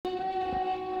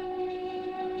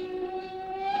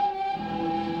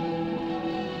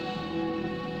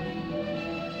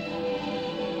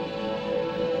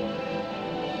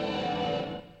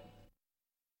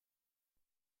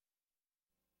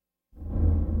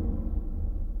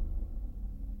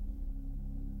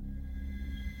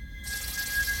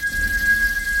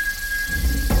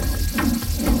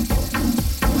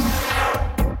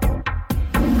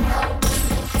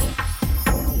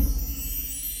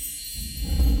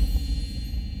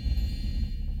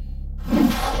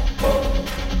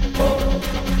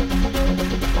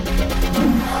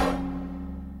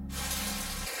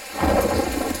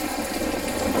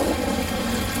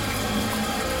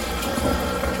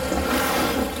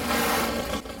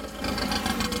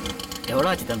எவ்வளோ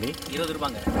ஆச்சு தம்பி? 20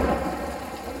 ரூபாங்க.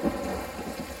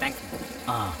 தேங்க்ஸ்.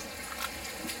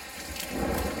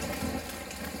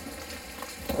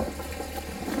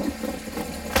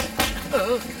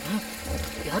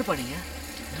 யார் பாடிங்க?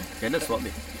 என்ன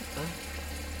சுவாமி,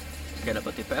 என்னை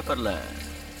பத்தி பேப்பர்ல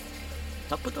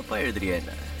தப்பு தப்பா எழுதுறியா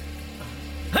என்ன?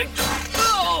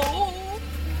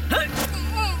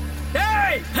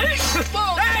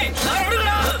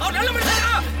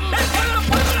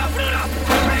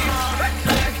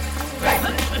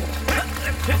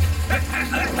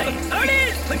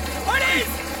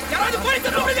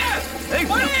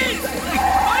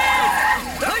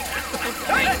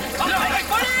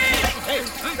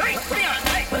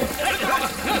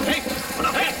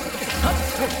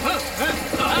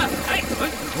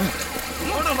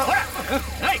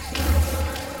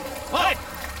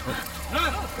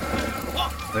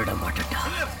 விட மாட்டேன்டா.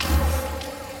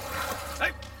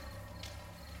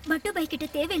 மட்டு பைக்கிட்ட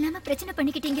தேவையில்லாம பிரச்சனை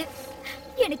பண்ணிக்கிட்டீங்க.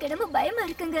 எனக்கு என்னமோ பயமா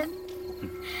இருக்குங்க.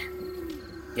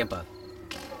 ஏன்பா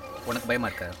உனக்கு பயமா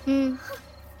இருக்கா?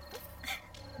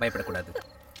 பயப்படக்கூடாது.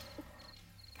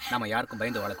 நாம யாருக்கும்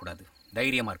பயந்து வாழக்கூடாது.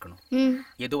 தைரியமா இருக்கணும்.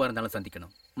 எதுவா இருந்தாலும்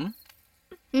சந்திக்கணும்.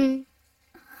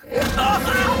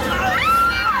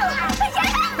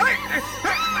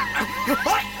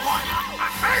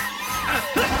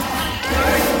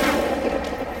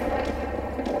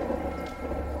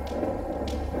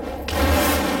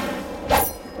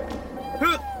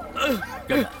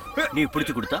 நீ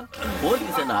பிடிச்சு கொடுத்தா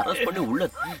போலீஸ் என்ன அரெஸ்ட் பண்ணி உள்ள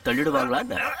தள்ளிடுவாங்களா?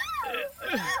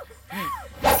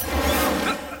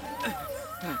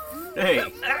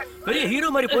 பெரிய ஹீரோ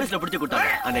மாதிரி போலீஸ்ல பிடிச்சு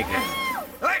கொடுத்தாங்க அன்னைக்கு.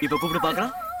 இப்ப கூப்பிட்டு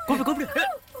பாக்கலாம். கூப்பிடு கூப்பிடு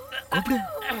கூப்பிடு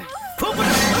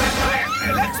கூப்பிடு.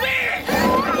 லட்சுமி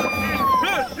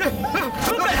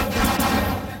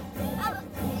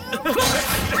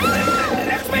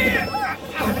லட்சுமி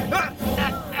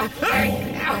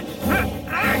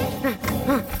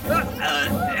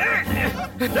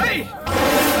டேய்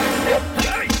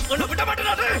ஒண்ணு விட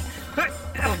மாட்டேனாது.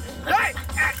 டேய்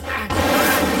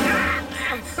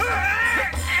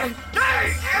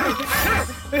டேய்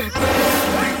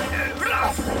விடா.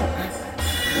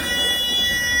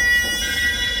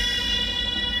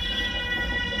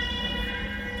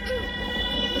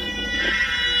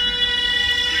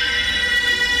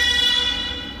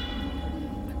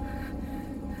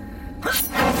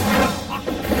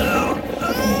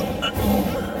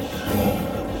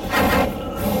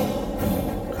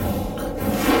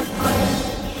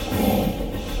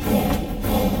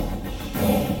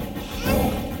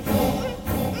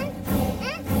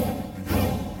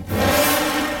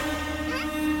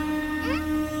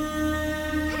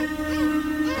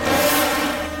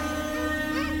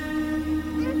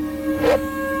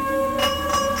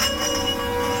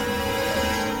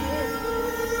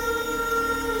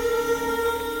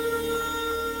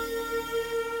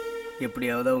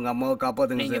 எப்படியாவது அவங்க அம்மாவை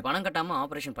காப்பாத்துங்க நீங்க சார். பணம் கட்டாம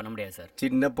ஆபரேஷன் பண்ண முடியாது சார்.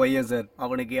 சின்ன பையன் சார்,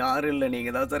 அவனுக்கு யாரும் இல்லை.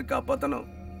 நீங்க தான் சார் காப்பாற்றணும்.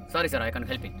 Sorry sir, I can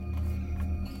help it.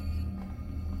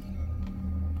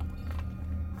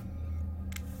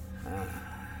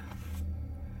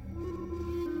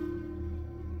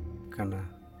 கண்ணா,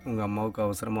 உங்க அம்மாவுக்கு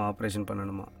அவசரமா ஆப்ரேஷன்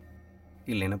பண்ணணுமா?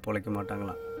 இல்லைன்னா பொழைக்க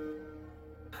மாட்டாங்களாம்.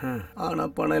 ஆனா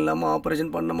பணம் இல்லாம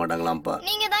ஆப்ரேஷன் பண்ண மாட்டாங்களாம்ப்பா.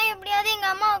 நீங்க தான் எப்படியாவது எங்க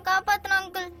அம்மாவை காப்பாத்தணும்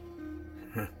அங்கிள்.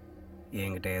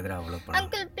 என்கிட்ட எதிர அவ்வளவு பணம்.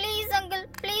 Uncle please uncle,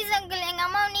 please uncle, எங்க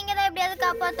அம்மாவை நீங்க தான் எப்படியாவது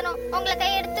காப்பாத்தணும். உங்களை கை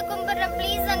எடுத்து கும்பிடுறேன்.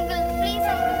 Please uncle, please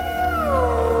uncle.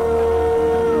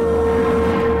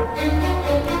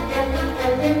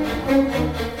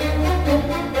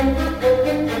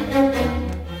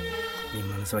 நீ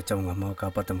மனசு வச்சா உங்க அம்மாவை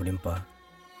காப்பாற்ற முடியும்ப்பா.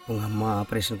 உங்க அம்மா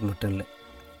ஆப்ரேஷனுக்கு மட்டும் இல்லை,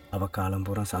 அவ காலம்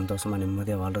பூரா சந்தோஷமா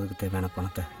நிம்மதியாக வாழ்றதுக்கு தேவையான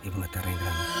பணத்தை இவங்க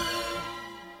தரேங்கிறாங்க.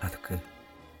 அதுக்கு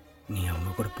நீ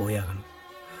அவங்க கூட போயாகணும்.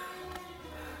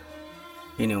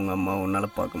 இனி உங்க அம்மா உன்னால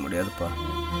பார்க்க முடியாதுப்பா.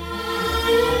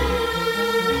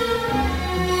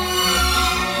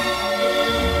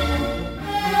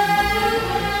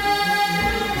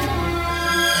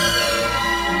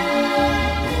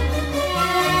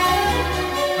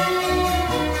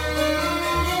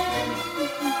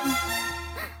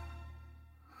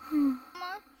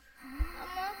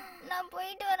 நான்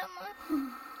போயிட்டு வரேம்மா.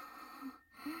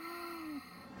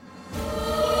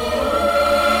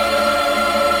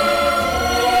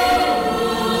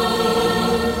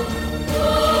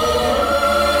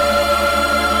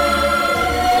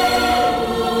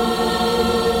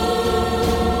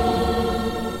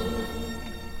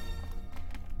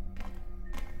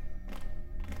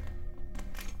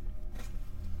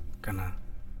 கண்ணா,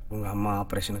 உங்க அம்மா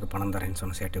ஆப்ரேஷனுக்கு பணம் தரேன்னு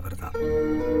சொன்ன சேட்டு தான்.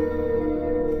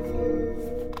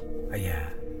 ஐயா,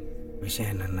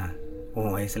 விஷயம் என்னன்னா,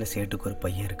 உன் வயசுல சேட்டுக்கு ஒரு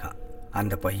பையன் இருக்கான்.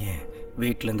 அந்த பையன்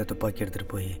வீட்டிலேருந்து துப்பாக்கி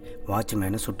எடுத்துகிட்டு போய்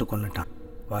வாட்ச்மேனை சுட்டு கொன்னுட்டான்.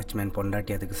 வாட்ச்மேன்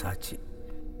பொண்டாட்டி அதுக்கு சாட்சி.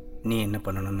 நீ என்ன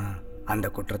பண்ணணும்னா அந்த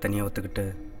குற்றத்தை நீ ஒத்துக்கிட்டு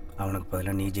அவனுக்கு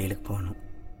பதிலாக நீ ஜெயிலுக்கு போகணும்.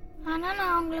 ஆனால்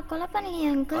நான் அவங்களை கொலை பண்ணலையே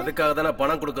அங்கிள். அதுக்காக தானே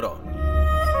பணம் கொடுக்குறோம்.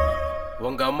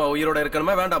 உங்கள் அம்மா உயிரோட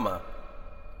இருக்கணுமா வேண்டாமா?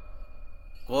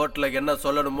 கோர்ட்டில் என்ன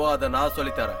சொல்லணுமோ அதை நான்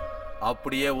சொல்லித்தரேன்.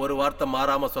 அப்படியே ஒரு வார்த்தை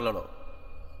மாறாமல் சொல்லணும்.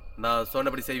 நான்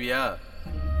சொன்னபடி செய்வியா?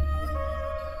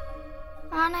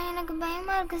 ஆனால் எனக்கு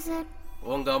பயமாக இருக்கு சார்.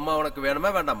 உங்கள் அம்மா உனக்கு வேணுமா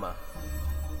வேண்டாமா?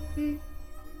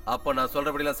 அப்போ நான்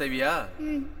சொல்கிறபடிலாம் செய்வியா?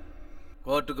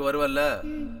 கோர்ட்டுக்கு வருவல்ல,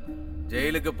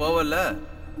 ஜெயிலுக்கு போவல்ல?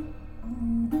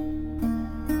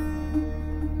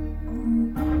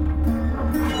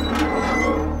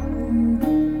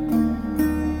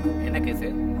 என்ன கேஸ்?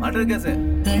 Murder case.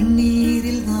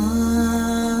 தண்ணீரில்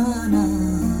தானா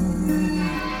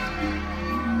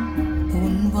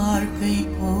உன் வாழ்க்கை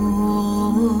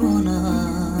போனா,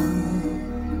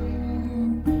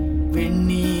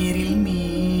 வெந்நீரில்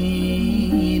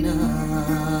மீனா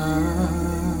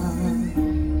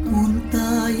உன்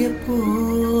தாய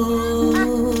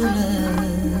போல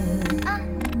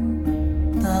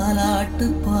தாலாட்டு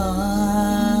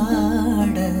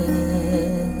பாட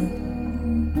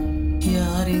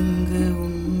யார் இங்கு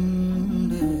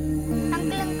உண்டு?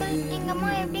 அங்கிள் அங்கிள் எங்க அம்மா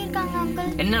எப்படி இருக்காங்க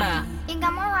அங்கிள்? என்னடா? எங்க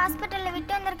அம்மா ஹாஸ்பிட்டல்ல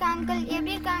விட்டு வந்திருக்காங்க அங்கிள்.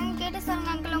 எப்படி இருக்காங்கன்னு கேட்டு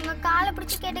சொல்லுங்க அங்கிள். உங்க காலை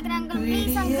பிடிச்சி கேட்டுக்கிறேன் அங்கிள்,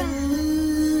 ப்ளீஸ் அங்கிள்.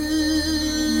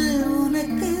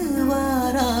 உனக்கு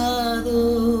வாராதோ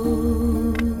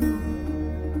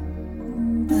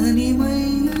தனிமை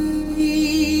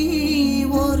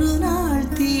ஒரு நாள்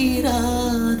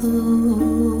தீராதோ,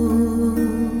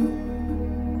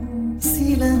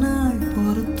 சில நாள்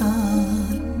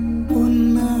பொறுத்தால்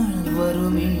பொன்னாள்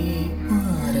வருமே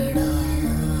பாரடா.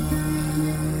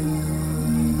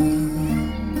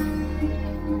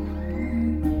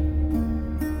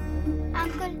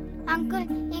 அங்கிள் அங்கிள்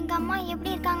எங்க அம்மா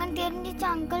எப்படி இருக்காங்கன்னு தெரிஞ்சிச்சு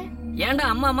அங்கிள். ஏன்டா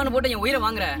அம்மா அம்மான்னு போட்டு என் உயிரை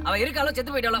வாங்குற? அவ இருக்காளோ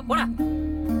செத்து போயிட்டாளோ? போடா.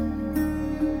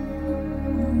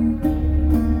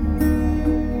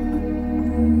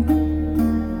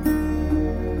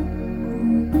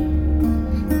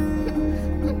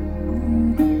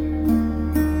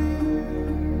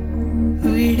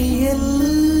 விடியல்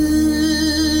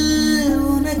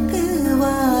உனக்கு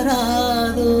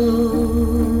வாராதோ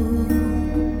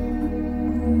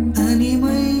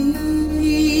தனிமை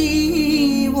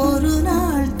ஒரு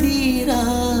நாள்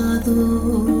தீராதோ,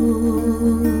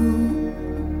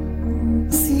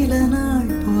 சில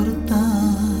நாள்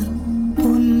பொறுத்தால்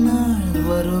பொன்னாள்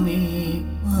வருமே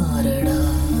மாறடா.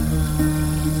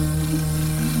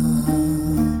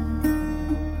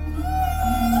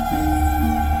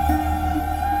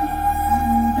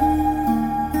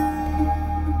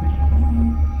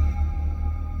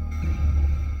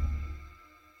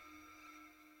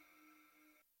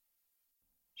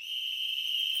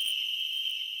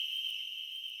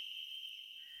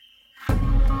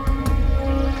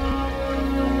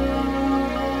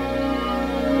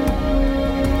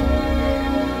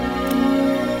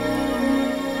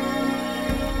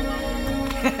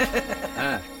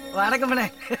 வணக்கம்.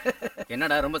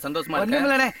 என்னடா ரொம்ப சந்தோஷமா இருக்கு?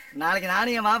 ஒண்ணுமில்லண்ணே, நாளைக்கு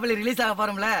நானும் என் மாப்பிள்ளை ரிலீஸ் ஆக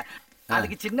போறோம்ல,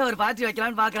 அதுக்கு சின்ன ஒரு பார்ட்டி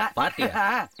வைக்கலாம்னு பாக்குறேன். பார்ட்டியா?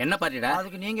 என்ன பார்ட்டிடா?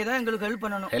 அதுக்கு நீங்க தான் எங்களுக்கு ஹெல்ப்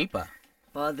பண்ணணும். ஹெல்ப்பா?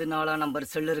 14 நம்பர்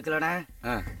செல் இருக்குல்லண்ணே,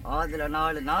 அதுல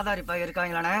 4 நாதாரி பையன்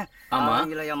இருக்காங்களே,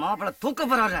 அவங்கள என் மாப்பிள்ளை தூக்க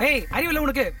போறாரு. அறிவில்ல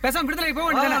உனக்கு? பேசாம விடுதலை போக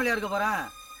வேண்டியது இருக்க போறேன்.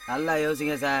 நல்லா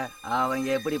யோசிங்க சார்,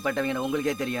 அவங்க எப்படிப்பட்டவங்க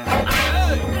உங்களுக்கே தெரியும்.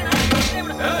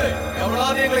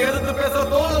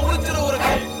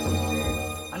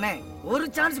 அண்ணே ஒரு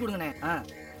சான்ஸ் கொடுங்கண்ணே.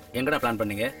 எங்கடா பிளான்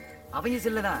பண்ணீங்க? அவங்க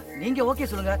செல்லதான், நீங்க ஓகே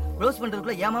சொல்லுங்க, க்ளோஸ்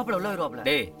பண்றதுக்குள்ள என் மாப்பிள்ளை உள்ள வருவாப்ல.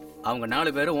 டேய், அவங்க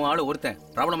 4 பேரும் உன் ஆளு ஒருத்தன்.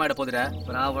 ப்ராப்ளம் ஆயிட போதுடா.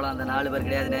 ப்ராப்ளம் அந்த 4 பேர்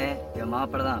கிடையாதுண்ணே, என்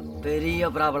மாப்பிள்ளை தான் பெரிய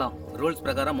ப்ராப்ளம். ரூல்ஸ்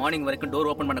பிரகாரம் மார்னிங் வரைக்கும் டோர்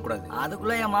ஓபன் பண்ண கூடாது.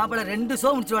 அதுக்குள்ள என் மாப்பிள்ளை 2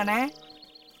 ஷோ முடிச்சுவானே.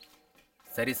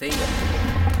 சரி செய்யுங்க.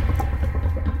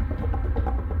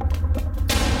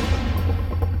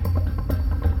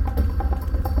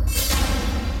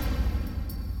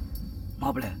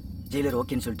 மாப்பிள்ளை ஜெயிலர்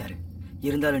ஓகேன்னு சொல்லிட்டாரு.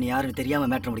 இருந்தாலும் நீ யாருன்னு தெரியாம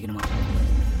matter முடிக்கணுமா?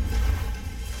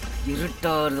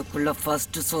 இருட்டாறதுக்குள்ள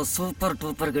first show super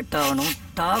duper கிட்ட ஆகணும்.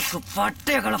 டாக்கு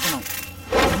பட்டைய கலப்பணும்.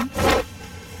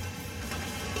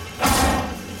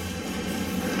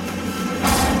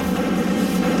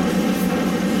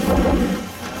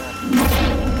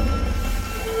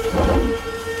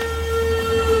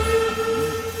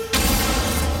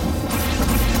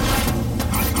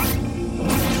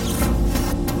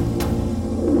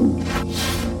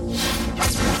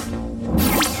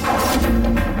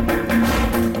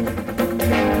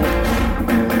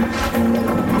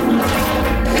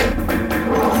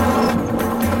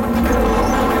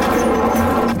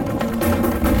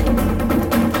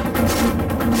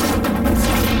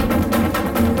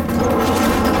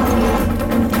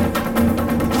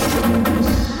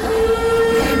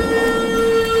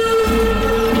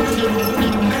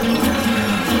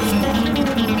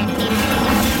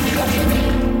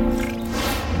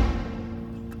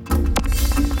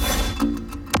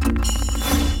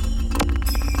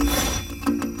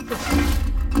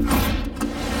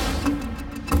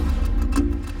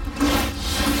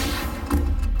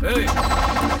 சொல்லு.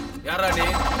 யாரா நீ?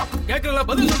 கேட்கல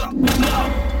பதில் சொல்றா.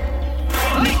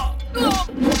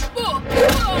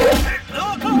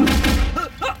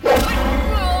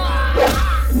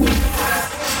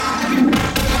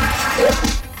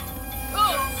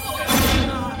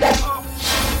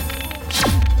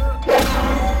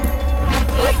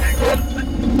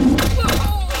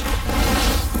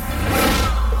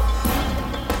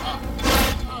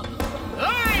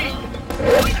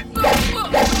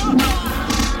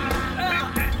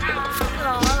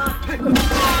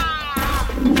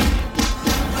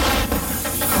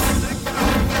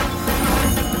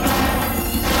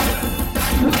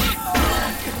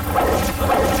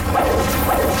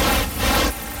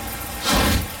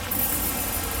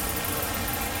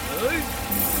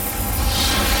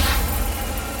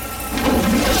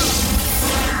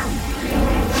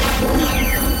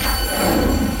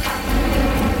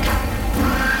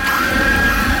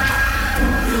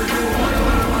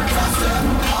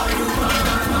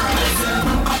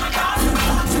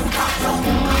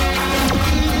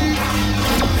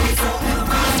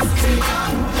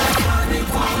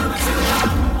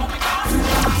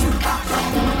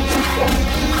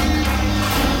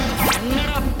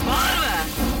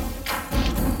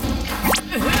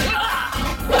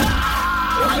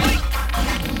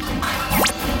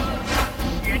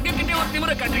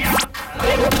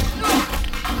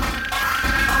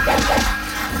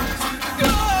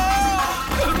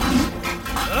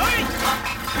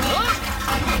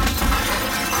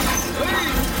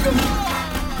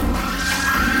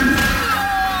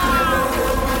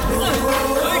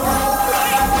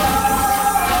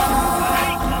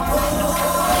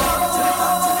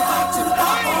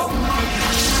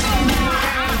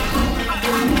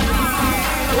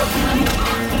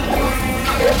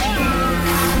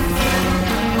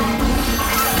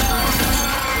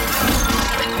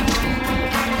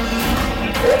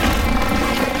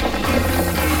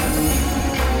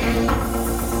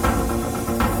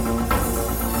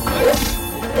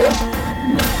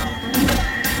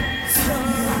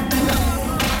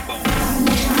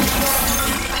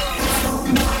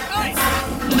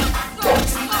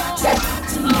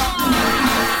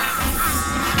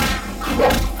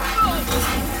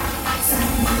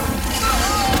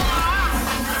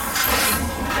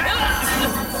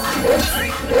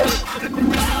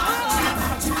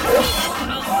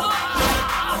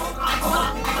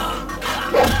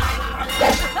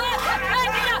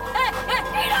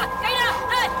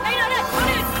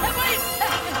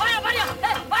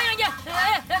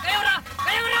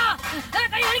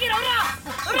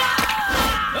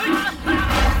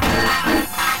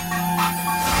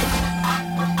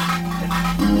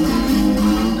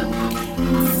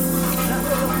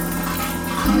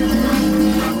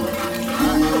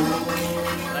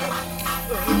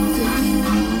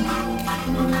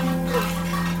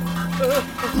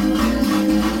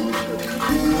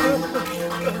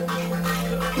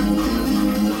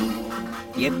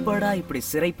 எப்படா இப்படி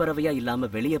சிறைப்பறவையா இல்லாம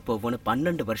வெளியே போவோன்னு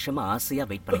 12 வருஷமா ஆசையா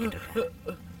வெயிட் பண்ணிட்டு இருக்கேன்.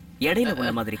 இடையில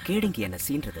உள்ள மாதிரி கேடிங்க என்ன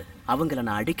சீன்றது, அவங்கள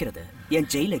நான் அடிக்கிறது, என்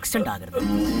ஜெயில் எக்ஸ்டெண்ட் ஆகுறது.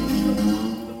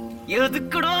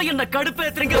 எதுக்குடா என்ன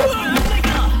கடுப்பேத்துறீங்க?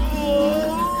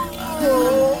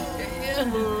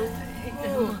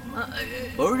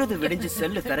 பொழுது விடிஞ்சு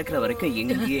செல்லு திறக்கிற வரைக்கும்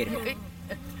எங்கேயே இருக்கு.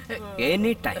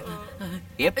 எனி டைம்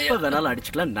எப்ப வேணாலும்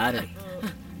அடிச்சுக்கலாம். நாரடி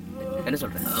என்ன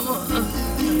சொல்றேன்?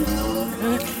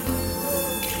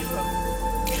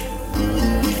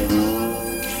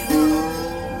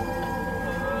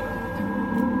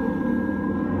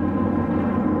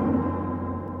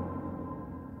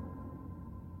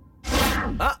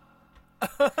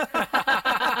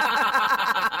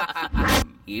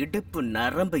 இடுப்பு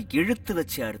நரம்பு இழுத்து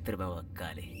வச்சு அறுத்துருவேன்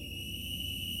வக்காலே.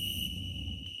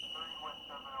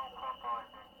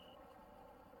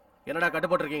 என்னடா கட்டு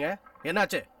போட்டிருக்கீங்க?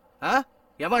 என்னாச்சு?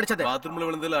 எவன் அடிச்சது? பாத்ரூம்ல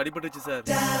விழுந்ததுல அடிபட்டுச்சு சார்.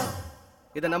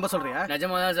 இதை நம்ப சொல்றியா?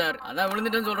 நிஜமாதான் சார். அதான்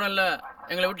விழுந்துட்டேன்னு சொல்றேன்ல,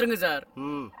 எங்களை விட்டுருங்க சார்.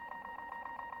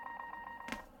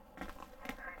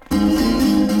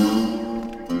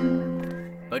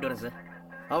 போயிட்டு வரேன் சார்.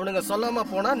 அவனுங்க சொல்லாம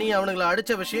போனா நீ அவனுங்களை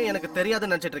அடிச்ச விஷயம் எனக்கு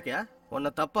தெரியாதுன்னு நினைச்சிட்டு இருக்கியா? உன்னை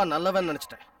தப்பா நல்லவன்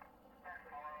நினைச்சிட்டேன்.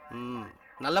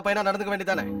 நல்ல பையனா நடந்துக்க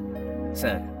வேண்டியதானே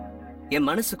சார்? என்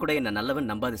மனசு கூட என்ன நல்லவன்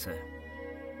நம்பாது சார்.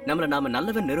 நம்மள நாம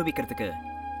நல்லவன் நிரூபிக்கிறதுக்கு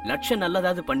லட்சம்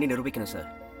நல்லதாவது பண்ணி நிரூபிக்கணும் சார்.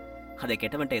 அதை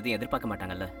கெட்டவன்ட்ட எதுவும் எதிர்பார்க்க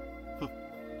மாட்டாங்கல்ல.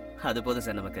 அது போதும்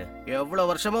சார் நமக்கு. எவ்வளவு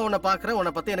வருஷமா உன்னை பாக்குறேன்,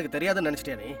 உன்னை பத்தி எனக்கு தெரியாதுன்னு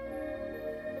நினைச்சிட்டியா நீ?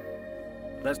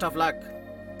 Best of luck.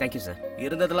 Thank you sir.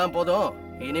 இருந்ததெல்லாம் போதும்,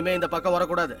 இனிமே இந்த பக்கம்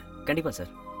வரக்கூடாது. கண்டிப்பா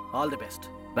சார். All the best.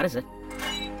 வரேன் சார்.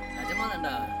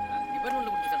 நிஜமாதான்டா, டிபார்ட்மெண்ட்ல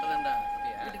கொடுத்த சட்டை தான்டா.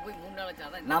 வீட்டுக்கு போய் 3 நாள் ஆச்சு.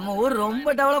 அதான் நம்ம ஊர்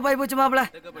ரொம்ப டெவலப் ஆகி போச்சு மாப்ள.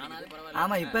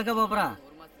 ஆமா, இப்ப எங்க போறோம்?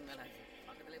 ஒரு மாசத்துக்கு மேல ஆச்சு.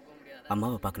 பக்கத்துலயே போக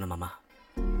அம்மாவை பார்க்கணும் மாமா.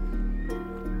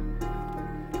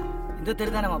 இந்த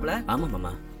தெரு தானே மாப்பிள்ள? ஆமா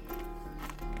மாமா.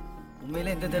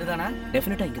 உண்மையில இந்த தெரு தானே?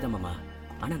 டெஃபினட்டா இங்கதான் மாமா.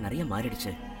 ஆனா நிறைய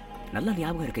மாறிடுச்சு. நல்லா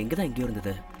ஞாபகம் இருக்கு, இங்கதான் எங்கேயோ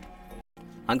இருந்தது.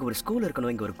 அங்க ஒரு ஸ்கூல்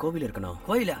இருக்கணும், இங்க ஒரு கோவில் இருக்கணும்.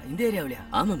 கோயிலா? இந்த ஏரியாவிலயா?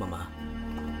 ஆமா மாமா.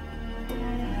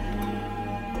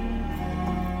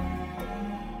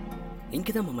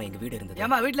 இங்கதான் மாமா எங்க வீடு இருந்தது.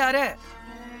 ஏமா வீட்டுல யாரு?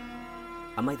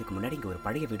 அம்மா இதுக்கு முன்னாடி இங்க ஒரு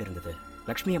பழைய வீடு இருந்தது.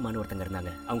 லட்சுமி அம்மான்னு ஒருத்தங்க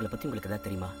இருந்தாங்க. அவங்கள பத்தி உங்களுக்கு ஏதாவது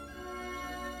தெரியுமா?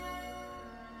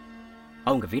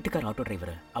 அவங்க வீட்டுக்கார ஆட்டோ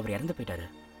டிரைவர். அவர் இறந்து போயிட்டாரு.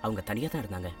 அவங்க தனியா தான்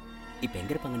இருந்தாங்க. இப்ப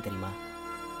எங்க இருப்பாங்கன்னு தெரியுமா?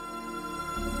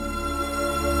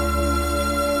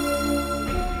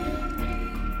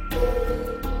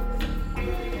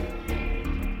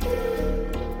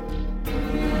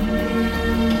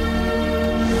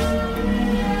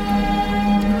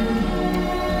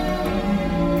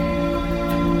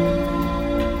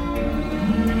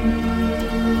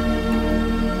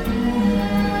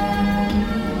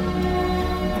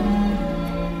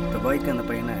 துபாய்க்கு அந்த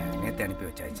பையனை நேற்று அனுப்பி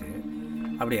வச்சாச்சு.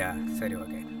 அப்படியா? சரி,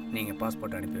 ஓகே. நீங்கள்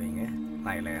பாஸ்போர்ட் அனுப்பி வைங்க,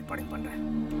 நான் எல்லாம் ஏற்பாடையும் பண்ணுறேன்.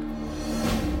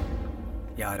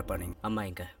 யாருப்பா நீங்கள்? அம்மா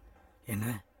எங்க? என்ன?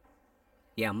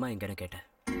 என் அம்மா எங்கன்னு கேட்டேன்.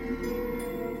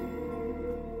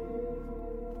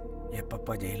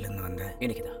 எப்பப்பா ஜெயிலேருந்து வந்த?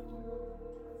 இன்னைக்குதான்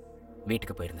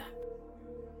வீட்டுக்கு போயிருந்தேன்.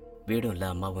 வீடும் இல்லை,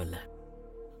 அம்மாவும் இல்லை.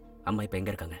 அம்மா இப்போ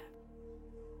எங்கே இருக்காங்க?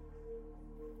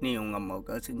 நீ உங்கள்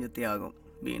அம்மாவுக்கா செஞ்ச தியாகம்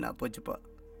வீணாக போச்சுப்பா.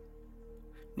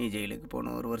 நீ ஜெயிலுக்கு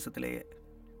போன ஒரு வருஷத்துலேயே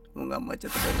உங்கள் அம்மா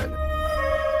செத்து போயிட்டாங்க.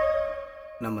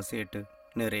 நம்ம சேட்டு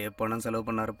நிறைய பணம் செலவு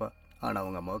பண்ணாருப்பா. ஆனால்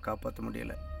உங்கள் அம்மாவை காப்பாற்ற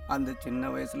முடியலை. அந்த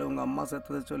சின்ன வயசில் உங்கள் அம்மா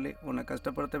செத்ததை சொல்லி உன்னை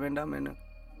கஷ்டப்படுத்த வேண்டாமேன்னு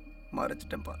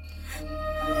மறைச்சிட்டேன்ப்பா.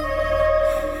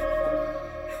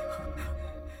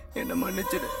 என்ன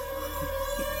மன்னிச்சிடு.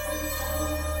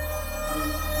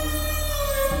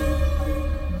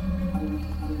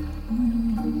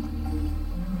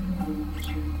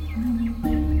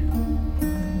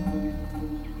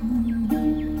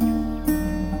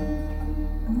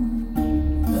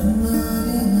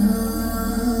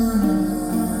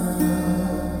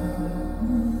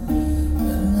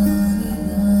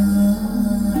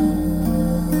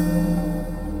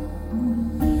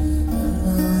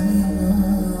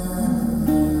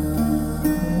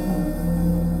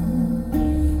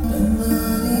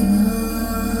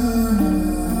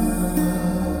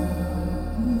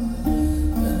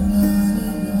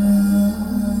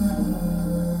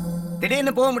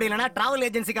 திடீர்னு போக முடியலன்னா டிராவல்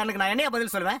ஏஜென்சிக்காரனுக்கு நான் என்ன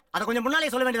பதில் சொல்லுவேன்? அதை கொஞ்சம் முன்னாலே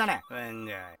சொல்ல வேண்டியதானே?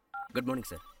 Good morning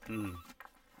sir.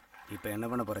 இப்போ என்ன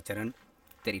பண்ண போகிற சரண்?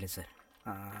 தெரியல சார்.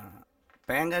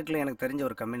 பேங்காக்கில் எனக்கு தெரிஞ்ச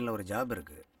ஒரு கம்பெனியில் ஒரு ஜாப்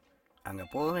இருக்குது. அங்கே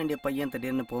போக வேண்டிய பையன்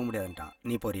திடீர்னு போக முடியாதுன்ட்டான்.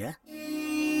 நீ போறியா?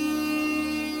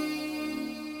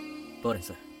 போகிறேன்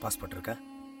சார். பாஸ்போர்ட் இருக்கா?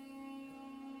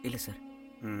 இல்லை சார்.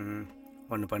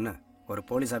 ஒன்று பண்ணு, ஒரு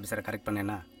போலீஸ் ஆஃபீஸரை கரெக்ட்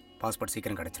பண்ணேன்னா பாஸ்போர்ட்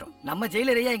சீக்கிரம் கிடச்சிரும். நம்ம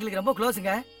ஜெயிலரையா எங்களுக்கு ரொம்ப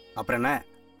க்ளோஸுங்க. அப்புறம் என்ன?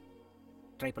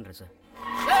 ட்ரை பண்ணுறேன் சார்.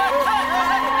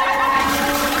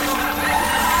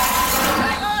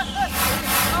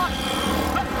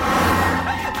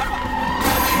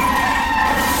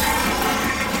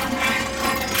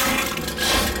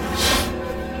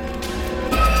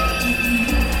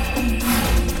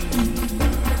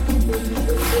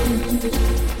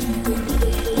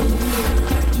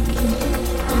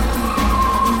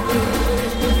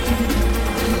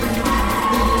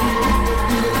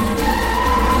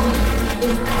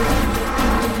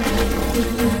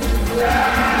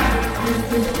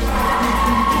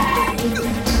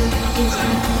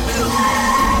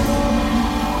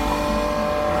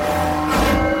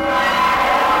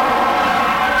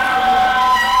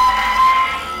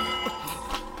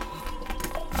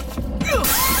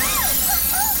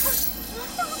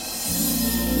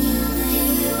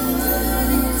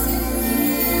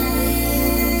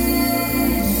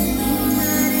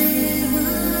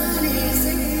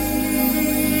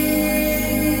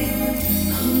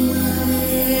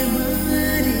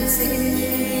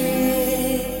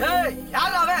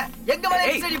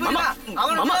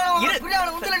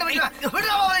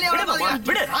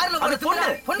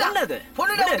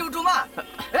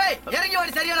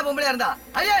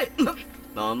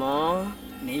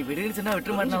 நீ விடுன்னு சொன்னா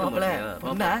விட்டுற மாட்டேன் மாப்பிள.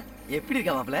 பொண்ணா எப்படி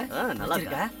இருக்கா மாப்பிள? நல்லா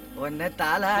இருக்கா? உன்னை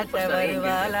தாலாட்ட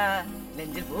வருவாளா,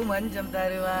 நெஞ்சில் பூ மஞ்சம்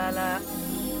தருவாளா.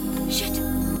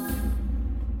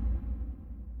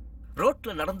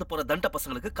 ரோட்ல நடந்து போற தண்ட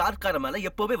பசங்களுக்கு கார்கார மேல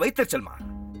எப்பவுமே வைத்தறிச்சல்மா.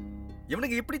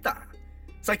 இவனுக்கு இப்படித்தான்.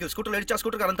 சைக்கிள் ஸ்கூட்டர்ல அடிச்சா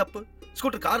ஸ்கூட்டர்காரன் தப்பு,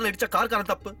 ஸ்கூட்டர் கார்ல அடிச்சா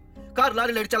கார்காரன் தப்பு, கார்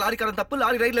லாரில அடிச்சா லாரிக்காரன் தப்பு,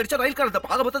 லாரி ரயில்ல அடிச்சா ரயில்காரன்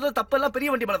தப்பு. ஆக மொத்தத்துல தப்பு எல்லாம்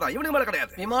பெரிய வண்டி மேலதான், இவனுக்கு மேல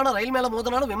கிடையாது. விமானம் ரயில் மேல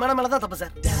மோதினாலும் விமானம் மேலதான் தப்பு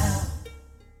சார்.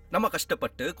 நம்ம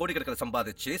கஷ்டப்பட்டு கோடிக்கணக்கில்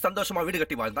சம்பாதிச்சு சந்தோஷமா வீடு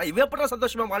கட்டி வாழ்ந்தா இவன் எப்படா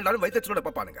சந்தோஷமா வாழ்ந்தாலும் வைத்தறிச்சலோட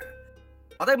பாப்பானுங்க.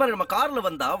 அதே மாதிரி நம்ம கார்ல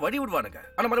வந்தா வழி விடுவானுங்க,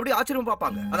 ஆனா மறுபடியும் ஆச்சரியம்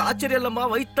பார்ப்பாங்க. அது ஆச்சரியம் இல்லம்மா,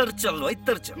 வைத்தறிச்சல்.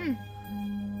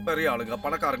 பெரிய ஆளுங்க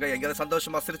பணக்காரங்க எங்கேயாவது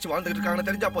சந்தோஷமா சிரிச்சு வாழ்ந்துட்டு இருக்காங்கன்னு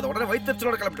தெரிஞ்சா போதும் உடனே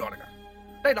வைத்தறிச்சலோட கிளம்பிடுவானுங்க.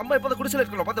 டேய் நம்ம இப்ப குடிசையில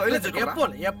இருக்கோம், பார்த்து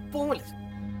வயலேஜ் எப்பவும் இல்ல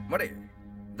மடே.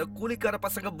 இந்த கூலிக்கார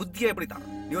பசங்க புத்தியா எப்படிதான்?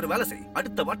 நீ ஒரு வேலை செய்,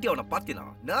 அடுத்த வாட்டி அவனை பாத்தினா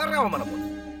நேரம் அவன் மனம் போது.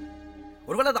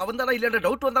 ஒருவேளை அது அவன் தானா இல்லைன்ற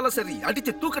டவுட் வந்தாலும் சரி,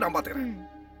 அடிச்சு தூக்க நான் பாத்துக்கிறேன்.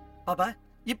 பாப்பா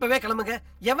இப்பவே கிளம்புங்க.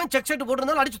 எவன் செக் ஷர்ட்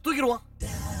போட்டிருந்தாலும் அடிச்சு தூக்கிடுவான்.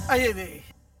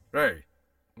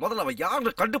 முதல்ல அவன்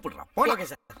யாருன்னு கண்டுபிடுறான். போலாங்க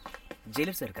சார்.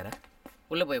 ஜெயிலர் சார் இருக்காரா?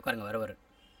 உள்ள போய் உட்காருங்க, வர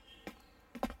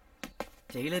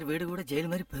ஜெயிலர் வீடு கூட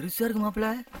ஜெயில் மாதிரி பெருசா இருக்கு மாப்பிள்ள.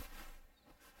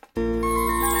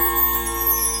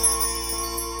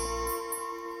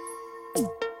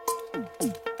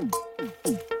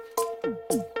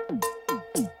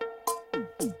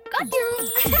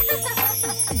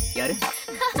 யாரு?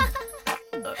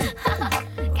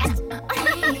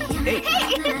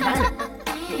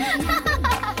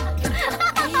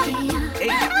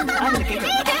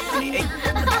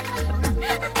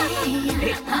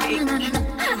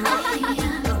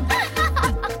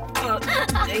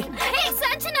 Hey,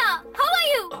 Sanjana, how are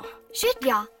you? Shit,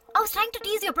 yeah. I was trying to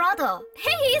tease your brother.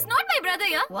 Hey, he is not my brother,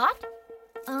 yeah? What?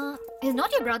 He's not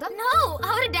your brother? No,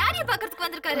 our daddy pakkathukku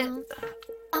vandirukkaru.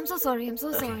 I'm so sorry.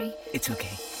 It's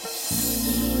okay.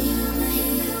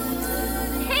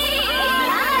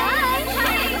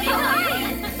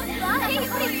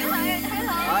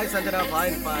 Hi Sanjana,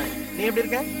 fine. நீ எப்படி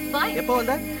இருக்க? Fine. எப்போ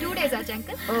வந்த? 2 days ஆச்சு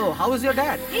uncle. Oh, how is your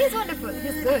dad? He is wonderful.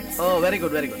 He's good. Oh, very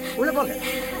good. உள்ள போங்க.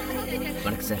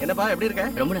 வணக்கம் sir. என்னப்பா எப்படி இருக்க?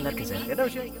 ரொம்ப நல்லா இருக்கேன் சார். என்ன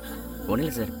விஷயம்? ஒன்றும்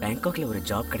இல்லை சார், பேங்காக்ல ஒரு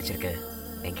ஜாப் கிடைச்சிருக்கு.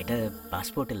 என்கிட்ட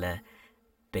பாஸ்போர்ட் இல்லை,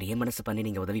 பெரிய மனசு பண்ணி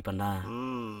நீங்கள் உதவி பண்ணா.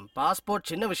 பாஸ்போர்ட்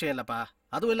சின்ன விஷயம் இல்லப்பா.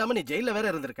 அதுவும் இல்லாம நீ ஜெயில வேற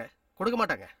இருந்திருக்க, கொடுக்க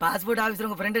மாட்டாங்க. பாஸ்போர்ட் ஆபீசர்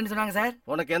உங்க ஃப்ரெண்ட்னு சொன்னாங்க சார்.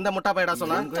 உனக்கு எந்த முட்டா பையடா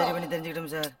சொன்னா? என்கொயரி பண்ணி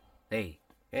தெரிஞ்சுக்கிட்டோம் சார். ஏய்,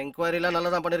 என்கொயரிலாம்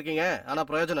நல்லா தான் பண்ணிருக்கீங்க, ஆனா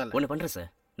பிரயோஜனம் இல்லை. ஒன்று பண்ணுறேன் சார்,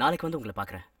 நாளைக்கு வந்து உங்களை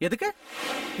பார்க்குறேன். எதுக்கு?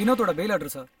 வினோத்தோட bail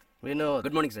order sir. Vinod,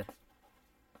 good morning sir.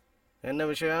 என்ன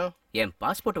விஷயம்? என்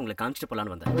பாஸ்போர்ட் உங்களுக்கு காமிச்சிட்டு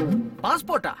போலான்னு வந்தேன்.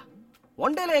 பாஸ்போர்ட்டா?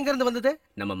 ஒன் டேல எங்க இருந்து வந்தது?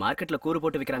 நம்ம மார்க்கெட்ல கூறு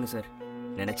போட்டு விற்கிறாங்க சார்.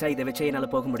 நினைச்சா இதை வச்சே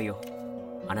என்னால் போக முடியும்,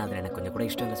 ஆனால் அதில் எனக்கு கொஞ்சம் கூட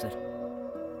இஷ்டம் இல்லை சார்.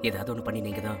 ஏதாவது ஒன்று பண்ணி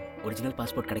நீங்கள் தான் ஒரிஜினல்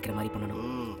பாஸ்போர்ட் கிடைக்கிற மாதிரி பண்ணணும்.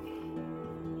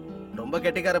 ரொம்ப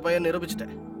கெட்டிக்கார பையன்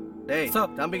நிரூபிச்சிட்டேன். டேய்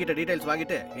தம்பி கிட்ட டீடைல்ஸ்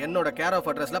வாங்கிட்டு என்னோட care of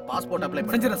அட்ரஸ்ல passport apply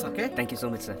செஞ்சிரேன் sir. Okay, thank you so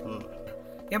much sir.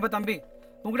 ஏன்பா தம்பி,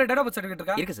 உங்கள்ட்ட டேட்டா பர்த் சர்டிஃபிகேட்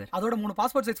இருக்கா? இருக்கு சார். அதோட 3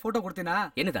 பாஸ்போர்ட் சைஸ் போட்டோ கொடுத்தீனா?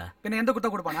 என்னதா பின்ன எந்த குத்த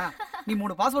கொடுப்பானா? நீ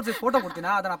 3 பாஸ்போர்ட் சைஸ் போட்டோ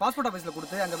கொடுத்தீனா, அதை நான் பாஸ்போர்ட் ஆஃபீஸ்ல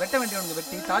கொடுத்து அங்க வெட்ட வேண்டியவனுக்கு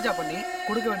வெட்டி தாஜா பண்ணி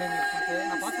கொடுக்க வேண்டியவனுக்கு கொடுத்து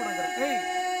நான் பாஸ்போர்ட் வாங்குறேன்.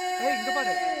 ஏய் இங்க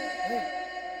பாரு. ஏய்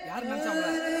யார் நினைச்சாங்க?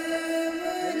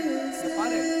 இங்க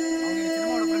பாரு, அவங்க என்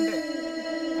சினிமாவோட ஃப்ரெண்டு.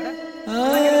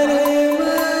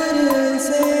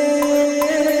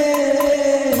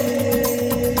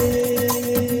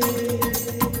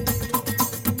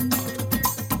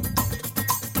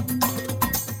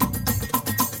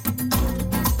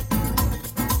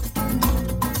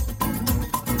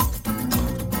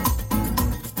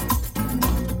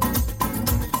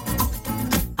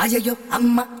 ஐயோ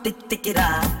அம்மா தித்திக்கிறா,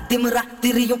 திமுறா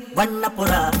திரியும் வண்ண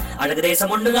புறா, அழகு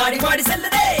தேசம் ஒண்ணு ஆடி பாடி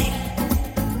செல்லுதே.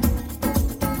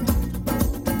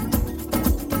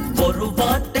 ஒரு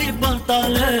வாட்டை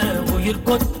பார்த்தாலே உயிர்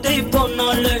கொத்தி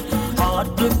போனாலே,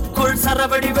 ஆற்றுக்குள்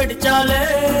சரவடி வெடிச்சாலே.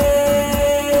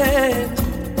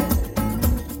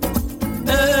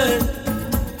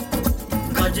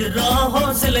 கஜிராஹோ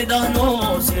சிலைதானோ,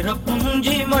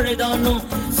 சிறப்புஞ்சி மழைதானோ,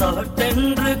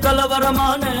 சவட்டென்று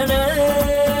கலவரமானே.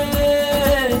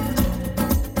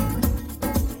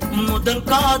 முதல்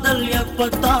காதல்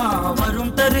எப்பத்தான்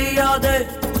வரும் தெரியாதே,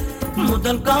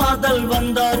 முதல் காதல்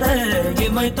வந்தாலே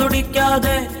இமை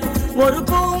துடிக்காதே. ஒரு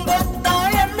பூங்கொத்தா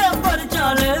என்ன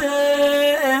பறிச்சாலே.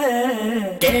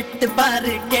 கேட்டு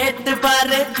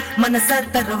பாரு மனச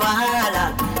தருவாளா,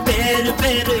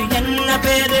 பேரு என்ன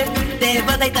பேரு,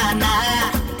 தேவதை தானா.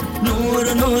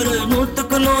 100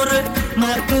 100க்கு 100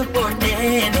 மார்க்கு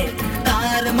போட்டேனே,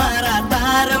 தாறு மாறா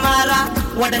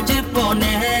உடஞ்சு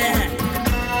போனேன்.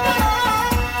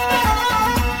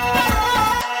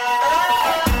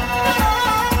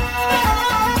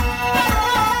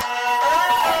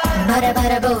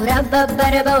 Barabbarabo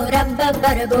rabbarabo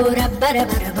rabbarabo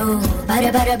rabbarabo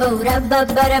barabbarabo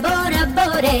rabbarabo rabbo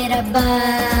re rabba.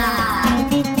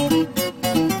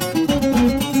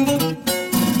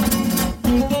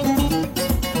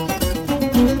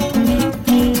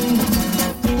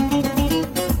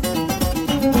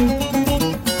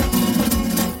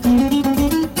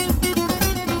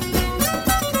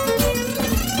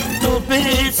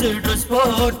 Dress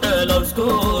போட்ட லவ்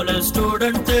ஸ்கூல்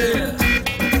ஸ்டூடெண்ட்,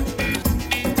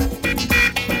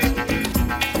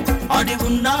 அடி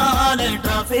உன்னால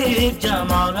டிராபிக்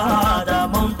ஜாம் ஆகாத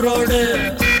மவுண்ட் ரோடு.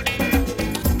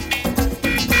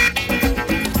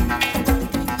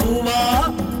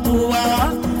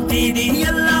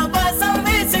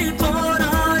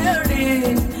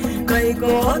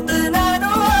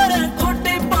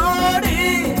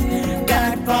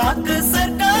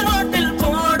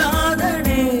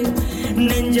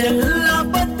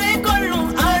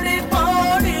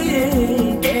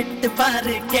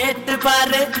 கேட்டு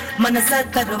பாரு மனச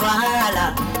தருவாளா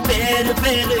பேரு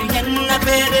பேரு என்ன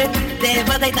பேரு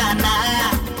தேவதை தானா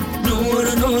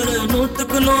 100 100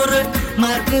 100க்கு 100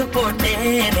 மார்க்கு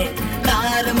போட்டேனே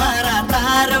தாறு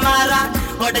மாறா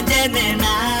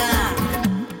உடஞ்சேனேனா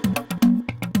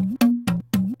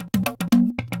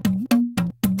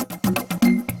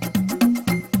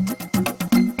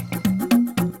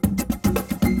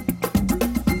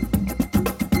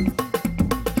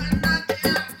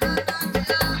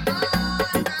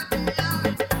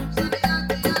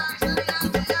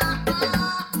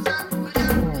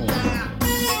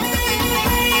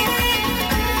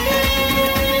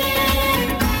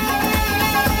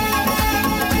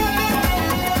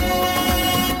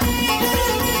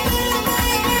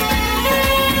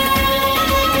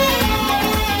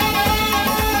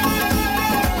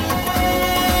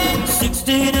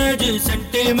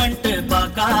சென்டிமெண்ட்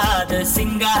பாக்காத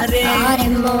சிங்காரே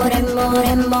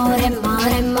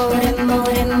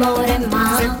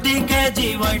செட்டி கேஜி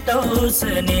ஒயிட் ஹவுஸ்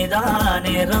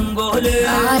நீதானே ரங்கோலு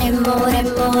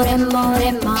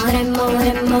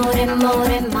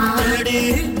தேடி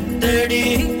தேடி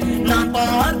நான்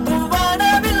பார்க்கும்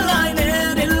வானவில்லாய்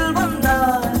நேரில்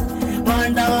வந்தார்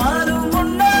வாழ்ந்தாலும்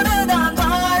முன்னோடுதான்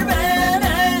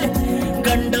வாழ்வேனே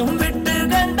கண்டம் விட்டு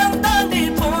கண்டம் தாண்டி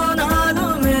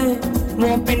போனாலுமே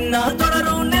உன் பின்னால்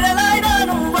தொடரும் நிழலாய்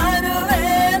நானும்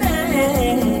வருவேனே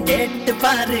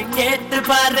கேட்டு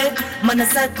பாரு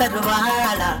மனச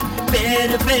தருவாளா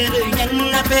பேரு பேரு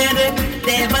என்ன பேரு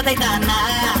தேவதை தானா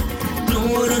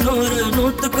 100 100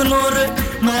 100க்கு 100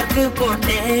 மார்க்கு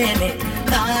போட்டேனே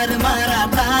தாறு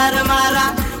மாறா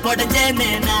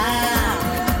உடஞ்சேனேனா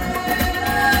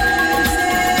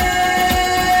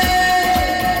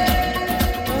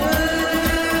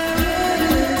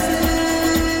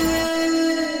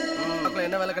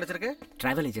என்ன வேலை கிடைச்சிருக்கு?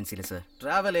 Travel ஏஜென்சில sir.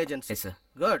 Travel agency. Yes sir.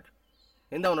 Good.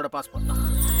 இந்த உன்னோட passport.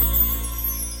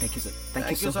 Thank you sir. Thank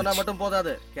you சொன்னா மட்டும்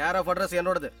போதாது. கேர் ஆஃப் அட்ரஸ்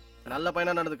என்னோடது. நல்ல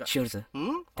பையனா நடந்துக்க. Sure sir.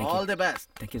 All the best.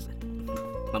 Thank you sir.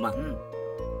 மாமா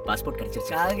பாஸ்போர்ட்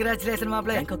கிடைச்சிருச்சு. காங்கிராச்சுலேஷன்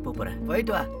மாப்ள. பேங்காக் போறேன்.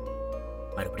 போயிட்டு வா.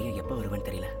 மறுபடியும் எப்போ வருவேன்னு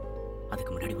தெரியல.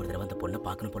 அதுக்கு முன்னாடி ஒரு தடவை அந்த பொண்ணை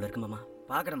பார்க்கணும் போல இருக்கு மாமா.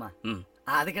 பார்க்கணுமா?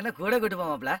 அதுக்கு என்ன கூட கூட்டு போ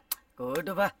மாப்ள.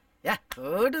 கூட்டு வா. யா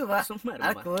கூட்டு வா. சும்மா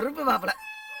அட குறுப்பு மாப்ள.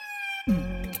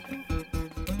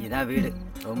 இதான் வீடு.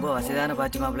 ரொம்ப வசதியான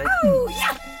பாச்சு மாப்ள.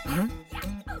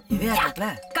 இதே மாப்ள.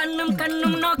 கண்ணும்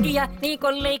கண்ணும் நோக்கியா நீ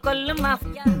கொல்லை கொல்லும்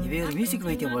மாஃபியா. இவே ஒரு மியூசிக்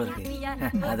வைத்தியம் போல இருக்கு.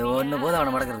 அது ஒண்ணு போது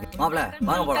அவனை மடக்கிறதுக்கு. மாப்ள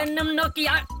வாங்க போலாம். கண்ணும்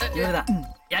நோக்கியா. இவர்தான்.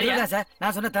 யாரியா சார்?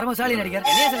 நான் சொன்ன தர்மசாலி நடிகர்.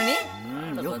 என்ன சொன்ன நீ?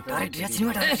 யோ டைரக்டர்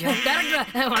சினிமா டைரக்டர்.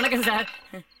 டைரக்டர் வணக்கம் சார்.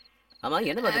 ஆமா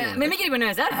என்ன பாத்தீங்க? மிமிக்ரி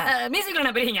பண்ணுவேன் சார். மியூசிக்ல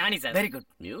நான் பெரிய ஞானி sir. Very good.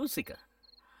 மியூசிக்கா?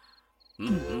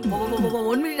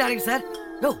 1 minute director sir.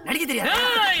 யோ நடிக்க தெரியாது.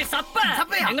 ஏய் சப்ப.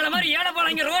 எங்கள மாதிரி ஏழை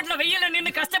போறவங்க ரோட்ல வெயில்ல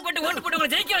நின்னு கஷ்டப்பட்டு ஓட்டு போட்டு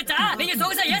உங்களை ஜெயிக்க வச்சா நீங்க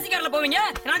சொகுசா ஏசி கார்ல போவீங்க.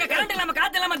 நாங்க கரண்ட் இல்லாம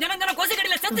காத்து இல்லாம தினம் கொசு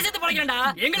கடியில செத்து போறீங்கடா.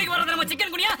 எங்களுக்கு வரது நம்ம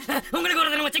சிக்கன் குனியா, உங்களுக்கு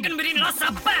வரது நம்ம சிக்கன் பிரியாணிடா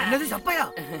சப்ப. என்னது சப்பையா?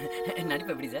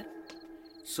 நடிப்பு எப்படி சார்?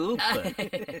 சூப்பர்.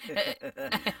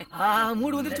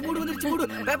 மூடு வந்துருச்சு.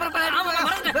 பேப்பர் ஆமா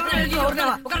பேப்பர் எழுதி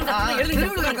வரணும். உட்காருங்க சார். எழுதி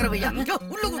உட்காருங்க பையா.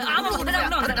 உள்ள ஆமா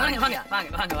வாங்க.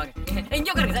 இங்க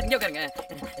உட்காருங்க சார். இங்க உட்காருங்க.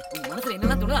 உங்க மனசுல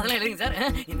என்னெல்லாம் தோணுதோ அதெல்லாம் எழுதுங்க சார்.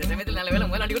 இந்த சமயத்துல நல்ல வேளை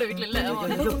முதல்ல அடி கூட வீட்ல இல்ல.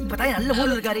 இப்பதான் நல்ல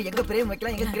மூடு இருக்காரு. எங்க பிரேம்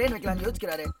வைக்கலாம், எங்க கிரேன் வைக்கலாம்னு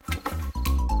யோசிக்கிறாரு.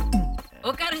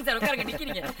 உட்காருங்க சார். உட்காருங்க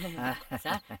நிக்கிறீங்க.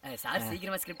 சார்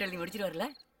சீக்கிரமா ஸ்கிரிப்ட் எழுதி முடிச்சிட்டு வரல.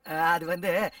 அது வந்து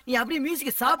நீ அப்படியே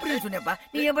மியூசிக் சாப்பிடுன்னு சொன்னேப்பா.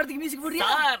 நீ என் படத்துக்கு மியூசிக் போடுறியா?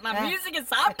 சார் நான் மியூசிக்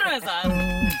சாப்பிடுவேன் சார்.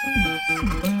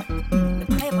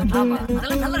 ஆமா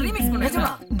அதெல்லாம் நல்ல ரீமிக்ஸ்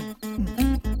பண்ணுவேன்.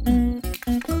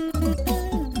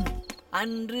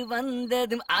 அன்று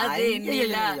வந்ததும் அதே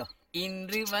நிலா,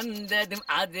 இன்று வந்ததும்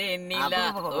அதே நிலா.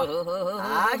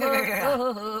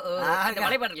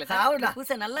 மலைப்பாட்டுல சார்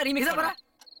புதுசா நல்ல ரீமிக்ஸ் பண்ண.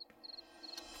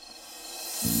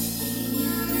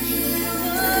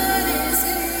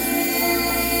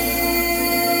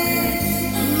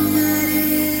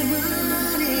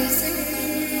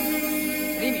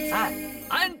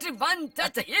 அன்று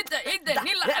வந்தது இது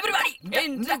நிலா everybody.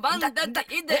 என்று வந்தது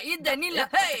இது நிலா.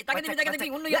 ஹே தகதிமி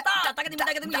உன்னுயிர தா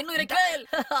தகதிமி இன்னுயிர கேள்.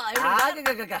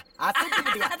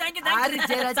 அசத்திட்டியா? ஆரி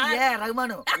ஜெயராஜ் ஏ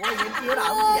ரஹ்மான் ஓ என்டிஆர்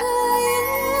ஆவுதியா?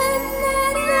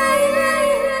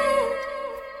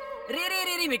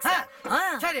 ரீமிக்ஸ்.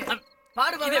 சரி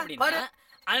பாடு பாடு.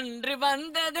 அன்று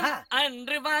வந்ததும்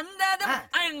அன்று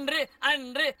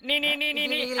நீ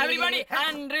everybody.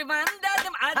 அன்று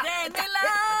வந்ததும் அதே நிலா.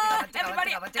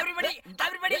 everybody அன்று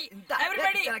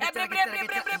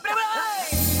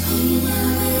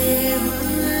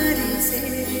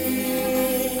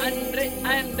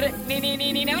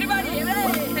நீ everybody.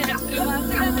 அன்று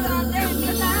வந்ததும் அதே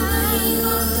நிலா.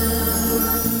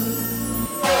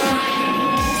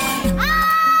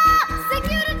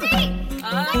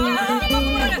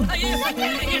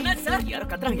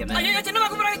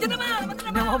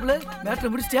 மாப்ள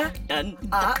மேட்டர் முடிச்சிட்டியா? டன்.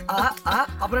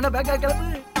 அப்புறம் என்ன பேக்கா கிளம்பு.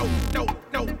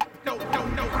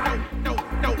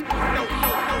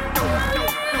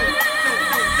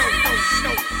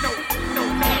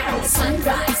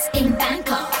 Sunrise in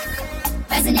Bangkok,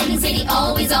 fascinating city,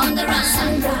 always on the run.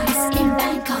 Sunrise in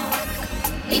Bangkok,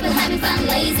 people having fun,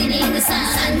 lazing in the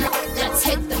sun. Let's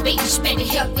hit the beach, baby,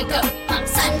 here we go.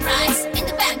 Sunrise in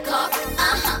the Bangkok,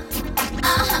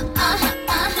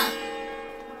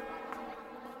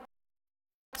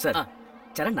 Sir,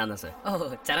 Charan nana sir. Oh,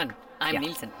 Charan, I am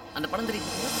Nielsen. And the padam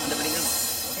theriyuma? And the padam.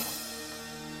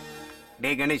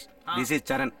 Hey Ganesh, this is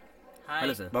Charan.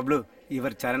 Hello sir. Bablu,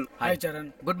 your Charan. Hi Charan.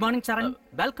 Good morning Charan.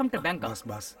 Welcome to Bangkok.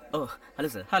 Boss. Oh, hello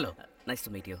sir. Hello. Nice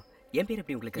to meet you. என் பேர்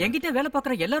எப்படி உங்களுக்கு? என்கிட்ட வேலை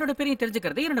பார்க்குற எல்லாரோட பேரையும்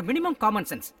தெரிஞ்சுக்கிறது என்னோட மினிமம் காமன்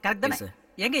சென்ஸ். கரெக்ட் தானே?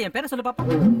 எங்க என் பேரை சொல்லு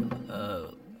பாப்போம்.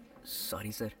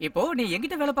 Sorry sir. இப்போ நீ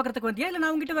என்கிட்ட வேலை பார்க்கறதுக்கு வந்தியா இல்ல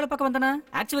நான் உன்கிட்ட வேலை பார்க்க வந்தனா?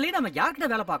 ஆக்சுவலி நம்ம யார்கிட்ட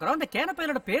வேலை பார்க்கறோம் அந்த கேன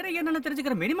பையலோட பேரை என்னன்னு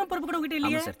தெரிஞ்சுக்கிற மினிமம் பொறுப்பு கூட உன்கிட்ட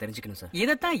இல்லையா? ஆமா சார், தெரிஞ்சுக்கணும் சார்.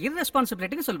 இதத்தான்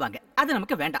இர்ரெஸ்பான்சிபிலிட்டின்னு சொல்வாங்க. அது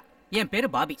நமக்கு வேண்டாம். என் பேரு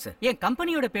பாபி சார். என்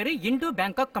கம்பெனியோட பேரு இண்டோ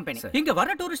பேங்காக் கம்பெனி. இங்க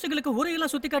வர டூரிஸ்டுகளுக்கு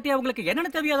ஊரையெல்லாம் சுத்தி காட்டி அவங்களுக்கு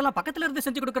என்னென்ன தேவையோ அதெல்லாம் பக்கத்துல இருந்து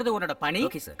செஞ்சு கொடுக்கறது உன்னோட பணி,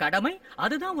 கடமை,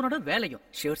 அதுதான் உன்னோட வேலையும்.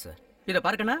 Sure sir. இத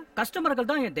பாருங்கண்ணா, கஸ்டமர்கள்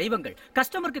தான் என் தெய்வங்கள்.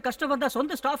 கஸ்டமருக்கு கஷ்டம் வந்தா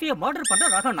சொந்த ஸ்டாஃபியை மர்டர் பண்ற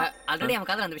ரகம். ஆல்ரெடி அவன்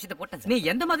காதுல அந்த விஷயத்தை போட்டேன். நீ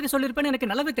எந்த மாதிரி சொல்லிருப்பேன்னு எனக்கு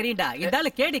நல்லாவே தெரியும்டா. இந்தால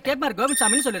கேடி கேப்மார்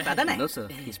கோவிந்தசாமின்னு சொல்லிருப்பா தானே? No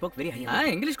sir, he spoke very high.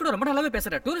 English கூட ரொம்ப நல்லாவே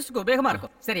பேசுற. டூரிஸ்டுக்கு உபயோகமா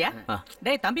இருக்கும். சரியா?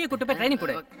 டேய் தம்பியை கூட்டி போய் ட்ரைனிங்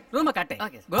கொடு. ரூம காட்டு.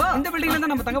 கோ. இந்த பில்டிங்ல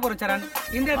தான் நம்ம தங்க போறோம் சரண்.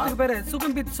 இந்த இடத்துக்கு பேரு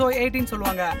சுகம்பித் சோ 18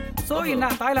 சொல்லுவாங்க. சோ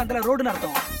என்ன தாய்லாந்துல ரோடுன்னு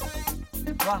அர்த்தம்.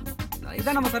 வா.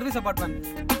 இதான் நம்ம சர்வீஸ் அபார்ட்மெண்ட்.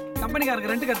 கம்பெனிக்காரங்க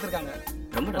ரெண்டுக்கு எடுத்துருக்காங்க.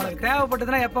 உனக்கு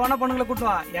தேவைப்பட்டதுன்னா எப்ப வேணா பொண்ணுங்களை கூட்டு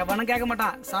வா. எவனும் கேட்க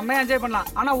மாட்டான். செம்மையா என்ஜாய் பண்ணலாம்.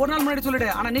 ஆனா ஒரு நாள் முன்னாடி சொல்லிடு.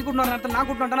 ஆனா நீ கூட்டு வர நேரத்துல நான்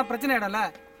கூட்டு வந்தா பிரச்சனை ஆயிடும்ல.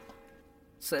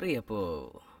 சரி, அப்போ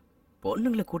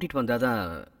பொண்ணுங்களை கூட்டிட்டு வந்தாதான்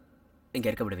இங்க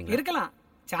இருக்க விடுவீங்க? இருக்கலாம்.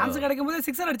 சான்ஸ் கிடைக்கும் போது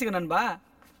சிக்ஸர் அடிச்சுக்க நண்பா.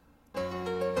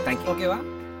 Thank you. ஓகேவா?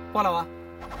 போலாம் வா.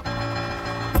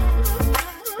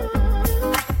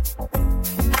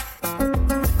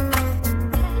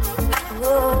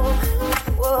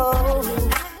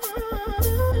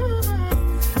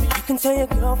 You can tell your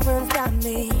girlfriend's got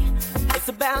me. It's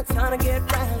about time to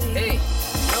get rowdy. Hey.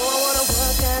 No, I wanna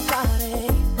work that body.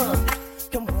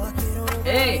 Come work it on.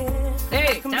 Hey.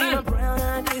 Hey, Charan.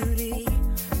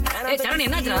 Hey, Charan,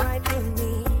 என்னாச்சுடா?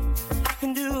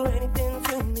 Can do anything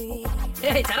to me.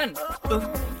 Hey, Charan.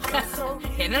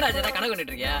 என்னடா ஜெரா கணக்கு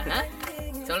பண்ணிட்டு இருக்கியா?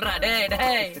 சொல்றா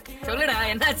டேய் சொல்லுடா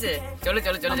என்னாச்சு? சொல்லு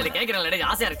கேக்குறேன்ல டேய்,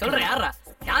 ஆசையா இருக்கு. சொல்றா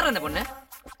யாரா அந்த பொண்ணு?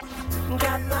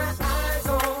 Got my eyes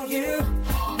on you.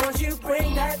 Once you bring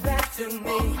that back to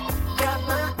me. Got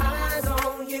my eyes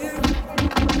on you.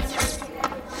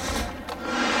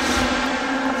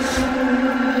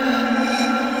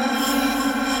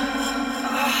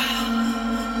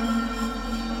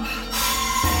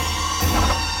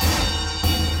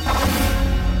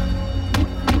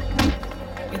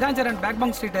 இதான் சரண் பேக்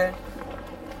பாங் ஸ்ட்ரீட்.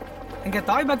 இங்க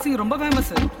தாய் பாக்ஸிங் ரொம்ப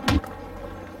ஃபேமஸ்.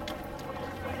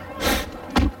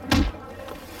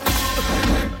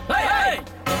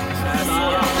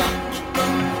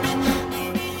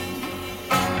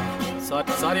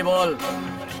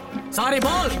 சாரி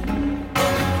பால்.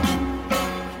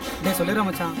 டேய் சொல்லிரா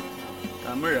மச்சான்.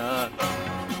 தமிழா?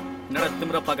 என்னடா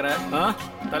திமிர பாக்குற?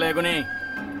 தலைய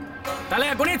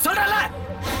குனி சொல்றல.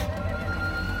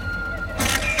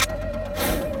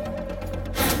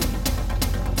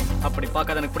 அப்படி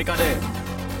பார்க்காத, எனக்கு பிடிக்காது.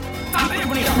 தலைய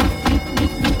குனிடா.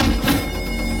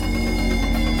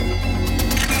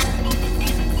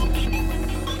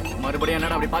 மறுபடியும்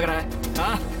என்னடா அப்படி பாக்குற?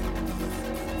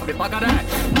 அப்படி பார்க்காத.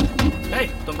 ஏய்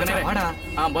तुम कने வாடா.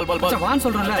 बोल மச்சான் வான்னு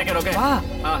சொல்றேன்ல. ठीक है ओके. வா.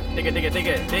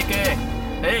 ठीक है.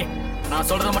 ஏய் நான்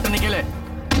சொல்றத மட்டும் நீ கேளு.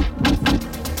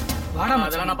 வாடா மச்சான்.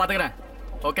 அதெல்லாம் நான் பாத்துக்கறேன்.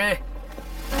 ஓகே.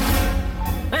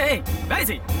 ஏய்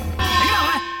வேசி. எங்கடா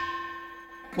வா?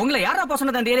 உங்களை யாரா போக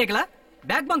சொன்னது அந்த ஏரியாக்குல?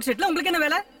 பேக் பாங்க் ஸ்ட்ரீட்ல உங்களுக்கு என்ன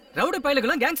வேலை? ரவுடி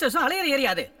பயலுகளும் கேங்ஸ்டர்ஸும் அலையற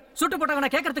ஏரியா அது. சுட்டு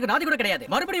போட்டவன கேட்கறதுக்கு நாதி கூட கிடையாது.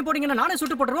 மறுபடியும் போடிங்கன்னா நானே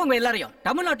சுட்டு போட்டுருவோம் உங்க எல்லாரையும்.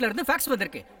 தமிழ்நாட்டுல இருந்து ஃபேக்ஸ்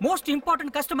வந்திருக்கு. மோஸ்ட்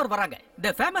இம்பார்ட்டன்ட் கஸ்டமர் வராங்க.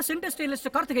 தி ஃபேமஸ்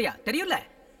இண்டஸ்ட்ரியலிஸ்ட் கார்த்திகேயா தெரியும்ல?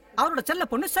 அவரோட செல்ல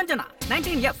பொண்ணு சஞ்சனா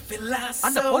 19F.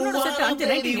 அந்த பொண்ணோட செட் 5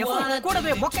 19F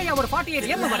கூடவே மொக்கையா ஒரு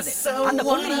 48M வருது. அந்த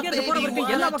பொண்ணு இங்க இருந்து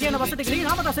போறவருக்கு எல்லா வகையான வசதிகளையும்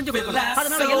நாம தான் செஞ்சு கொடுக்கணும்.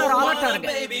 அதனால எல்லாரும் அலர்ட்டா இருங்க.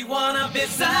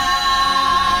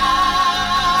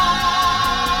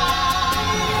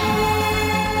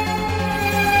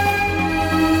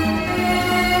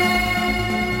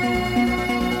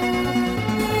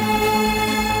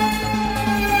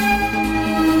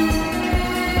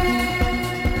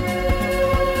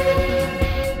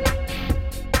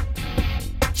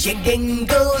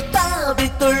 எங்கெங்கோ தாவி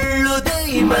துள்ளுதே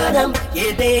மனம்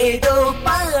ஏதேதோ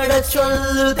பாட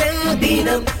சொல்லுதே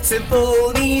தினம்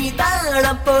சிம்போனி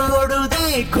தாளம் போடுதே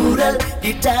குரல்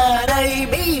கிட்டாரை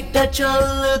மீட்ட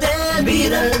சொல்லுதே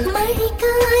விரல்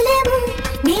மழைக்காலமும்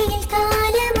வெயில்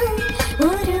காலமும்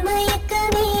ஒரு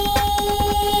மயக்கமே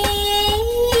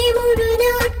முழு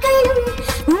நாட்களும்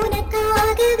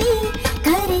உனக்காகவே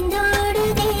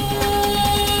கரைந்தோடுதே.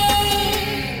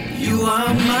 You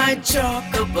are my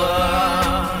chocobar.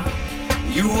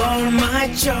 You are my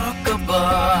chocobar.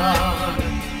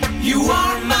 You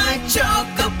are my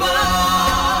chocobar.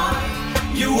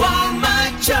 You are my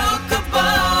chocobar.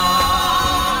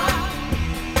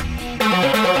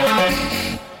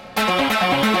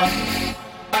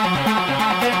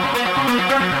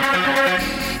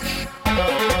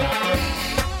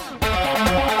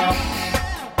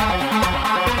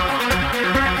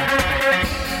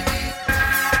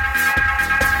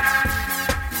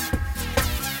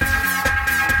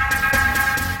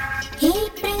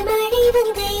 April மழை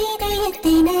வந்து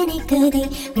இதயத்தை நனைக்குதே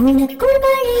உனக்குள்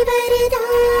மழை வருதா?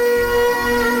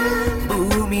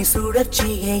 பூமி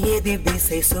சுழற்சியை எதிர்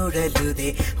திசை சுழலுதே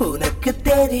உனக்கு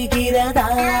தெரிகிறதா?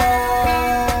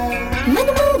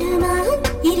 மனமௌனமாக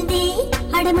இருந்தே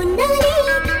அட முன்னாலே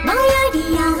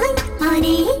மாயாடியாய்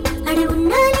ஆனே அட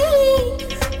உன்னாலே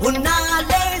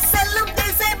உன்னாலே செல்லும்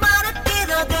திசை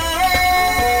மறக்கிறதே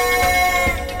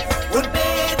உன்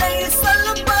பேரை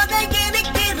சொல்லும் போது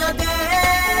இனிக்கிறதே.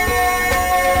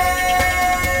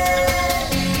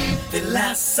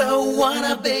 Philasso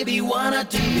wanna baby wanna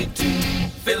do it too.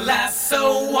 Philasso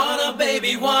wanna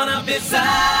baby wanna be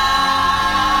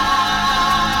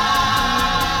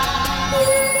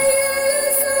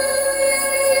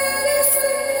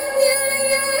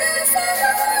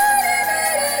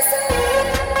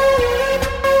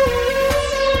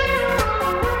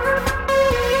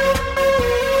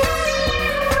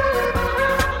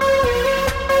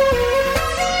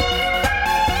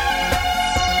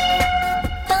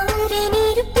தாரை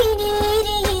நெருப்பினில்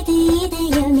எரியுது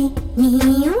இதயமே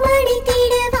நீயும்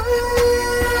அணைத்திடவா?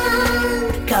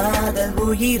 காதல்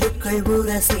உயிருக்குள்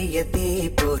உரசிய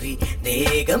தீப்பொறி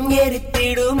தேகம்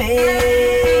எரித்திடுமே.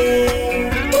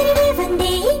 திருடி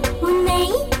வந்தேன் உன்னை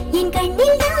என்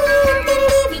கண்ணில் தான்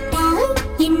திருடி விட்டாய்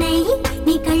என்னை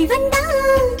நீ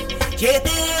கள்வன்தான்.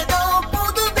 ஏதேதோ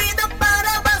புதுவித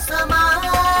பரவசமா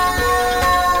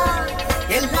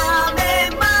எல்லாமே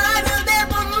மாறுதே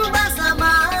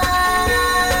முன்பசமா.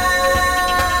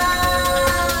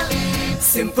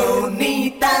 சிம்போனி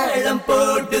தாளம்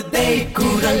போடுதே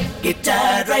குரல்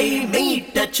கிட்டாரை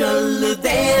மீட்ட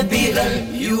சொல்லுதே விரல்.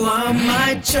 You are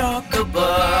my chocobar.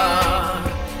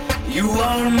 You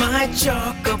are my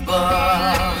chocobar.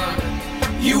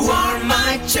 You are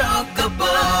my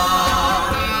chocobar.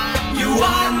 You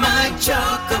are my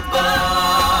chocobar.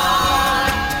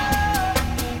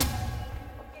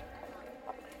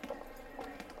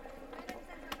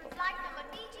 Flight number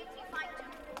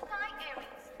TG352, Thai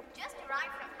Airways, just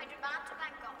arrived from Hyderabad to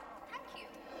Bangkok. Thank you.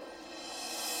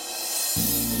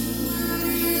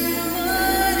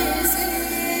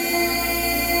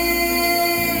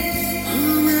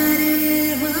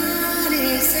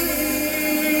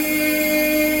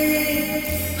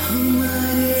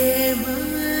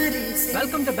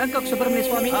 Welcome to Bangkok Subramaniya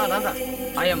Swami.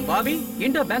 I am Bobby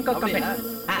Indo Bangkok company.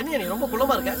 நீ ரொம்ப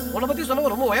குள்ளமா இருக்க. உன்னை பத்தி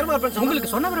சொன்னவங்க ரொம்ப உயரமா இருப்பேன்னு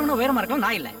உங்களுக்கு சொன்னவங்க உயரமா இருக்கலாம்,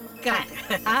 நான் இல்ல.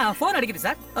 ஃபோன் அடிக்குது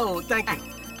சார். ஓ தேங்க்யூ.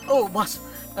 ஓ pass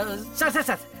sir sir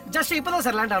sir just இப்பதான்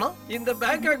சார் லேண்ட் ஆனோம். இந்த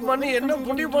பேங்காக் மண்ணி என்ன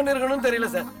புண்ணியம் பண்ணிருக்கணும்னு தெரியல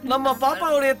சார். நம்ம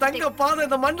பாப்பாவுடைய தங்க பாதை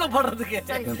இந்த மண்ணில் போடுறதுக்கு.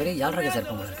 இவன் பெரிய யாழ்ரக சார்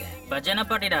போல இருக்கு. பஜனை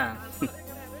பாட்டிடா.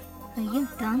 ஐயோ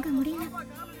தாங்க முடியல.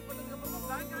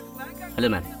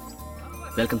 Hello ma'am,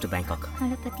 welcome to Bangkok.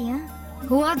 அட பத்தியா?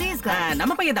 Who are these guys?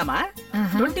 நம்ம பையன் தாமா.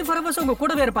 24 hours உங்க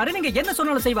கூடவே இருப்பாரு. நீங்க என்ன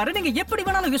சொன்னாலும் செய்வாரு. நீங்க எப்படி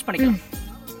வேணாலும் யூஸ் பண்ணிக்கலாம்.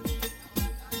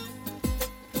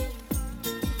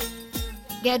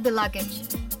 Get the luggage.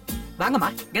 வாங்கம்மா,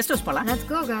 கெஸ்ட் ஹவுஸ் போலாம். Let's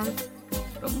go guys.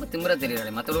 ரொம்ப திமிரா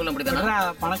தெரியுறாளே. மத்தவங்களும் அப்படிதானா?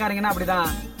 பணக்காரங்கன்னா அப்படிதான்.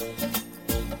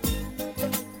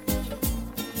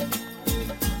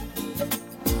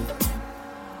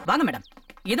 வாங்க மேடம்,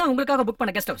 இதான் உங்களுக்காக புக்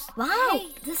பண்ண guest house. Wow,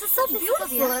 this is so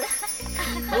beautiful.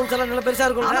 Rooms எல்லாம் நல்ல பெருசா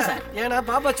இருக்கும். ஆமா சார். ஏன்னா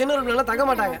பாப்பா சின்ன ரூம்ல எல்லாம் தங்க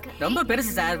மாட்டாங்க. ரொம்ப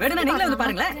பெருசு சார். வேணும்னா நீங்களே வந்து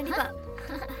பாருங்களேன். கண்டிப்பா.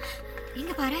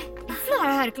 இங்க பாரு, இவ்ளோ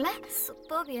அழகா இருக்குல.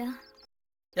 சூப்பர்யா.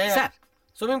 சார்,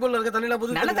 ஸ்விமிங் பூல்ல இருக்க தண்ணில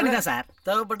புது நல்ல தண்ணி தான் சார்.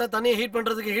 தேவைப்பட்ட தண்ணியை ஹீட்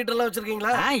பண்றதுக்கு ஹீட்டர் எல்லாம்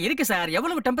வச்சிருக்கீங்களா? இருக்கு சார்.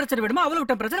 எவ்வளவு டெம்பரேச்சர் வேணுமோ அவ்வளவு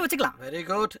டெம்பரேச்சர் வச்சுக்கலாம். Very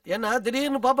good. என்ன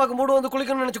திடீர்னு பாப்பாக்கு மூடு வந்து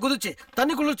குளிக்கணும்னு நினைச்சு குதிச்சு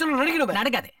தண்ணி குளிச்சுன்னு நினைக்கணும்.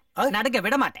 நடக்காது. நடக்க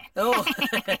விட மாட்டேன். ஓ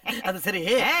அது சரி.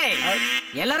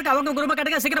 எல்லாருக்கும் அவங்க குரூப்பா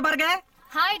கட்டுங்க. சீக்கிரம் பாருங்க.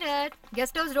 Hi dad.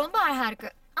 Guest house ரொம்ப அழகா இருக்கு.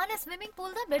 ஆனா ஸ்விமிங்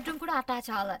பூல் தான் பெட்ரூம் கூட அட்டாச்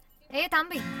ஆகல. ஏய்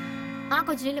தம்பி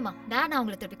கொஞ்சம் நில்லுமா நான்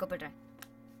உங்களை திருப்பி கூப்பிடுறேன்.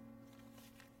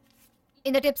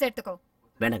 இந்த டிப்ஸ் எடுத்துக்கோ.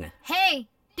 வேண்டாங்க. ஹே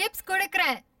டிப்ஸ்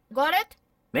கொடுக்கறேன். Got it?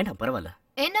 வேண்டாம் பரவாயில்ல.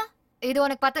 என்ன இது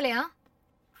உனக்கு பத்தலையா?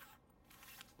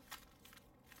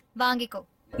 வாங்கிக்கோ.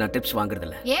 நான் டிப்ஸ் வாங்குறது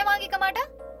இல்ல. ஏன் வாங்கிக்க மாட்டே?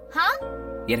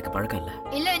 எனக்கு பழக்கம் இல்ல.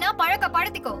 இல்லனா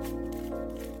பழக்கப்படுத்திக்கோ.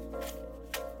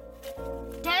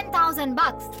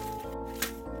 $10,000.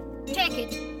 Take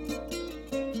it.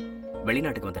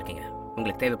 வெளிநாட்டுக்கு வந்திருக்கீங்க.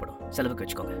 உங்களுக்கு தேவைப்படும். செலவுக்கு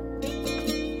வச்சுக்கோங்க.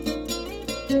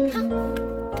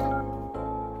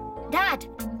 Dad,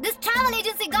 this travel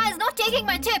agency guy is not taking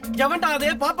my tip. எவன்டா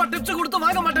அதே பாப்பா டிப்ஸ் கொடுத்து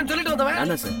வாங்க மாட்டேன்னு சொல்லிட்டு வந்தவன்?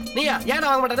 நானா சார்? நீயா? ஏன்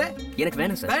வாங்க மாட்டே? எனக்கு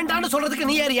வேணும் சார். வேண்டாம்னு சொல்றதுக்கு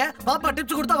நீ ஏறியா? பாப்பா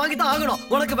டிப்ஸ் கொடுத்தா வாங்கி தான் ஆகணும்.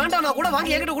 உனக்கு வேண்டாம்னா கூட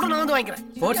வாங்கி என்கிட்ட கூட நான் வந்து வாங்கிக்கிறேன்.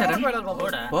 போ சரண்.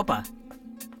 போப்பா.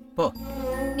 போ.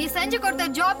 நீ செஞ்சு கொடுத்த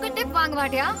ஜாப்க்கு டிப் வாங்க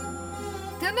மாட்டியா?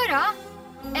 திமிரா?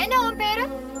 என்ன உன் பேரு?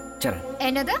 சரண்.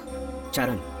 என்னது?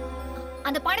 சரண்.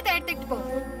 அந்த பணத்தை எடுத்துட்டு போ.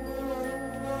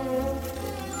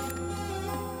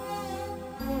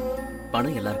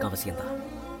 பணம் எல்லாருக்கும் அவசியம்தான்.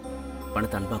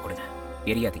 பணத்தை அன்பா கொடுங்க.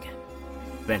 எரியாதீங்க.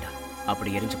 வேண்டாம். அப்படி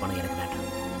எரிஞ்ச பணம் எனக்கு வேண்டாம்.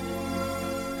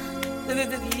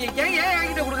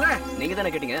 என்கிட்ட கொடுக்குற? நீங்க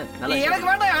தானே கேட்டீங்க. எனக்கு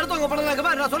வேண்டாம். அடுத்தவங்க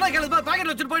பணம் நான் சொன்னா கேளு.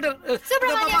 பாக்கெட்ல வச்சுட்டு போயிட்டு.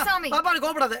 சுப்ரமணிய சாமி. பாப்பா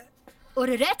கோபப்படாத.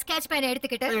 ஒரு ரெட் ஸ்கெட்ச் பென்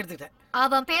எடுத்துக்கிட்டேன்.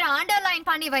 அவன் பேரை அண்டர்லைன்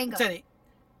பண்ணி வைங்க. சரி.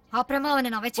 அப்புறமா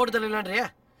அவனை நான் வெச்சு போட்டு தள்ளிடலாம்ன்றியா?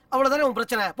 அவ்வளவுதானே உன்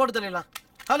பிரச்சனை. போட்டு தள்ளிடலாம்.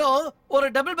 ஹலோ, ஒரு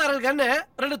டபுள் பேரல் கன்னு,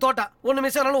 2 தோட்டா. ஒன்னு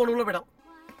மிஸ் ஆனாலும் ஒன்னு உள்ள போய்டும்.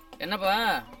 என்னப்பா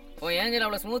ஓ ஏஞ்சல்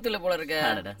அவ்வளவு ஸ்மூத் இல்ல போல இருக்க.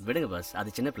 விடுங்க பாஸ், அது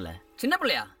சின்ன பிள்ளை. சின்ன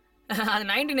பிள்ளையா? அது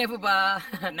 19F பா.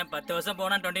 என்ன 10 வருஷம்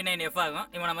போனா 29F ஆகும்.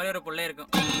 இவன மாதிரி ஒரு புள்ள இருக்கும்.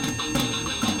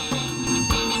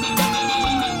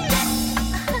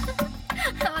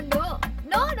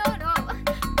 No.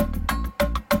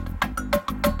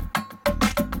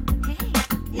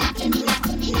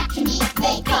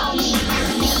 They call me.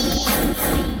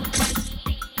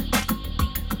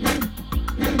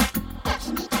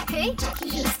 Hey,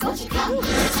 let's go.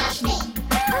 Touch me.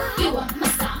 You want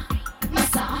massage.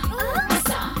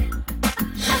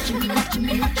 Touch me.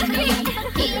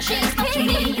 He or she is touching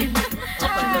me.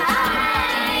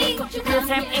 Hi. You're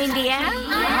from India?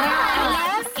 I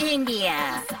love India.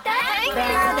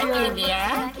 Father India.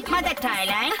 Mother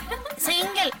Thailand.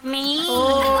 Single me.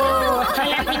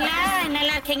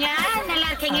 நல்லா இருக்கீங்களா?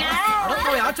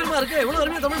 ஆச்சரியமா இருக்கு. எவ்வளவு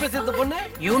அருமையா தமிழ் பேசுறது பொண்ணு.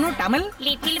 You know Tamil?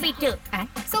 Little bit.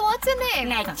 So what's your name?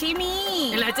 Nachimi.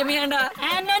 லட்சுமியாண்டா?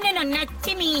 No,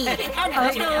 Nachimi.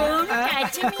 Don't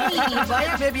touch me. Boy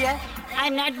or baby?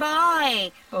 I'm not boy.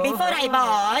 Before I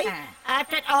boy,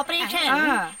 after operation,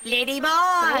 lady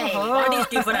boy. What is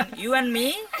different? You and me?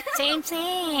 Same.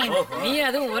 நீ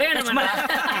அதுவும் ஒரே இடமாடா.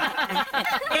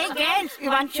 Hey girls,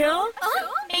 you want show?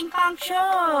 Ping pong show.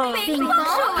 Ping pong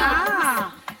show?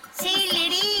 See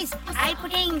ladies, eye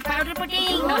putting, powder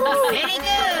putting. Very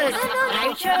good.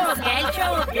 Light show, girl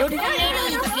show. Beautiful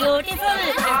ladies, beautiful.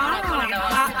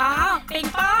 Ping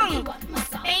pong.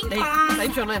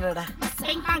 Live ஷோனா என்னடா?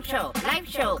 Ping pong show, live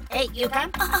show. Hey, you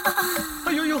come?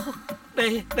 ஐயோ.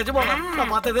 டேய், நிஜமா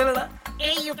நான் பார்த்ததே இல்லடா.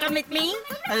 Hey, you come with me?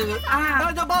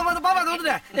 பாப்பா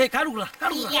வந்துடா. ஏய் காடுக்குள்ள.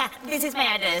 Yeah, this is my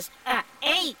address.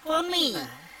 Hey, phone me.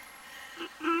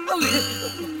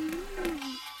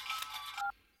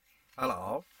 Hello.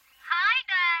 Hi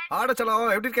dad. ஆட சலோ,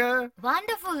 எப்படி இருக்க?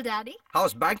 Wonderful daddy.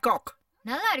 House Bangkok?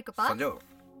 நல்லா இருக்குப்பா. சஞ்சோ,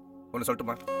 ஒன்னு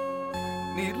சொல்லட்டுமா?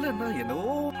 நீ இல்லன்னா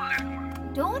என்னவோ.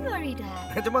 Don't worry dad.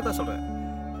 நிஜமா தான் சொல்றேன்.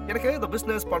 எனக்கு இந்த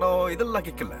பிசினஸ் பணம் இதெல்லாம்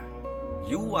கிக்கல.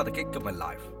 You are the kick of my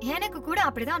life. எனக்கு கூட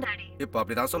அப்படிதான் டாடி. இப்போ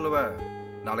அப்படிதான் சொல்லுவேன்.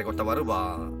 நாளைக்கு ஒருத்த வருவா,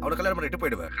 அவனை கல்யாணம் பண்ணிட்டு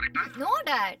போயிடுவேன். கரெக்ட்டா? No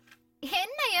dad.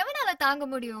 என்ன எவனால தாங்க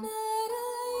முடியும்?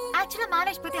 ஆக்சுவலா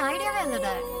மேரேஜ் பத்தி ஐடியாவே இல்ல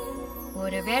டாட்.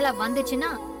 ஒருவேளை வந்துச்சுன்னா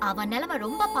அவன் நிலைமை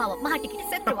ரொம்ப பாவம், மாட்டிக்கிட்டு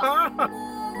செத்துருவான்.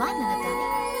 வாங்க டாடி.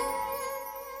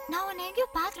 நான் உன்னை எங்கேயோ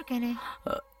பார்த்திருக்கேனே.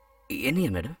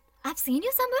 என்னையா madam? I've seen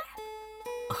you somewhere.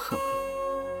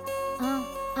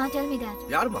 Tell me dad.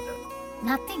 யார் மாட்டா?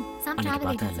 Nothing. Some travel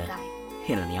agency guy.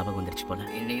 என்ன ஞாபகம் வந்துருச்சு போல.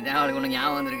 இன்னைக்கு தான் அவளுக்கு ஒண்ணு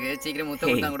ஞாபகம் வந்திருக்கு. சீக்கிரம் முத்த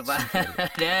கொடுத்தா கொடுப்பா.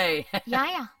 டேய்.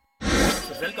 Yeah.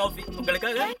 ஸ்பெஷல் காபி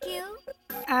உங்களுக்காக. Thank you.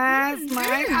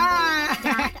 Smile.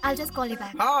 Dad, I'll just call you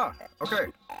back. Okay.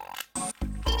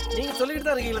 நீங்க சொல்லிட்டு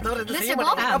தான் இருக்கீங்களே தவிர இது செய்ய Mr. Bob.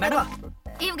 மாட்டீங்க. மேடம்.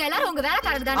 இவங்க எல்லாரும் உங்க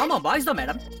வேலைக்காரங்க தானே? ஆமா, பாய்ஸ் தான்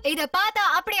மேடம். இத பார்த்தா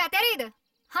அப்படியே தெரியுது.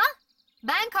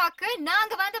 பேங்காக்கு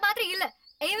நாங்க வந்த மாதிரி இல்ல.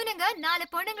 இவனுங்க 4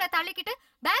 பொண்ணுங்களை தள்ளிக்கிட்டு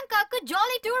பேங்காக்கு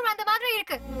ஜாலி டூர் வந்த மாதிரி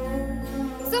இருக்கு.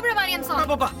 சுப்ரமணியம் சார்.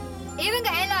 பாப்பா. இவங்க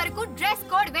எல்லாருக்கும் Dress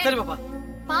code வேணும். சரி பாப்பா.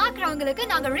 பாக்குறவங்களுக்கு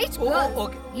நாங்க ரிச்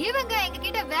girls. இவங்க எங்க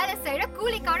கிட்ட வேலை செய்யற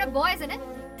கூலிக்கார பாய்ஸ்னு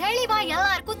தெளிவா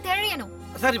எல்லாருக்கும் தெரியணும்.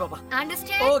 சரி பாப்பா.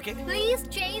 Understand? Okay. Please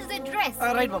change the dress.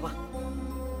 Right பாப்பா.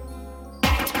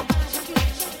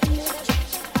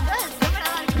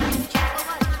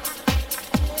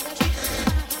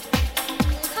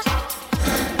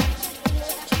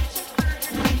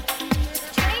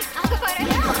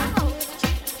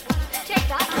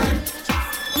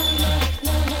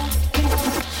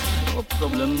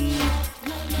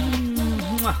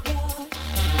 I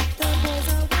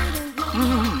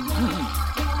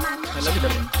love you,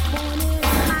 darling.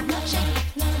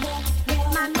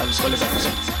 I'll call you back.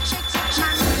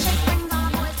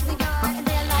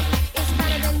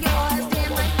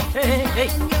 Hey.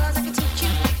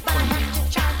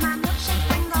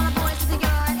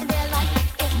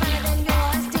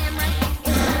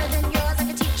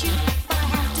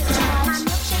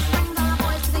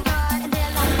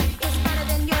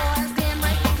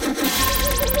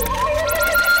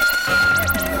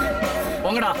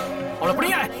 போங்கடா அவளை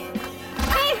பிடிங்க.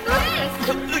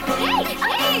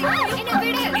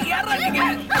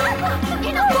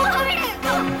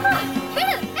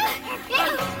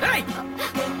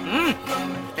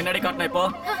 என்னடி காட்டின இப்போ?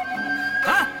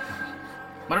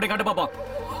 மறுபடியும் காட்டு பாப்போம்.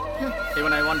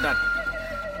 Even I want that.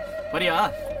 Maria?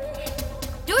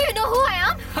 Do you know who I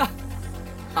am?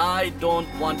 I don't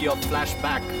want your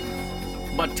flashback.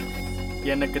 But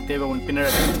எனக்கு தேவை உன்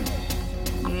பின்னழகு.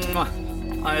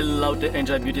 I love to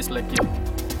enjoy beauties like you.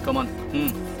 Come on.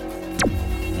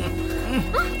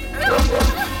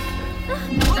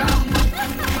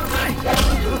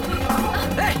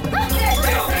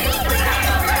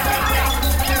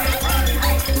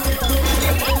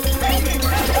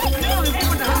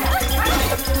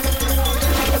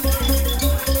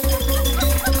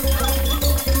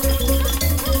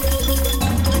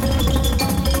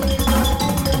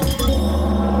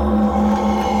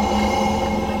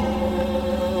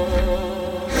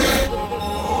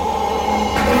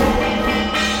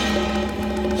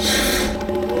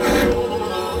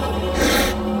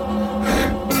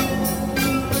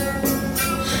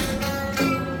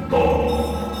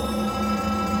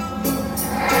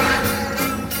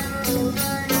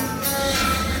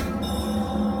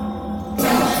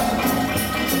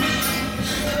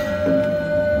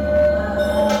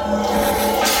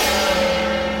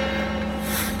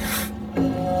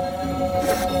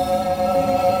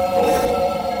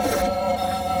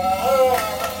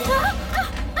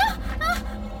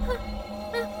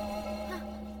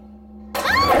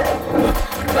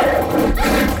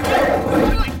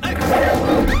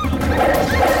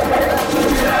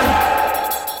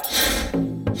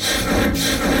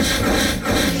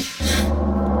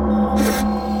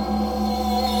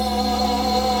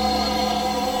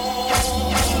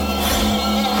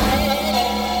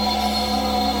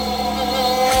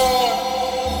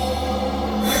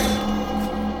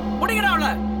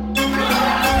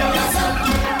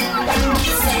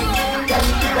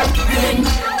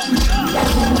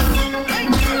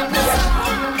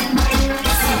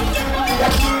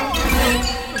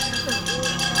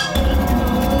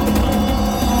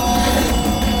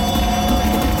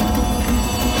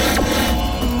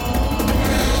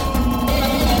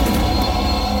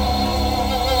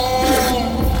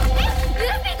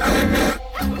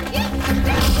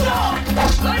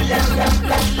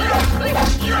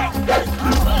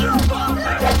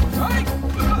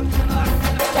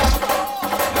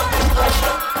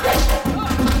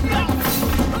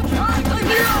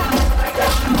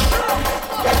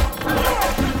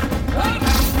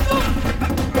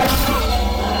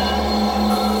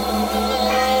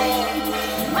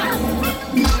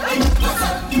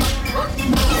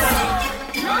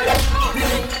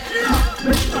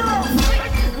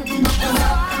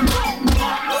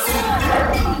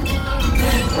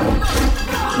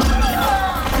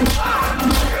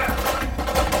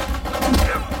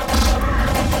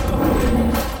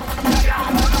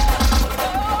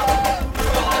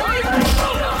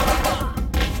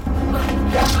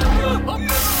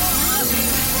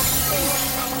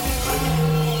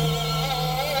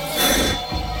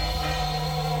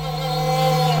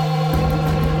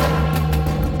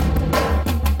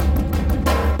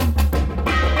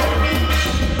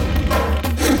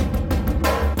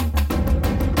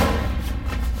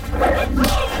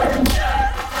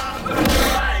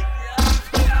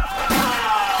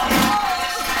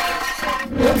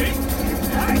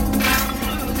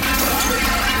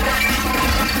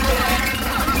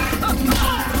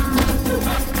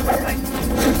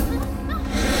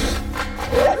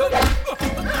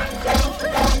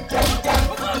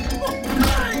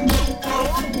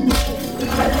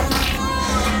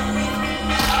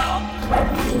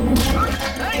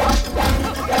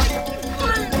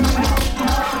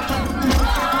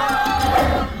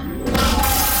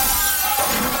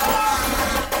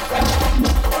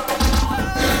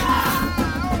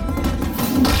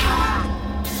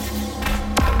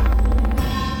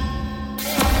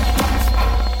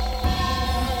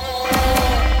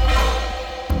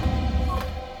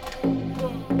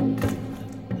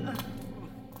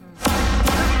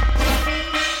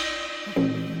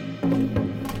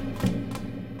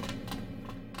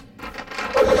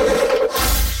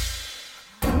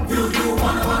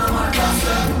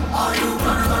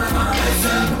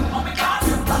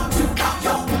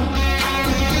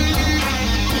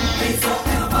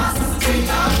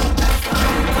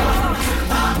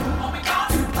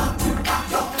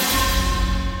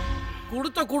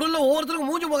 கூட்ட குடுல ஒவ்வொருத்தருக்கும்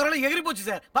மூஞ்சி முகரால எகிரி போச்சு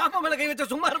சார். பாப்பா மேல கை வச்சா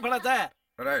சும்மா இருப்பா சார்.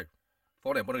 ரைட்.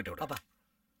 போனே பொண்ணுகிட்ட விடு. பாப்பா.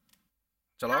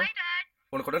 चलो.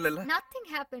 உனக்கு குடல் இல்ல? Nothing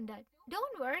happened, Dad.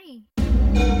 Don't worry.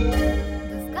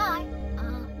 This guy,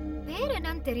 பேர்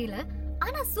என்னன்னு தெரியல.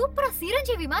 ஆனா சூப்பரா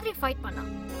சிரஞ்சீவி மாதிரி ஃபைட்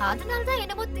பண்ணான். அதனால தான்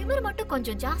என்னமோ திமிர் மட்டும்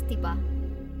கொஞ்சம் ஜாஸ்திப்பா.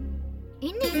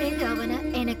 இன்னையில இருந்து அவனை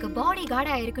எனக்கு பாடி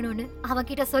கார்டா இருக்கணும்னு அவன்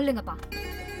கிட்ட சொல்லுங்கப்பா.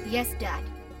 S dot.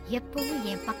 எப்பவும்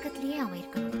என் பக்கத்துலயே அவன்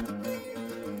இருக்கணும்.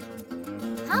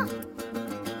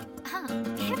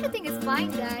 Everything is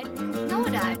fine, Dad. No,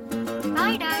 Dad.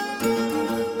 Bye, Dad.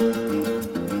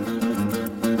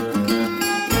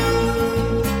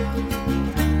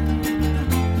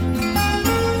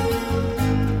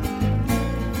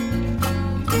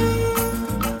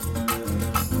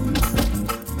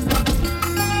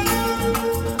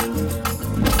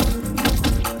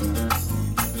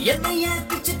 என்னைய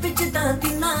பிச்சு பிச்சு தான்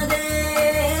தின்னாதே,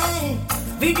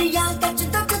 விடியா கச்சு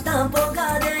தக்கு தான்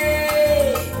போகாதே,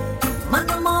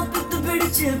 மனமோ புத்து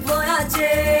பிடிச்சு போயாச்சே,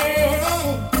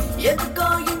 எதுக்கோ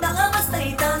இந்த அவஸ்தை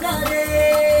தாங்காதே.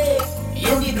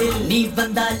 எதிரில் நீ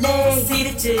வந்தாலே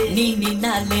சிரிச்சு நீ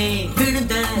நின்னாலே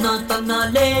விழுந்த நான்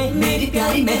தன்னாலே மேரி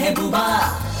பியாரி மெஹபூபா.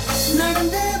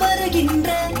 நடந்து வருகின்ற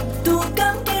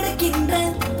தூக்கம் கிடைக்கின்ற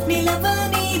நிலவு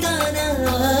நீதானா,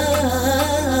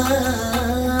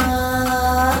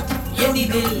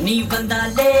 எதிரில் நீ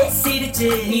வந்தாலே சிரிச்சு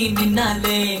நீ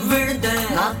நின்னாலே விழுந்த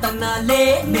நான் தன்னாலே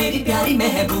மேரி பியாரி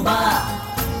மெஹபூபா.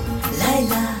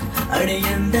 லைலா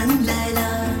அடையந்தன் லைலா,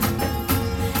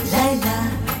 லைலா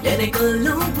என்னை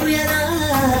கொல்லும் புயலா.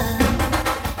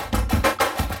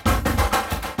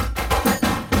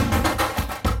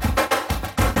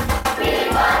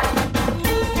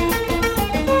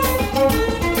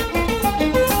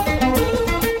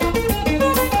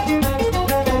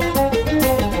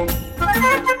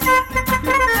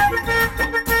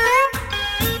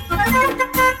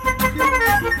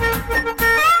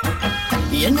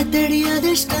 என்ன தேடி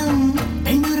அதிர்ஷ்டம்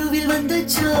பெண்ணுருவில்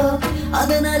வந்துச்சோ,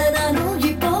 அதனால நானும்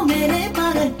இப்போ மேலே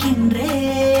பறக்கின்றேன்.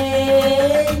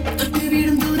 தொட்டு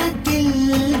விடும் தூரத்தில்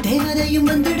தேவதையும்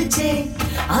வந்துடுச்சே,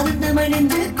 ஆனந்தமாய்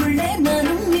நெஞ்சுக்குள்ளே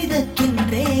நானும்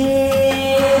மிதக்கின்றேன்.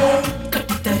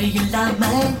 கட்டித்தறி இல்லாம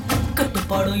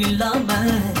கட்டுப்பாடும் இல்லாம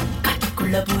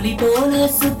கட்டிக்குள்ள புலி போல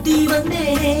சுத்தி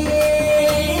வந்தேனே.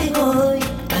 ஓய்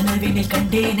கனவினில்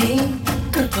கண்டேனே,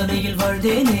 கற்பனையில்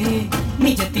வாழ்ந்தேனே,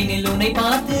 நிஜத்தினில் உன்னை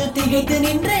பார்த்து திகைத்து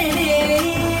நின்றேனே.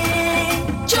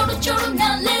 Choro choro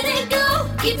now let it go,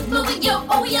 keep it moving yo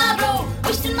oh yaro,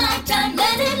 wasting my time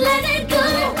let it go.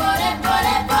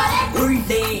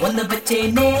 உள்ளே ஒன்ன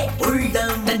வச்சேனே,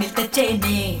 உள்ளம் தன்னில்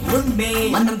தச்சேனே, உண்மை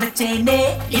மனம் வச்சேனே,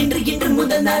 இன்று இன்று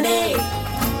முதல் நானே.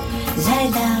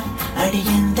 லைலா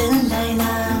அடியந்தன்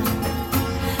லைலா,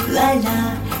 லைலா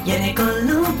என்னை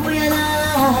கொல்லும் புயலா.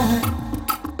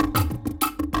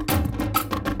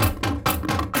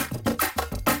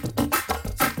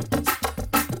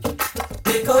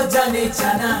 Dekho jane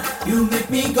jana, you make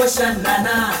me go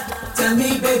shanana. Tell me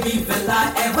baby, will I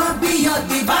ever be your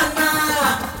divana?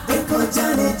 Dekho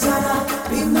jane jana,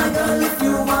 be my girl if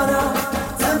you wanna.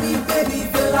 Tell me baby,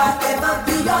 will I ever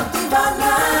be your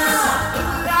divana?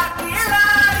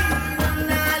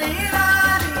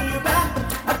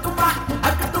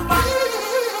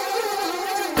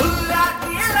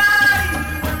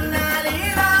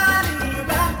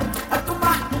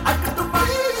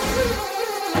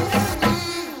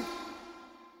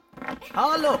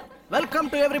 Hello, welcome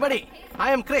to everybody. I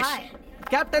am Krish.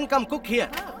 Captain come cook here.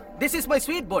 This is my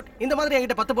sweet boat. இந்த மாதிரி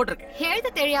என்கிட்ட 10 boat இருக்கு.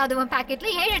 எழுத தெரியாதவன் பாக்கெட்ல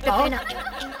 7-8 பேனா.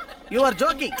 You are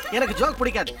joking. எனக்கு joke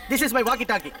பிடிக்காது. This is my walkie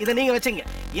talkie. இத நீங்க வெச்சீங்க.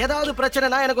 ஏதாவது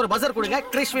பிரச்சனைனா எனக்கு ஒரு பஸர் கொடுங்க.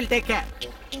 Krish will take care.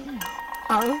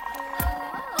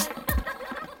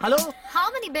 Hello? How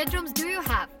many bedrooms do you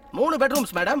have? 3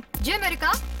 bedrooms, madam. Gym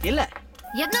இருக்கா? இல்ல.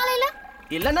 எதனால இல்ல?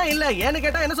 இல்லனா இல்ல. ஏன்னு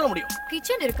கேட்டா என்ன சொல்ல முடியும்?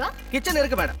 கிச்சன் இருக்கா? கிச்சன்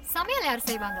இருக்கு மேடம். சமையல் யார்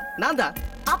செய்வாங்க? நான் தான்.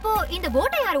 அப்போ இந்த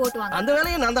போட்டை யார் ஓட்டுவாங்க? அந்த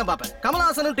வேலையை நான் தான் பாப்பேன்.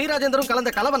 கமலஹாசனும் டி ராஜேந்திரனும்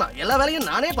கலந்த கலவனா எல்லா வேலையும்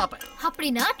நானே பாப்பேன்.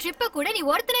 அப்படினா ட்ரிப்ப கூட நீ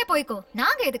ஒருத்தனே போய்க்கோ.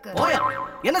 நாங்க எதுக்கு? ஓயா.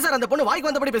 என்ன சார் அந்த பொண்ணு வாய்க்கு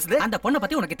வந்தபடி பேசுது? அந்த பொண்ணை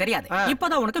பத்தி உனக்கு தெரியாது.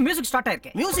 இப்போதான் உனக்கு மியூசிக் ஸ்டார்ட்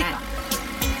ஆயிருக்கு. மியூசிக்?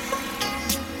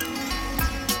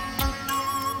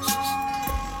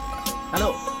 ஹலோ.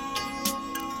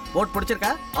 போட்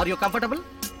பிடிச்சிருக்கா? Are you comfortable?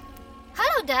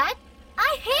 Hello Dad.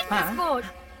 I hate this boat.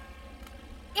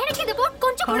 எனக்கு இந்த போட்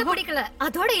கொஞ்சம் கூட பிடிக்கல.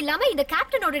 அதோட இல்லாம இந்த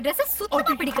கேப்டனோட Dress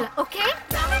சுத்தமா பிடிக்கல. ஓகே?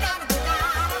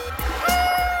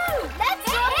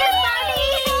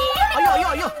 ஐயோ ஐயோ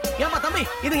ஐயோ. ஏமா தம்பி,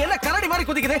 இது என்ன கரடி மாதிரி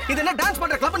குதிக்குது? இது என்ன டான்ஸ்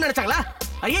பண்ற கிளப்னு நினைச்சாங்களா?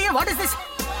 ஐயோ வாட் இஸ் திஸ்?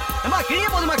 அம்மா கீழே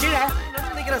போதுமா கீழே?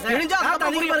 நிக்கிறேன் சார். கிழிஞ்சா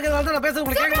அப்புறம் புரிய வரதுனால நான் பேச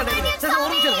உங்களுக்கு கேட்க மாட்டேங்குது. சார்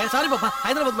ஒரு நிமிஷம் இருங்க. சாரி பாப்பா.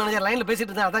 ஹைதராபாத் மேனேஜர் லைன்ல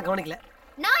பேசிட்டு இருந்தா அதான் கவனிக்கல.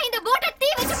 நான் இந்த போட்டை தீ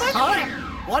வச்சு கொளுத்த போறேன்.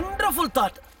 Wonderful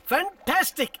thought,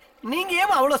 fantastic. நீங்க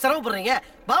ஏன் அவ்வளவு சிரமப்படுறீங்க?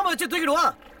 பாம்பை வச்சு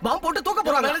தூக்கிடுவான். பாம்பு போட்டு தூக்க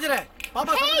போறாங்க. மேனேஜரே,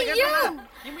 பாப்பா சொல்றது கேட்டீங்களா?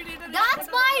 That's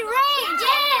my range.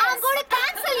 I'm going to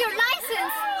cancel your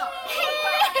license.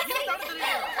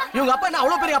 இவங்க அப்பா என்ன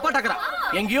அவ்வளவு பெரிய அப்பா டாக்கறா?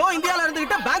 எங்கயோ இந்தியால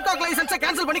இருந்துகிட்டு பேங்காக் லைசென்ஸை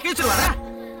கேன்சல் பண்ணி கிழிச்சிருவாரா?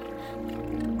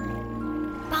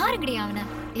 பாருங்கடி அவனை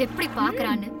எப்படி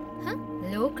பாக்குறான்னு.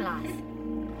 Low class.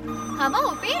 அம்மா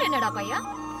உன் பேர் என்னடா பையா?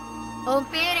 உன்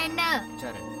பேர் என்ன?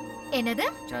 சரண். என்னது?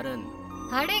 சரண்.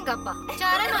 அடேங்கப்பா,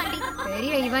 சரண் ஆண்டி.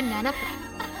 பெரிய இவன் நினைப்பு.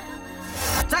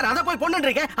 சார், அத போய்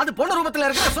பொண்ணுன்றீங்க. அது பொண்ணு ரூபத்துல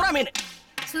இருக்கிற சுறா மீன்.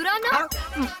 சுறானா?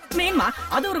 மீன்மா,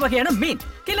 அது ஒரு வகையான மீன்.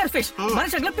 Killer fish.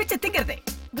 மனுஷங்களை பிச்சு திங்கிறது.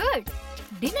 குட்.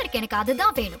 டின்னருக்கு எனக்கு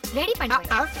அதுதான் வேணும். ரெடி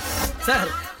பண்ணுங்க.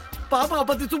 சார், பாப்பா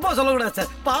பத்தி சும்மா சொல்லக்கூடாது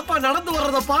சார். பாப்பா நடந்து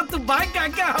வர்றத பார்த்து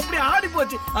பேங்காக்க அப்படி ஆடி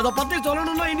போச்சு. அத பத்தி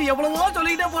சொல்லணும்னா இனி எவ்வளவோ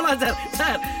சொல்லிட்டே போலாம் sir.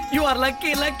 Sir, you are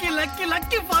lucky lucky lucky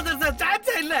lucky father sir.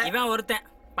 சான்ஸே இல்ல. இவன் ஒருத்தன்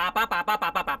பாப்பா பாப்பா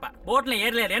பாப்பா பாப்பா போட்ல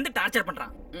ஏர்ல இருந்து டார்ச்சர்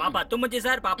பண்றான். பாப்பா தும்முச்சு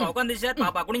சார், பாப்பா உட்காந்துச்சு சார்,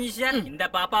 பாப்பா குனிஞ்சிச்சு சார். இந்த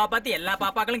பாப்பாவை பார்த்து எல்லா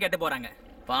பாப்பாக்களும் கெட்டு போறாங்க.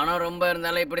 பணம் ரொம்ப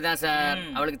இருந்தாலும் இப்படிதான் சார்.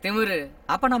 அவளுக்கு திமிரு.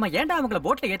 அப்ப நாம ஏன்டா அவங்கள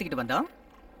போட்ல ஏத்திக்கிட்டு வந்தோம்?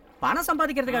 பணம்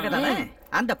சம்பாதிக்கிறதுக்காக தானே.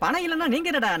 அந்த பணம் இல்லன்னா நீங்க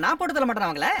என்னடா நான் போட்டு தர மாட்டேன்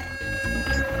அவங்கள.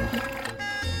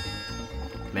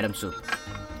 Madam soup.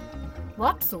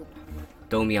 What soup?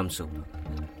 Dome am soup.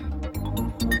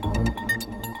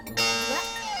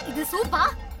 இது சூப்பா?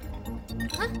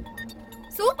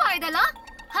 சூப்பா இதெல்லாம்?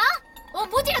 உன்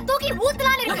மூஞ்சில தூக்கி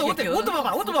ஊத்தலான்னு இருக்கு. ஊத்து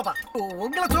பாப்பா, ஊத்து பாப்பா.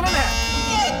 உங்கள சொல்லல.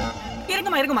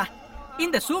 இருங்கம்மா.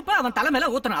 இந்த சூப்பை அவன் தலை மேல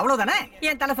ஊத்தணும், அவ்வளவுதானே?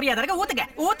 என் தலை ஃப்ரீயா தான் இருக்க. ஊத்துங்க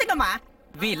ஊத்துங்கம்மா.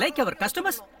 We like our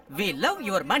customers. We love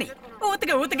your money.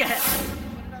 ஊத்துங்க.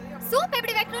 சூப்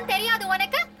எப்படி வைக்கணும்னு தெரியாது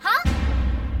உனக்கு?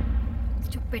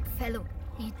 Stupid fellow,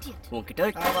 idiot. உன்கிட்ட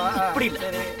இப்படி இல்ல.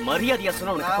 மரியாதையா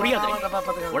சொன்னா உனக்கு புரியாது.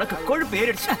 உனக்கு கொழுப்பு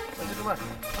ஏறிடுச்சு.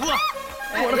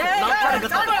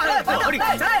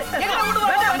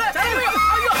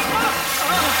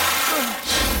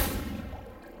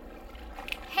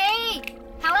 Hey,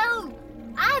 hello.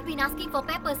 I've been asking for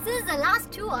pepper since the last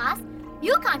 2 hours.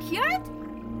 You can't hear it?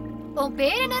 உன்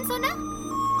பேர் என்னன்னு சொன்ன?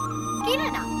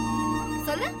 கிரணா.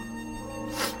 சொல்லு.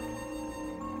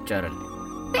 சரண்.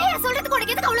 பேர் சொல்றதுக்கு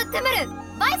உனக்கு எதுக்கு அவ்வளவு திமிரு?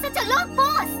 Why such a long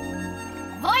pause?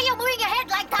 Why are you moving your head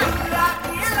like that?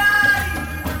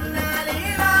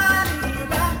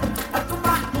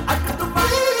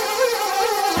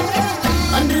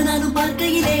 அன்று நானும்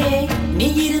பார்க்கையிலே நீ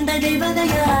இருந்த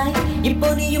தேவதையாய், இப்போ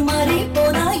நீயும் மாறி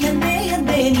போனாய்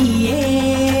என்பே நீயே.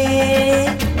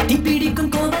 நீ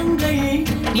பிடிக்கும் கோபங்கள்,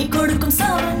 நீ கொடுக்கும்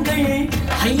சாபங்கள்,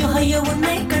 ஐயோ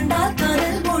உன்னை கண்டால்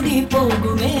காதல் மூடி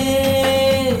போகுமே.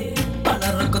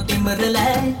 பலருக்கும் திமிரல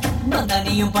வந்தா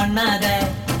நீயும் பண்ணாத,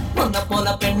 உன்னை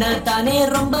போல பெண்ண தானே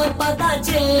ரொம்ப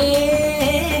பார்த்தாச்சே.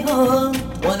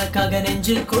 உனக்காக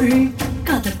நெஞ்சுக்குள்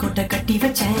காதல் கோட்டை கட்டி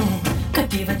வச்ச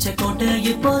கோட்டை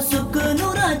இப்போ சுக்கு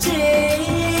நூறாச்சே.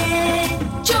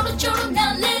 Choro,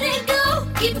 now let it go.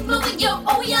 Keep it moving, yo,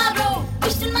 oh yaro.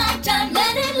 Wish the night time,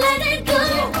 let it go.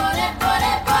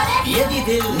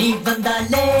 எதிரில் நீ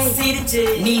வந்தாலே, சிரிச்சு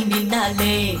நீ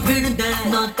நின்னாலே, விழுந்த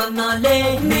நான் தன்னாலே,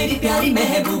 மேரி பியாரி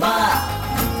மெஹபூபா.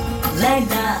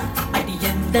 லைலா அடி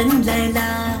எந்தன் லைலா,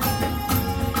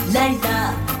 லைலா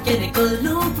என்னை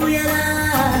கொல்லும் புயலா.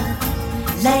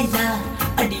 லைலா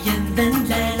அடி எந்தன்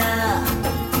லைலா,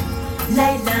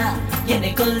 லைலா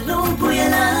என்னை கொல்லும்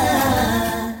புயலா.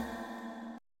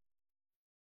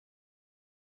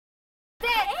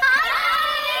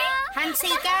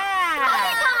 Hansika,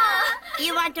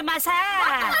 you want to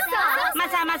massage?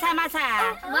 Masa.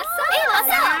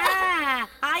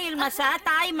 Oil massage,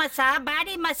 Thai massage,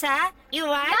 body massage. You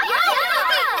want?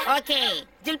 Yeah. Okay.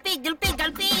 Julpi.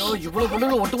 ஐயோ, இவ்வளவு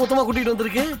பொண்ணுங்க ஒட்டுமொத்தமா கூட்டிட்டு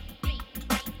வந்திருக்கு.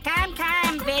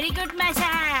 Come. Very good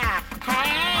massage.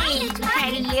 Hey,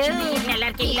 hello. நல்லா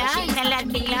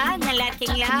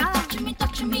இருக்கீங்களா?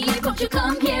 Touch me, won't you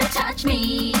come here, touch me?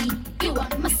 You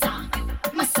want massage.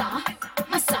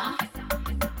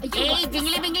 Hey,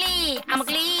 jingly,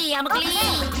 amakli.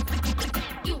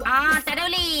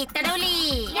 தடவுலி.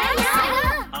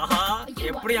 ஆஹா,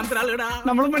 எப்படி அம்சறாளுடா.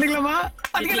 நம்மளும் பண்ணிக்கலாமா?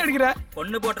 அதிகல அடிக்குற.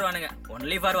 பொண்ணு போட்றவானுங்க.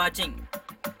 Only for watching.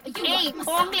 Hey,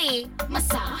 only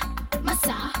massage.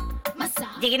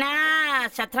 ஜிகினா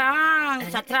சத்ராங்.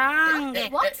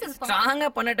 ஸ்ட்ராங்கா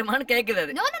பண்ணட்டுமான்னு கேக்குது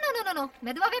அது. No.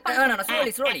 மெதுவாவே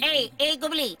பண்ணு. slowly. ஏய்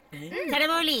குபலி.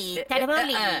 தடவோலி.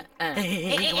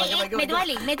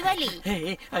 மெதுவாலி.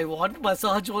 Hey, I want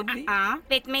massage only.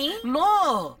 With me? No,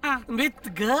 with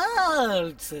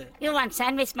girls. You want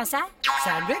sandwich massage?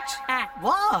 Sandwich?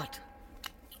 What?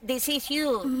 This is you.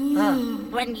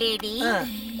 One lady,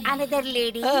 another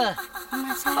lady.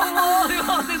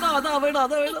 அதான்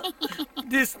வேணும்.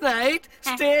 This night,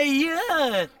 stay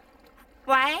here.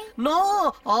 Why? No,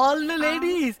 all the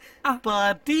ladies.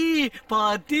 Party,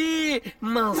 party,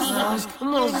 massage,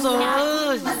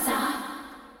 massage.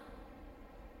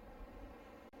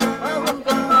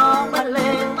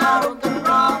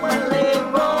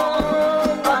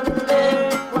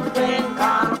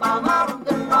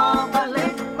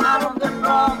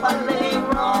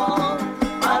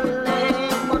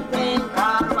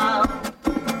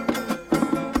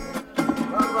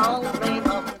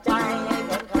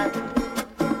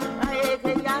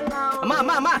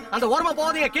 அந்த ஓரமா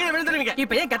போகாதீங்க, கீழே விழுந்துருவீங்க.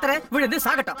 இப்ப ஏன் கத்துற? விழுந்து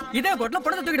சாகட்டும். இதே போட்ல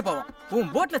படத்தை தூக்கிட்டு போவோம்.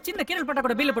 உன் போட்ல சின்ன கீரல் பட்ட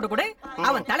கூட பில்ல போட்டு கூட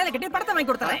அவன் தலையில கட்டி படத்தை வாங்கி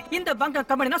கொடுத்தறேன். இந்த பங்க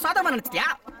கம்பெனினா சாதாரணமா நினைச்சிட்டியா?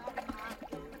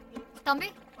 தம்பி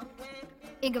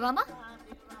இங்க வாமா.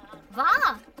 வா.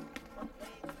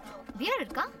 பியர்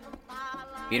இருக்கா?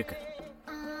 இருக்கு.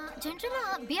 ஜெனரலா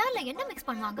பியர்ல என்ன மிக்ஸ்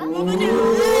பண்ணுவாங்க?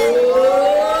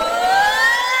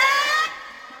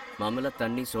 மாமலா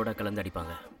தண்ணி சோடா கலந்து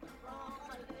அடிப்பாங்க.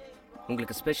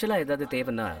 உங்களுக்கு ஸ்பெஷலா ஏதாவது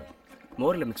தேவைன்னா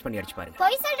மோர்ல மிக்ஸ் பண்ணி அடிச்சு பாருங்க.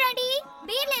 போய் சொல்றாடி,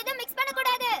 பீர்ல எதுவும் மிக்ஸ் பண்ண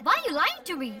கூடாது. Why you lying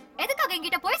to me? எதுக்காக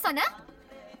என்கிட்ட போய் சொன்ன?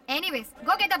 Anyways,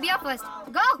 go get the beer first.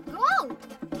 Go, go.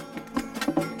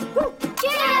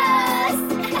 Cheers.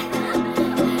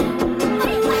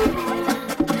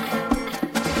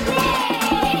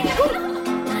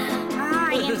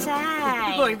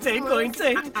 Go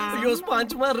inside. ஐயோ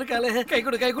ஸ்பாஞ்ச் மாதிரி இருக்காளே. கை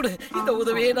கொடு. இந்த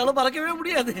உதவியை என்னால மறக்கவே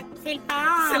முடியாது.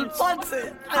 செல்பான்ஸ்.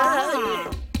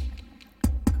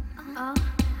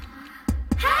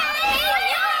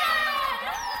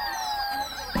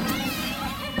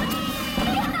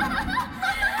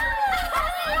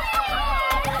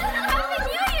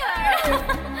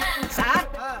 சார்,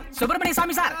 சுப்பிரமணிய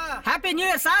சாமி sir, happy new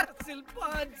year sir.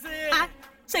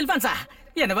 செல்பான்ஸா,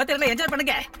 என்ன பத்திரல என்ஜாய்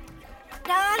பண்ணுங்க.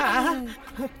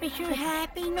 Wish you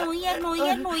happy New Year, New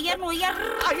Year, New Year, New Year.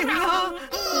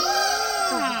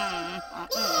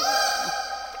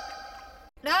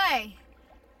 டேய்,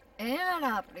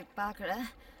 என்னடா அப்படி பாக்குற?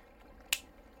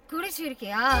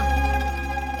 குடிச்சிருக்கியா?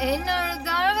 என்னோட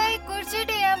தடவை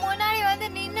குடிச்சிட்டு என் முன்னாடி வந்து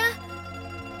நின்னா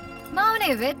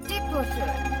மாவனை வெட்டி போட்டு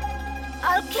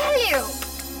I'll kill you.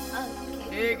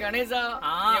 டேய் கணேசா,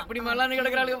 எப்படி மல்லான்னு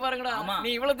கிடக்குறாளுங்க பாருங்கடா. நீ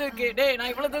இவ்வளவு தூக்கு, டேய் நான்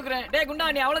இவ்வளவு தூக்குறேன். டேய் குண்டா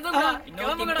நீ அவ்வளவு தூக்குடா.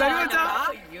 கிளம்புங்கடா.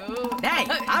 ஐயோ டேய்,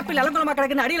 ஆப்பிள் அலங்கோலமா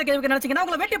கிடக்குன்னு அடியில கேவுக்கு நினைச்சீங்கன்னா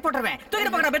உங்களை வெட்டி போட்டுருவேன்.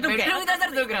 தூக்கிட்டு போங்கடா பெட்ரூம்க்கு. தான்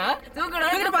சார் தூக்குறேன். தூக்குடா.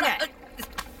 தூக்கிட்டு போங்க.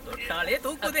 தொட்டாலே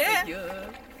தூக்குதே. ஐயோ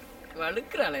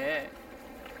வழுக்குறாளே.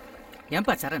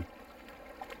 ஏன்பா சரண்,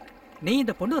 நீ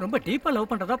இந்த பொண்ணு ரொம்ப டீப்பா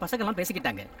லவ் பண்றதா பசங்க எல்லாம்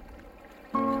பேசிக்கிட்டாங்க.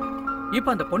 இப்ப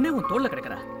அந்த பொண்ணே உன் தோல்ல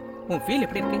கிடக்குறா. உன் ஃபீல்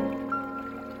எப்படி இருக்கு?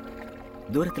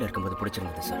 தூரத்தில் இருக்கும்போது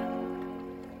பிடிச்சிருந்தது சார்.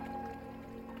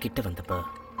 கிட்ட வந்தப்ப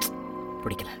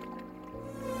பிடிக்கல.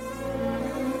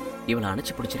 இவளை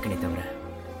அணைச்சு பிடிச்சிருக்கனே தவிர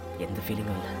எந்த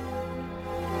ஃபீலிங்கும் இல்லை.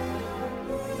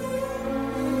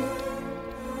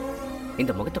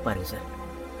 இந்த முகத்தை பாருங்க சார்.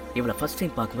 இவளை ஃபர்ஸ்ட்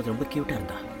டைம் பார்க்கும்போது ரொம்ப கியூட்டா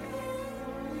இருந்தா.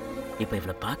 இப்ப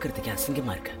இவளை பார்க்கறதுக்கே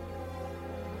அசிங்கமா இருக்கு.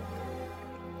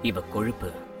 இவ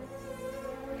கொழுப்பு,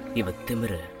 இவ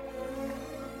திமிரு,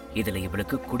 இதுல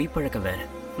இவளுக்கு குடிப்பழக்கம் வேற.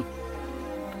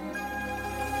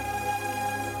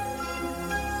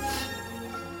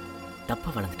 தப்பா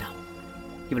வளர்ந்துட்டா.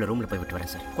 இவளை ரூம்ல போய் விட்டு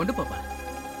வரேன் சார். கொண்டு போப்பா.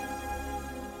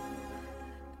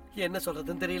 என்ன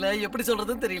சொல்றதுன்னு தெரியல, எப்படி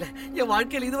சொல்றதுன்னு தெரியல. என்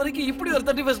வாழ்க்கையில் இது வரைக்கும் இப்படி ஒரு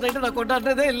 31st நைட் நான்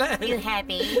கொண்டாடினதே இல்ல. You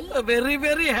happy? Very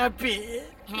very happy.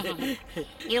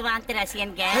 You want the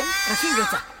Russian girl? Russian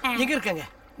girls எங்க இருக்காங்க?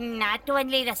 Not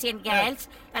only Russian girls,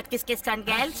 Pakistan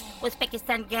girls,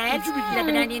 Uzbekistan girls,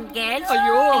 Lebanonian girls,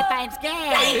 Philippines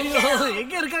girls. ஐயோ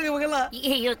எங்க இருக்காங்க இவங்கலாம்?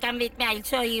 You come with me, I'll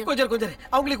show you. கொஞ்சம்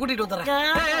அவங்களே கூட்டிட்டு வந்துறேன்.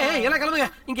 ஏய் எல்லாம் கிளம்புங்க.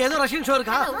 இங்க ஏதோ ரஷ்யன் ஷோ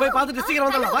இருக்கா? போய் பார்த்துட்டு சீக்கிரம்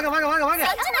வந்துடலாம். வாங்க.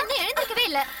 நான் எழுந்திருக்கவே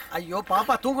இல்ல. ஐயோ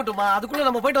பாப்பா தூங்கட்டுமா? அதுக்குள்ள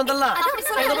நம்ம போயிட்டு வந்துடலாம்.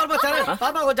 இத பாப்பா சரண்,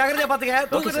 பாப்பா கொஞ்சம் ஜாக்கிரதையா பாத்துக்க.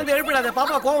 தூக்கத்துல இருந்து எழுப்பிடாத.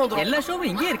 பாப்பா கோவம் வந்துரும். எல்லா ஷோவும்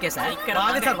இங்கே இருக்கே சார்.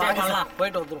 வாங்க சார்.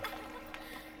 போயிட்டு வந்துரும்.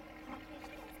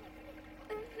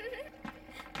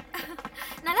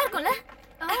 நல்லா இருக்கும்ல?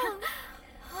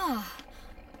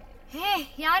 ஏய்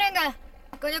யாரங்க?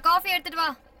 கொஞ்சம் காஃபி எடுத்துட்டு வா.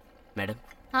 மேடம்.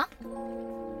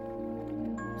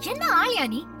 என்ன ஆளியா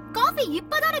நீ? காஃபி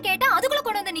இப்பதானே கேட்டா அதுக்குள்ள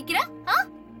கொண்டு வந்து நிக்கிற?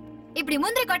 இப்படி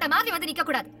முந்திரி கோட்டை மாதிரி வந்து நிக்க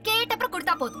கூடாது. கேட்டப்புறம்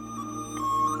கொடுத்தா போதும்.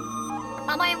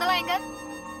 அம்மா இவங்கலாம் எங்க?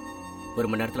 ஒரு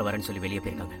மணி நேரத்துல வரேன்னு சொல்லி வெளியே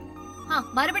போயிருக்காங்க.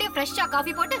 மறுபடியும் ஃப்ரெஷ்ஷா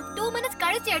காஃபி போட்டு 2 minutes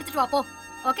கழிச்சு எடுத்துட்டு வா போ.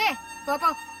 ஓகே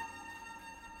போ.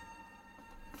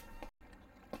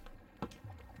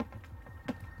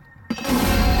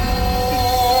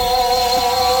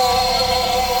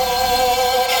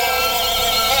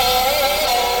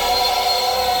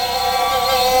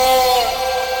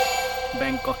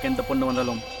 பேங்காக் எந்த பொண்ணு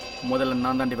வந்தாலும் முதல்ல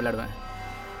நான் தாண்டி விளையாடுவேன்.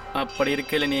 அப்படி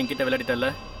இருக்கையில் நீ என்கிட்ட விளையாடிட்டல,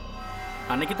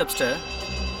 அன்னைக்கு தப்பிச்சிட்ட.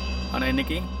 ஆனால்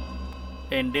இன்னைக்கு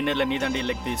என் டின்னர்ல நீ தாண்டி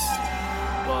லெக் பீஸ்.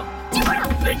 வா.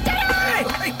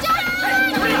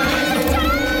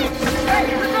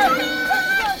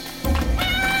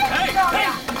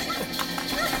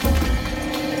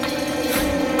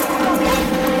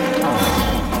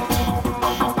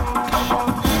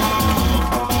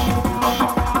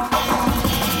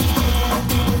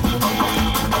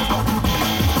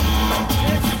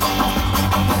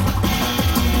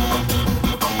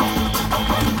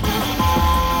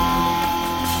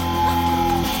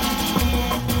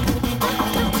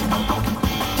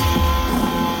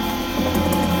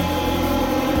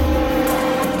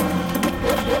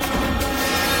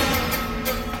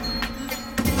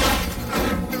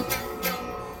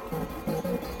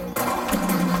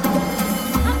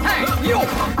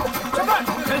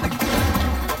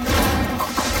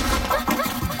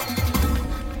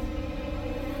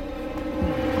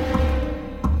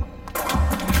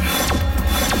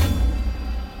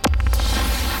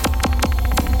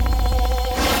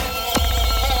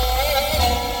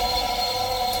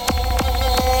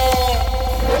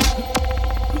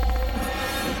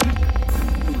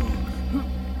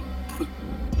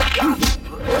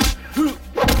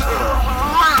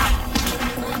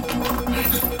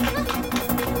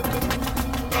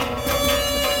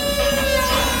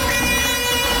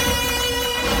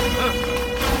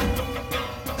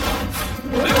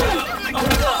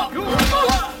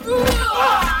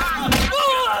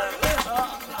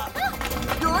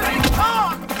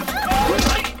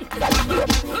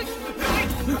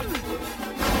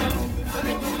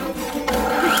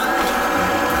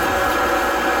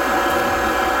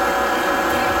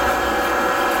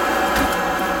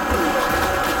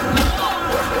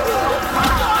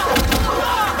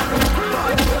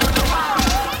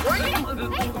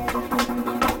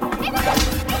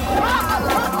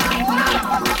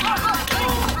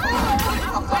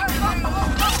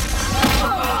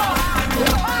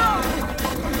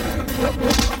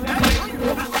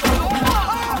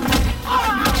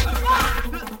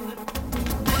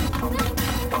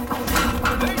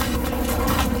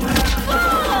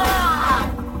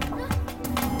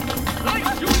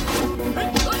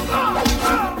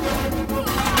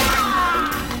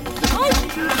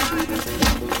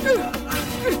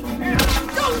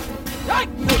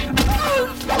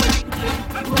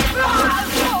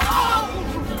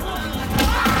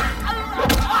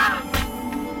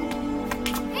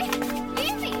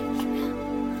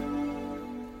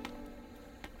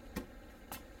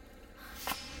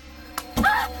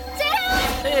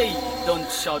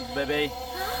 Shout, baby.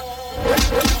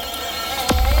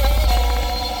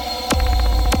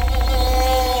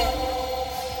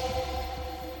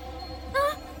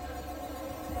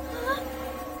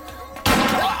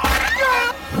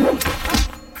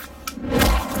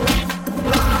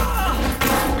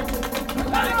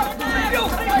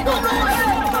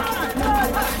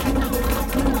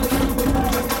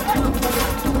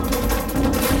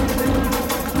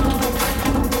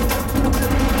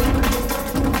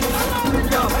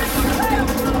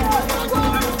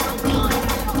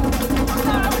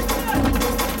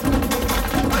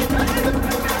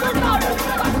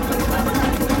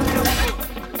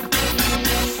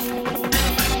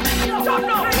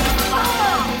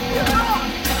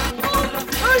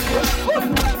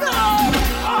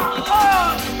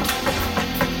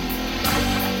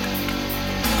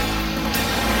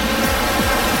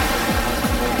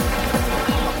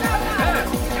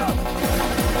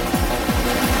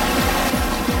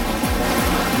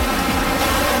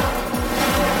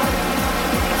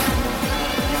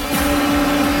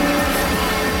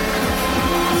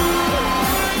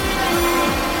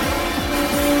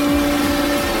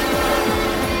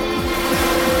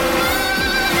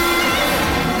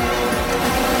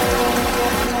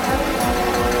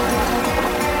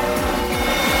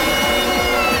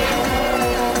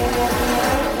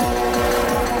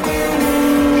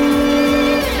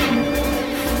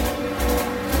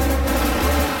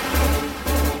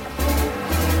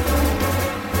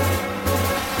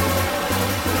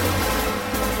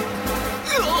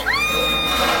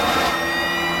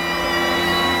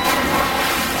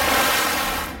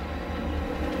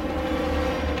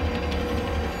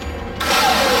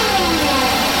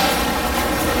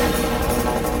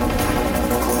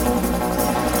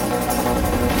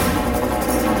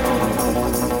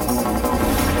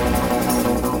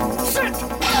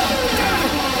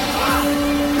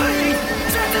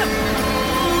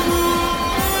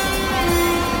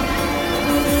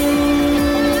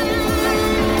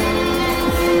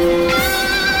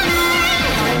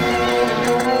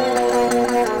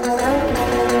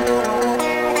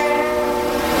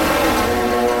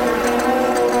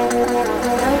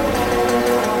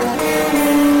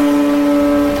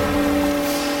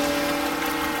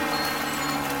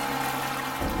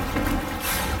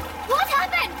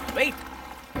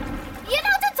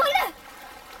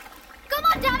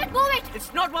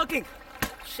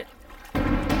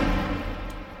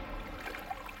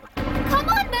 Come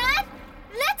on, man.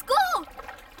 Let's go.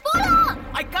 Polo.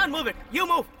 I can't move it. You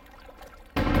move.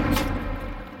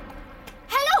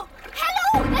 Hello.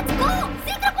 Let's go.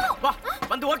 சீக்கிரம் போ. வா,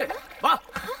 வந்து ஓட்டு. வா,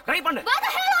 ட்ரை பண்ணு. What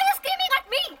the hell are you screaming at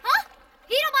me?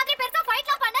 Hero மாதிரி பெருசா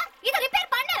ஃபைட்லாம் பண்ண. இத ரிப்பேர்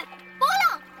பண்ணு.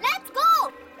 போலாம். Let's go.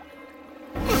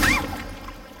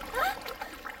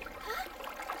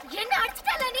 என்ன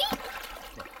அடிச்சிட்டல நீ?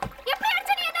 எப்படி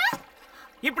அடிச்ச நீ என்ன?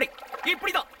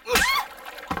 இப்படிதான்.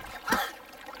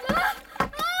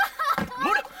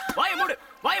 மூடு. வாயை மூடு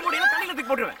இல்ல தண்ணில தூக்கி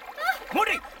போட்டுருவேன்.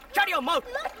 மூடி. Shut your mouth.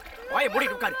 வாயை மூடி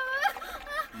உட்காரு.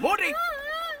 மூடி.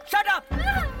 Shut up.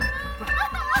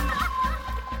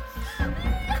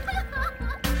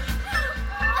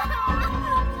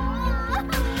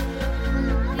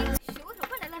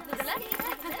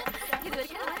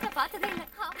 பார்த்ததே இல்ல.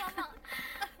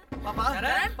 பாப்பா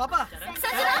பாப்பா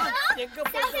சஞ்சனா எங்க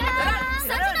போற?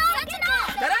 Sanjana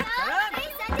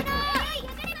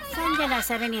Sanjana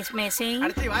Charan is missing.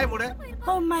 அடிச்சி வாயை மூடு.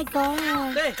 Oh my god.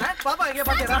 டேய் பாப்பா எங்க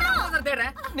பாத்தியா? சார்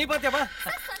தேடுறேன். நீ பாத்தியாப்பா?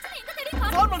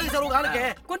 ஃபோன் பண்ணுங்க சார் உங்க ஆளுக்கு.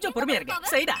 கொஞ்சம் பொறுமையா இருக்கேன்.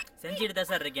 சைடா செஞ்சிட்டு தான்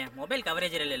சார் இருக்கேன். மொபைல்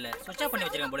கவரேஜ் இல்ல. சுவிட்ச் ஆஃப் பண்ணி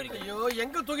வச்சிருக்கேன் போல இருக்கு. ஐயோ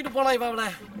எங்க தூக்கிட்டு போலாம் இவ அவளை?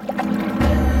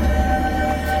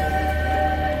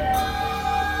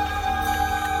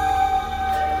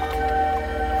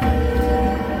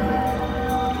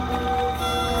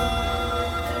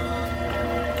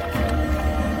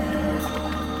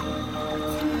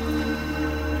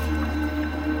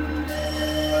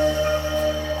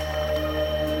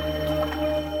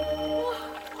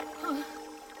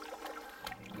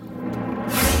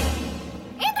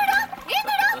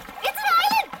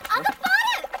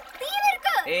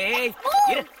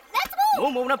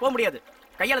 போக முடியாது.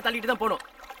 கையால தள்ளிட்டு தான் போணும்.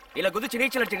 இல்ல குதிச்சு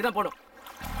நீச்சல் அடிச்சுட்டு தான் போணும்.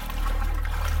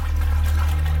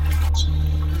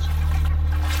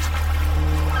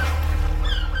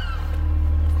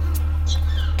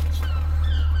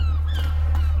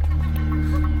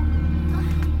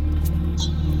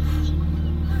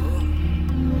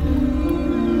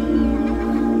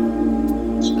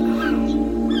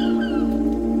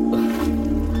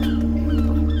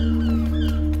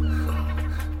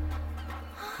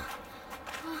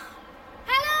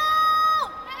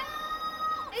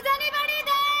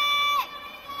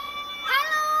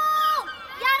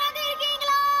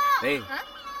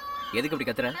 எதுக்கு இப்படி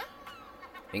கத்துற?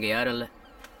 இங்க யாரும் இல்ல.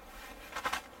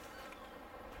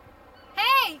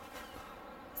 ஹேய்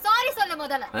சாரி சொல்ல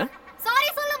முதல்ல. சாரி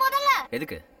சொல்ல முதல்ல.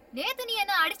 எதுக்கு? நேத்து நீ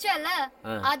என்ன அடிச்சல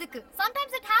அதுக்கு.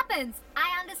 Sometimes it happens. I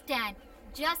understand.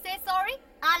 Just say sorry.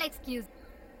 I'll excuse.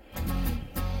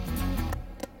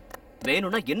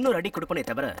 வேணும்னா இன்னொரு அடி கொடுப்பனே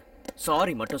தவிர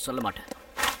சாரி மட்டும் சொல்ல மாட்டேன்.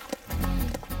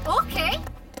 Okay.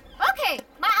 Okay.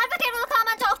 My advocate will come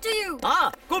and talk to you.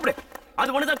 கூப்பிடு.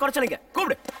 அது ஒண்ணுதான் குறைச்சலங்க.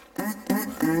 கூப்பிடு.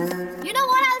 You know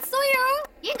what I'll sue you?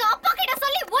 எங்க அப்பா கிட்ட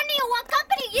சொல்லி உன்னையும் உன்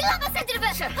கம்பெனி இல்லாம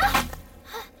செஞ்சிடுவேன்.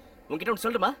 உன்கிட்ட ஒன்று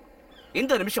சொல்லுமா?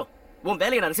 இந்த நிமிஷம் உன்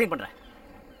வேலையை நான் ரிசைன் பண்றேன்.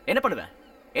 என்ன பண்ணுவ?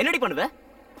 என்னடி பண்ணுவ?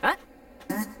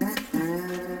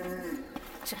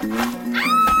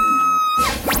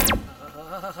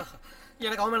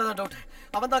 எனக்கு அவன் மேலதான் டவுட்.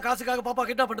 அவன் தான் காசுக்காக பாப்பா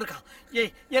கிட்ட பண்ணிருக்கான்.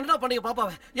 ஏய் என்ன பண்ணீங்க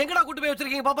பாப்பாவை? எங்கடா கூட்டி போய்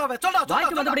வச்சிருக்கீங்க பாப்பாவை? சொல்டா.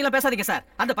 வாய்க்கு வந்தபடி எல்லாம் பேசாதீங்க சார்.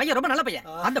 அந்த பையன் ரொம்ப நல்ல பையன்.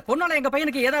 அந்த பொண்ணால எங்க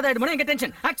பையனுக்கு ஏதாவது ஆயிடுமோ எங்க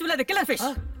டென்ஷன். ஆக்சுவலி அது கில்லர் ஃபிஷ்.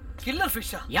 கில்லர்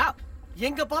ஃபிஷ்ஷா? யா.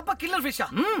 எங்க பாப்பா கில்லர் ஃபிஷ்ஷா?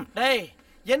 டேய்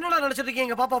என்னடா நினைச்சிட்டு இருக்கீங்க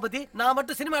எங்க பாப்பா பத்தி? நான்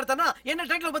மட்டும் சினிமா எடுத்தேன்னா என்ன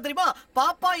டைட்டில் பத்தி தெரியுமா?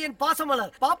 பாப்பா என்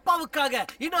பாசமலர். பாப்பாவுக்காக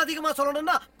இன்னும் அதிகமா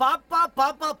சொல்லணும்னா பாப்பா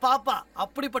பாப்பா பாப்பா.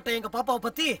 அப்படிப்பட்ட எங்க பாப்பாவை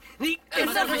பத்தி நீ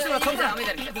என்ன விஷயம் சொல்ற?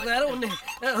 இது வேற ஒண்ணு.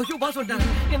 ஐயோ பாஸ் வந்துட்டாரு.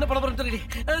 என்ன பண்ண போறேன்னு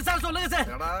தெரியல. சார் சொல்லுங்க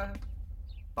சார்.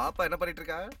 பாப்பா என்ன பண்ணிட்டு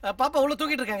இருக்கா? பாப்பா உள்ள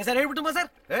தூங்கிட்டு இருக்காங்க சார். எழுப்பட்டுமா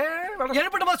சார்?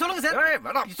 எழுப்பட்டுமா? சொல்லுங்க சார்.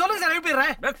 சொல்லுங்க sir.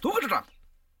 எழுப்பிடுறேன். தூங்கிட்டுடா.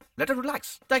 Let her relax.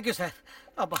 Thank you sir.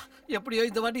 அப்பா எப்படியோ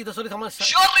இந்த வாட்டி இத சொல்லி சமாளிச்சேன்.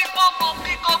 Sorry mama,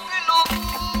 pick up below.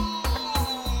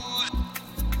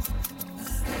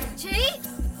 Jay,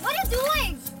 what are you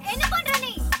doing? என்ன பண்ற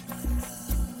நீ?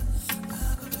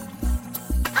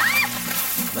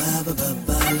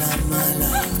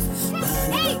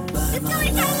 Hey,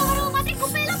 Discovery Channel வர மாதிரி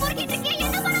குப்பையில பொறுக்கிட்டு இருக்கே.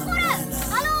 என்ன பண்ண போற?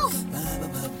 Hello.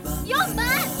 Yo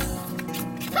man.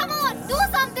 Come on, do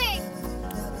something.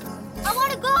 I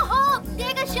want to go home.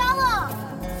 Take a shower.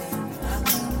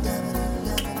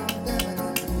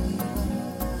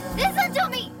 Listen to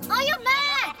me. Are you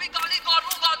mad?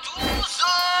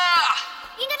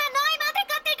 இங்க நான் நாய் மாதிரி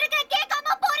கத்திட்டு இருக்கேன்.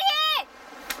 கேட்காம போறியே.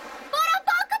 போற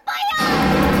பாக்க பையா.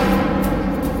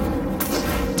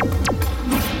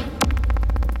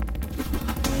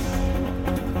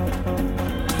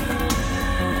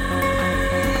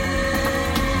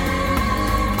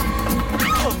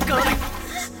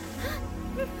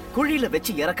 குழியில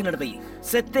வச்சு இறக்குனது போய்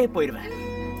செத்தே போயிடுவேன்.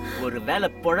 ஒரு வேலை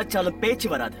பொழைச்சாலும் பேச்சு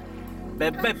வராது.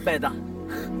 பெப்பெப்பேதான்.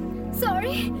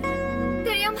 சாரி,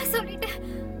 தெரியாம சொல்லிட்டேன்.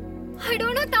 I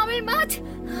don't know Tamil much.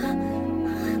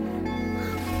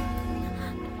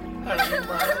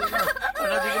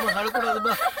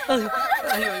 அழக்கூடாதுமா.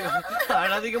 ஐயோ,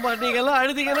 அழாதீங்கம்மா. நீங்கெல்லாம்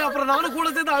அழுதீங்கன்னா அப்புறம் நானும் கூட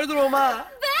சேர்ந்து அழுதுருவோமா?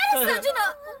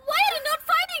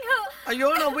 ஐயோ,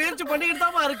 நான் முயற்சி பண்ணிக்கிட்டு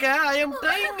தான் இருக்கேன். I am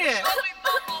trying.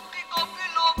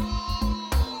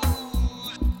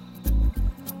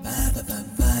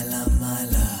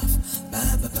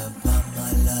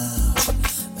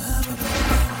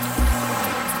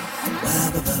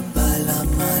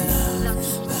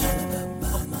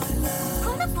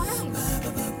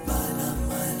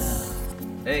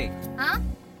 Hey.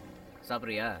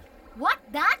 சாப்பிடுறியா? What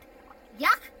that?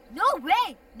 Yuck! No way!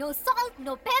 No salt,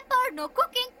 no pepper, no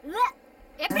cooking.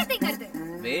 Everything is there.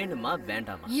 வேணுமா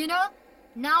வேண்டாமா? You know,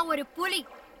 நான் ஒரு புலி,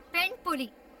 பெண் புலி.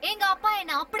 எங்க அப்பா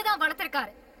என்ன அப்படிதான்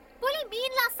வளர்த்திருக்காரு. புலி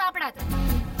மீன்லாம் சாப்பிடாது.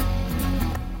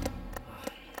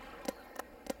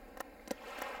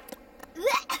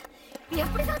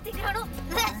 எப்படிதான் திங்கறானோ?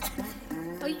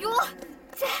 ஐயோ!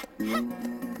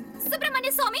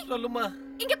 சுப்ரமணிய சுவாமி, சொல்லுமா.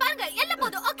 இங்க பாருங்க, எல்லாம்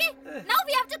போதும். Okay, now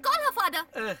we have to call her father.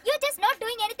 You just not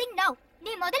doing anything now.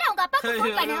 நீ முதல்ல உங்க அப்பாக்கு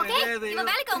ஃபோன் பண்ணு. ஓகே, இவன்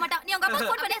வேலைக்கு வர மாட்டான். நீ உங்க அப்பாக்கு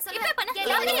ஃபோன் பண்ணு. இப்ப பண்ணு.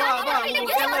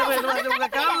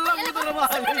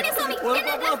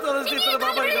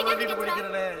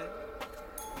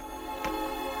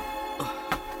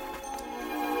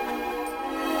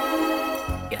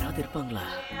 யாராவது இருப்பாங்களா?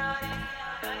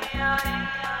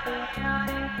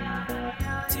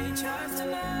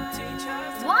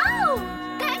 Wow!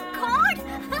 Thank God!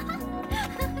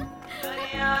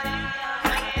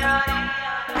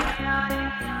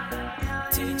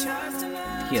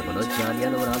 எவ்வளோ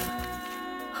ஜாலியான ஒரு ஆள்.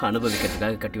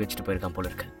 அனுபவிக்கிறதுக்காக கட்டி வச்சுட்டு போயிருக்கான் போல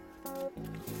இருக்கு.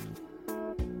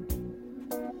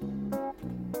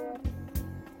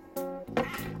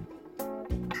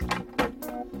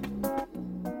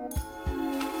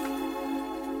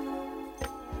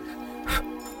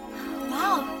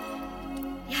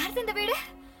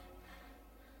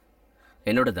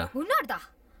 என்னோடதா? உன்னோடதா?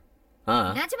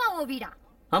 நிஜமா உன் வீடா?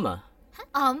 ஆமா.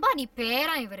 அம்பானி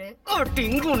பேரா இவரு?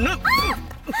 டிங்குன்னு.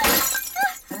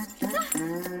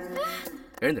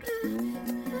 எழுந்துரு,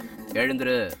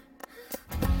 எழுந்துரு.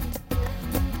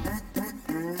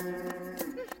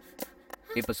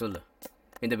 இப்ப சொல்லு,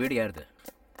 இந்த வீடு யாருது?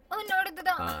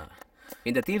 உன்னோடதுதான்.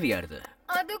 இந்த தீவு யாருது?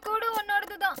 அது கூட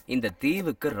உன்னோடதுதான். இந்த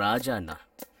தீவுக்கு ராஜானா?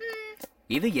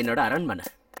 இது என்னோட அரண்மனை.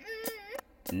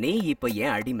 நீ இப்ப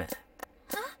ஏன் அடிமை?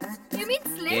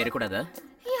 ஏறக்கூடாதா?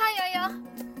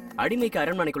 அடிமைக்கு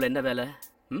அரண்மனைக்குள்ள என்ன வேலை?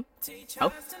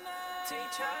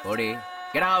 ஓடி,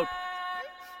 get out.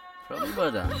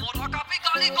 ரொம்பதான்.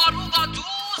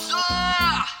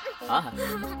 ஆஹா,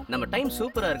 நம்ம டைம்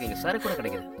சூப்பரா இருக்குங்க. சரக்கு கூட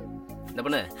கிடைக்குது. இந்த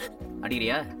பொண்ணு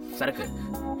அடிக்கிறியா சரக்கு?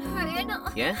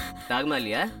 ஏன் தாகமா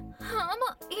இல்லையா?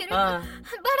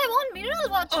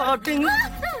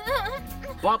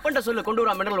 அப்பன்ட்ட சொல்லு, கொண்டு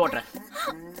வர மினரல் வாட்டர்.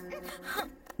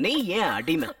 நீ ஏன்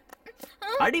அடிமை?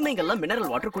 அடிமைகள்லாம்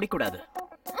மினரல் வாட்டர் குடிக்கூடாது.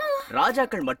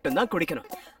 ராஜாக்கள் மட்டும்தான் குடிக்கணும்.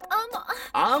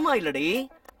 ஆமா இல்லடி?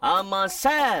 ஆமா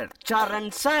சார்.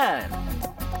 சரண் சார்.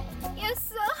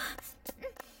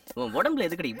 உன் உடம்புல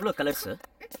எதுக்கடி இவ்வளவு கலர்ஸ்?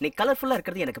 நீ கலர்ஃபுல்லா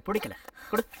இருக்கிறது எனக்கு பிடிக்கல.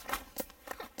 கொடு.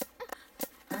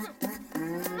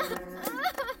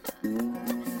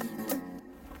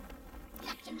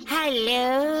 ஹலோ.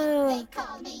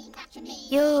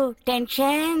 You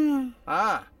tension.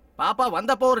 பாப்பா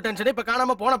வந்தப்போ ஒரு டென்ஷன், இப்ப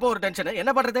காணாம போனப்போ ஒரு டென்ஷன்.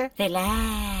 என்ன பண்றது?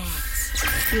 ரிலாக்ஸ்.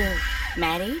 You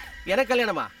married? எனக்கு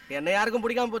கல்யாணமா? என்ன யாருக்கும்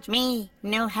பிடிக்காம போச்சு. Me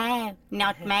no have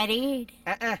not married.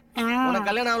 உனக்கு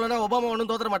கல்யாணம் ஆகலனா ஒபாமா ஒண்ணும்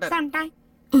தோத்தற மாட்டார். Sometime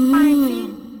I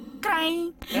feel crying.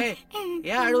 ஏய்,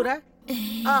 ஏன் அழுற?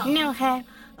 No have.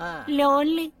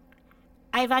 Lonely.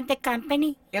 I want the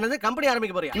company. என்னது கம்பெனி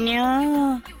ஆரம்பிக்க போறியா? No.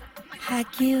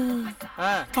 Haq you.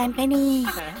 Company.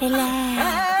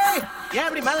 Relax. ஏன்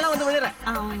இப்படி மேல வந்து விழுற?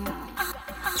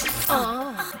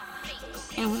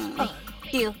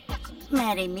 You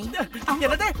marry me.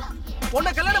 என்னது? உன்னை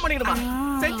கல்யாணம் பண்ணிக்கணுமா?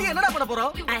 செஞ்சி என்னடா பண்ண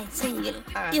போறோம்? I single.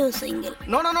 You single.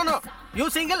 No no no no. You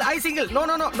single, I single. No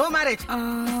no no. No marriage.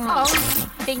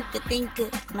 Think.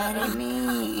 Marry me.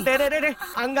 டேய்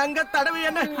அங்கங்க தடவி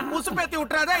என்ன உசுப்பேத்தி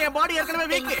விட்டுறாத. என் பாடி ஏற்கனவே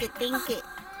வீக். Think.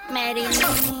 Marry me.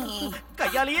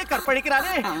 கையாலேயே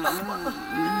கற்பழிக்கிறானே.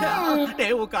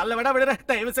 டேய் உன் கால்ல விட விடுற.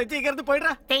 தயவு செஞ்சு இங்க இருந்து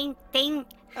போய்டா. Think.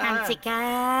 Hansika.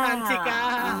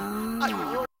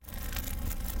 ஐயோ.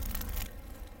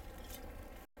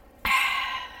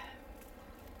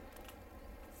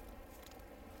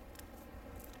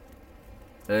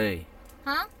 ஏய்.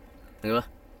 இங்க வா.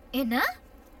 என்ன?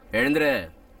 எழுந்துரு.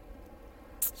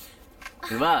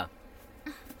 இங்க வா.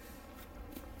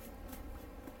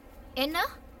 என்ன?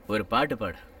 ஒரு பாட்டு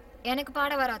பாடு. எனக்கு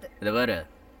பாட வராது. இது வேற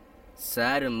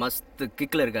சார் மஸ்த்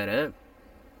கிக்ல இருக்காரு.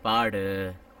 பாடு,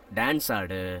 டான்ஸ்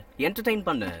ஆடு, என்டர்டெயின்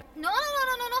பண்ணு. No no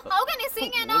no no no. How can you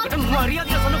sing and உன்கிட்ட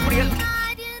மரியாதையா சொன்ன புரியல.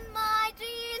 In my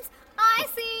dreams I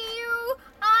see you,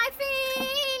 I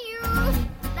feel you.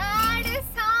 That is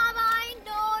how I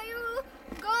know you.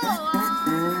 Go on.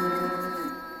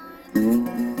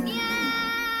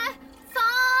 Yeah,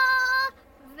 far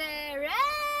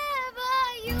wherever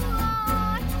you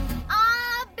are.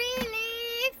 I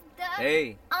believe that. Hey.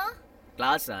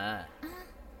 கிளாஸா?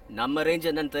 நம்ம range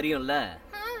என்னன்னு தெரியும்ல?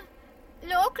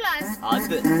 Low class.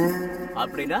 அது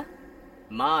அப்படினா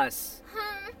மாஸ்.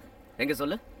 எங்க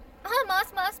சொல்லு?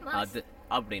 Mass mass mass. அது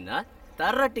அப்படினா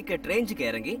தர டிக்கெட் ரேஞ்சுக்கு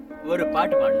இறங்கி ஒரு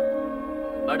பாட்டு பாடணும்.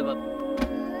 பாடு பாப்பா.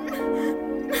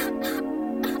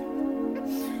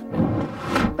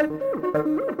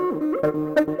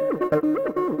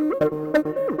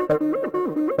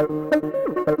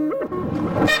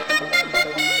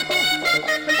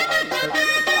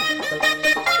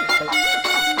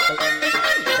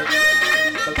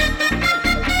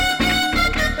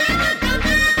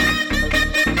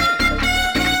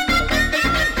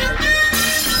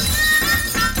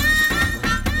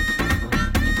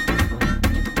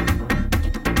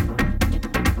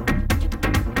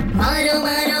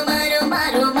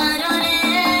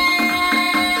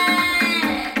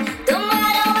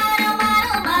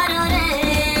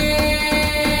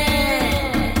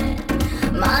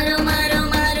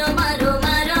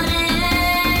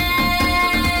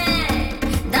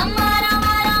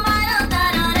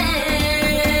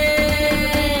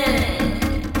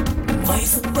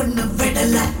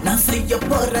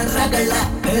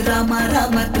 ராம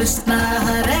ராம கிருஷ்ண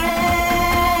ஹரே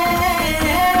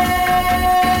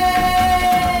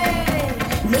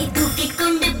நீ தூக்கி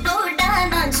கொண்டு போடா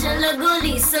நான் சொல்ல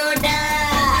கோலி சோடா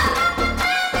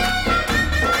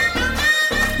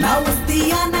நான்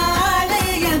உஸ்தியான ஆளு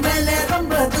என் மேல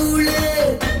ரொம்ப தூளு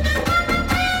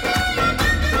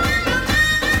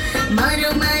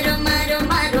மாரோ மாரோ மாரோ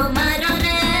மாரோ மாரோ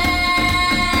ரே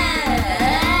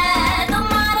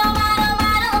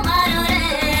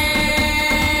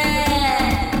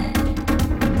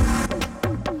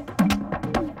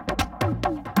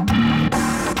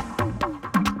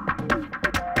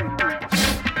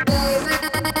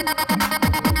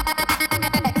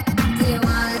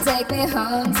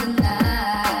home tonight.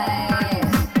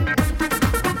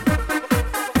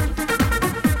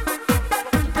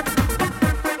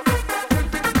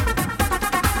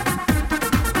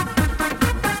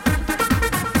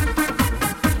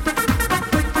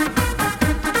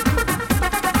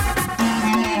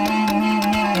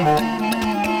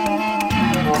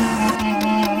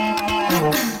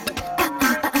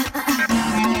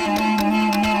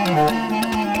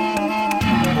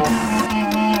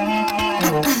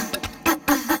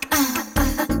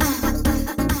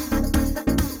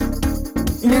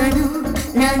 Nadu,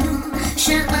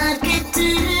 Sharmarket,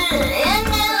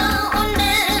 undu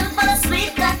pala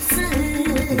sweet cuts.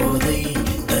 Bodai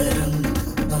taram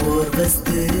or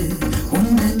vastu,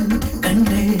 undan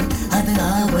kande adu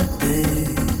aavattu.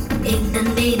 Endan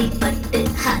meri pattu,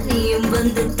 haniyum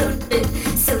vandu tottu,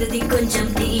 sudhi konjam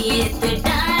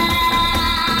neethutta.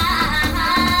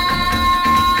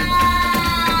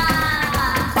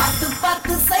 Pattu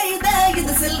pattu seida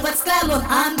idu silver scam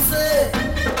answer.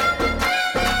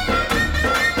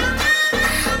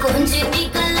 கொஞ்சி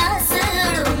Nicolas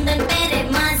உந்தன் பேரே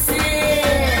மாசு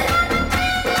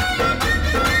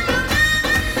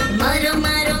மாரோ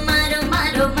மாரோ மாரோ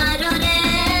மாரோ மாரோ ரே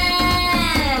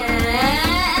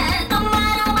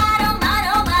மாரோ மாரோ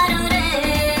மாரோ மாரோ ரே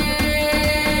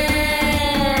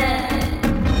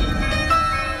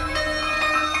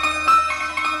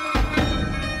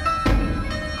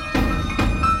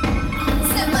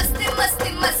மஸ்தி மஸ்தி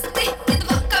மஸ்தி இது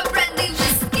vodka brandy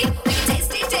whiskey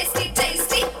tasty tasty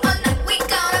tasty all night we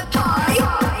gonna party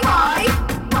party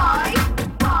party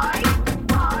party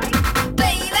party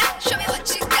baby show me what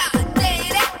you got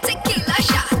lady tequila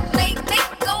shot make me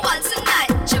go on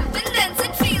tonight jumping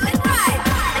dancing feeling right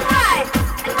and right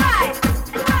and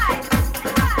right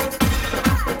and right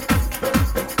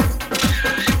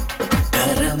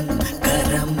karam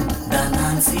karam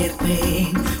danan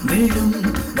sirpen vilum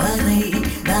varai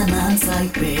danan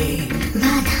saipen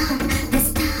Madam,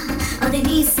 Vista, adi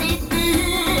நீ சேர்த்து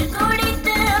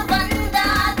குடித்து வந்தா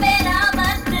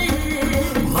பெறாமத்து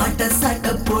வாட்ட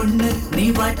சாட்ட பொண்ணு நீ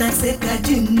வாட்ட சேர்க்க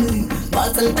ஜின்னு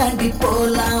வாசல் தாண்டி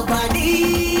போலாம் வாடி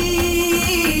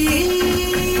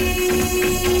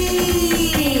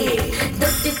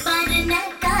தொட்டு பாரு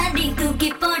காடி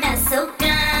தூக்கி போடா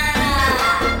சோக்கா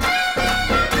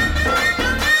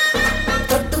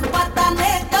தொட்டு பார்த்து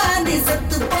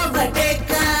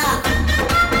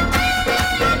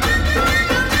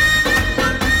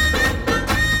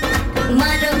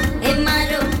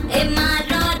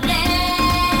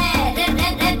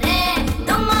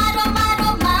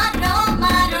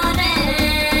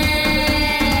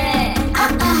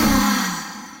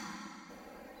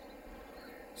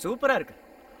சூப்பரா இருக்கு.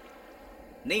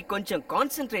 நீ கொஞ்சம்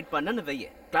கான்சென்ட்ரேட் பண்ணன்னு வைய,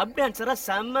 கிளப் டான்ஸரா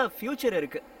செம்ம ஃபியூச்சர்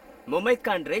இருக்கு. முமைத்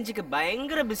கான் ரேஞ்சுக்கு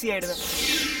பயங்கர பிஸி ஆயிடுவேன்.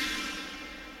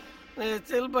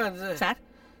 சார்,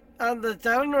 அந்த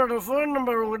சரணோட ஃபோன்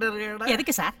நம்பர் உங்ககிட்ட இருக்கா?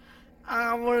 எதுக்கு சார்?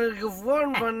 அவனுக்கு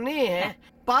ஃபோன் பண்ணி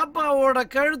பாப்பாவோட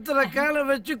கழுத்துல காலை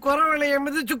வச்சு குறவளைய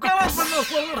மிதிச்சு கொலை பண்ண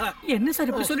சொல்றேன். என்ன சார்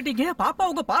இப்படி சொல்லிட்டீங்க? பாப்பா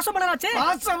உங்க பாசமலராச்சே.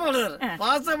 பாசமலர்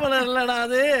பாசமலர் இல்லடா,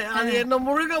 அது என்ன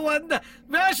முழுக வந்த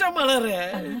வேஷமலரு.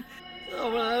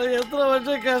 அவன் எத்தனை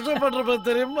வருஷம் கஷ்டப்பட்டிருப்பேன்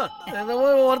தெரியுமா? என்னமோ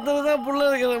ஒருத்தர் தான் புள்ள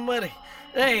இருக்கிற மாதிரி.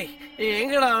 ஏய்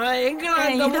எங்கடா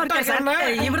இந்த முட்டை?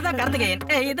 இவர்தான் கார்த்திகேயன்.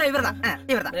 இவர்தான்.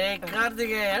 ஏய்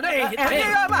கார்த்திகேயன்,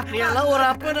 நீ எல்லாம் ஒரு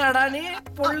அப்பனாடா, நீ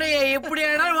புள்ளைய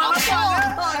எப்படியாடா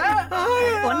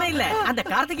ஒண்ணும் இல்ல, அந்த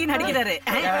கார்த்திகேயன் அடிக்கிறாரு.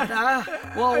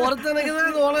 ஒருத்தனுக்கு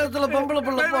தான் இந்த உலகத்துல பொம்பளை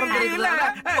புள்ள பிறந்திருக்கல,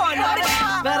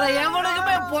 வேற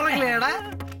எவனுக்குமே பிறக்கலையாடா?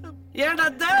 ஏன்டா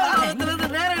தேவலோகத்துல இருந்து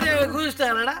நேரடியாக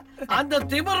குதிச்சிட்டானடா அந்த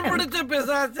திமிர் பிடிச்ச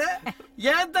பிசாசு?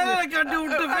 ஏன் தலையில கட்டி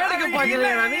விட்டு வேடிக்கை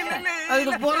பாக்கிறேன் நீ?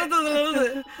 அதுக்கு பிறந்ததுல இருந்து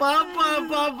பாப்பா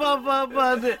பாப்பா பாப்பா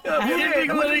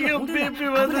வீட்டுக்கு வரைக்கும் பிபி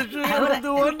வந்து சுகர் வந்து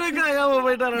ஒன்றுக்காகாம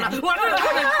போயிட்டாரடா.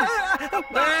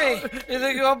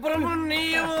 இதுக்கு அப்புறமும்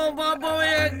நீயும்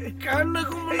பாப்பாவைய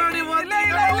கண்ணுக்கு முன்னாடி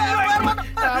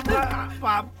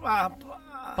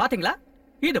பாத்தீங்களா?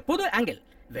 இது புது ஆங்கிள்.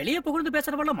 வெளியே புகழ்ந்து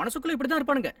பேசுறவங்க மனசுக்குள்ள இப்படிதான்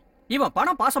இருப்பானுங்க. இவன்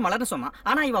பணம் பாசம் மலர்னு சொன்னான்,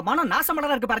 ஆனா இவன் மனம் நாசம்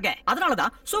மலரா இருக்கு பாருங்க.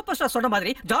 அதனாலதான் சூப்பர் ஸ்டார் சொன்ன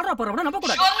மாதிரி ஜால்ரா போறவன நம்ப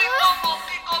கூடாது.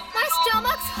 My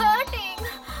stomach's hurting.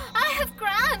 I have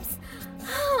cramps.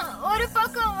 ஒரு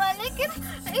பக்கம் வலிக்குது,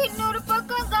 இன்னொரு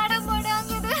பக்கம்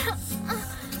கடமுடாங்குது.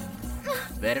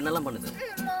 வேற என்னலாம் பண்ணுது?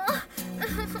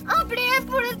 அப்படியே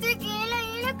புடிச்சு கீழே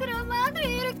இழுக்கிற மாதிரி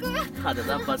இருக்கு.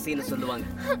 அதுதான் பசின்னு சொல்லுவாங்க.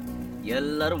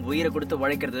 எல்லாரும் உயிரை கொடுத்து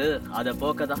உழைக்கிறது அத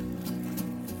போக்கதான்.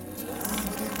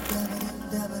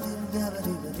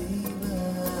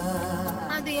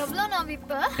 அது எவ்வளவு நான்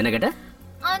விப்ப? என்ன கேட்ட?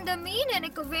 அந்த மீன்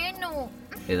எனக்கு வேணும்.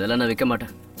 இதெல்லாம் நான் விற்க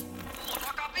மாட்டேன்.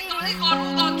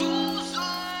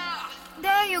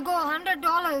 There you go,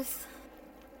 $100.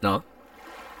 No.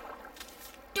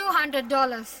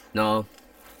 $200. No.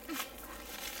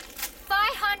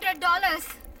 $500.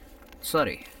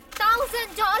 Sorry.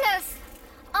 $1,000.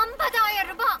 50,000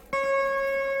 ரூபாய்.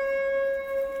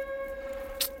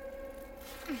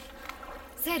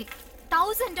 சரி,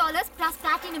 $1,000 plus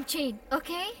platinum chain,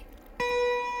 okay?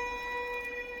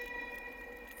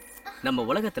 நம்ம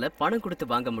உலகத்துல பணம் கொடுத்து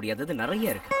வாங்க முடியாதது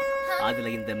நிறைய இருக்கு.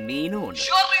 அதுல இந்த மீனும் ஒண்ணு.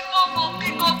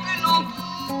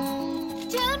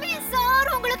 Tell me sir,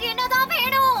 உங்களுக்கு என்னதான்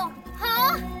வேணும்?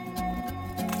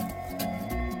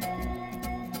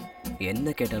 என்ன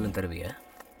கேட்டாலும் தருவியா?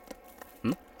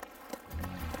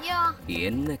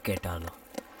 என்ன கேட்டாலும்.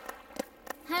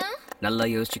 நல்லா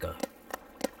யோசிச்சுக்கோ.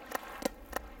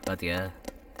 பாத்தியா,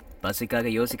 பசிக்காக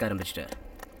யோசிக்க ஆரம்பிச்சிட்ட.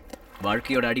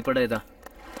 வாழ்க்கையோட அடிப்படை தான்.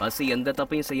 பசி எந்த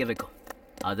தப்பையும் செய்ய வைக்கும்.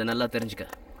 அதை நல்லா தெரிஞ்சுக்க.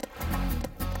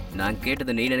 நான்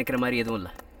கேட்டது நீ நினைக்கிற மாதிரி எதுவும்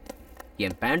இல்லை.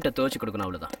 என் பேண்ட்டை துவைச்சு கொடுக்கணும்,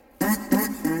 அவ்வளோதான்.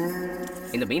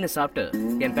 இந்த மீனை சாப்பிட்டு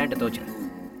என் பேண்ட்டை துவைச்சிரு.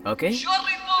 ஓகே,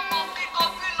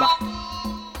 வா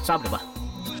சாப்பிடு வா.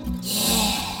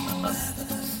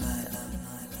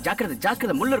 ஜாக்கிரதை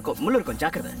ஜாக்கிரதை, முள்ள இருக்கும்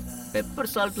ஜாக்கிரதை.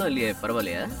 பெப்பர் சால்ட்லாம் இல்லையே,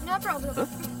 பரவாயில்லையா? No problem.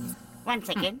 One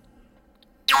second.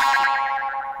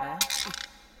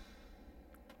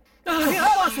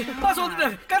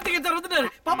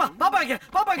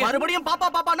 மறுபடியும் பாப்பா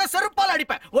பாப்பான்னா செருப்பால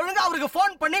அடிப்பேன். ஒழுங்கா அவருக்கு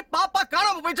போன் பண்ணி பாப்பா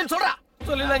காணாம போயிடுச்சுன்னு சொல்றா.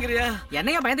 சொல்லிலாங்கறியா?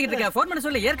 என்னைய பயந்துகிட்டு இருக்க? போன் பண்ண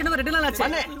சொல்லி ஏற்கனவே 2 நாள் ஆச்சு.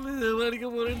 வரைக்க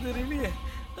போறேன்னு தெரியலையே.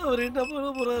 அவர் என்ன பண்ண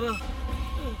போறாரோ?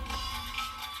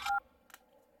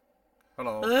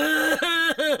 ஹலோ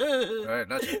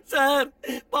சார்,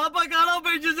 பாப்பா காணாம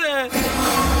போயிடுச்சு சார்.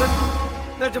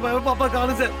 நிஜமாவே பாப்பா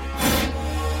காணும் சார்.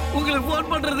 உங்களுக்கு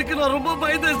போன் பண்றதுக்கு நான் ரொம்ப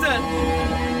பயந்தேன் சார்.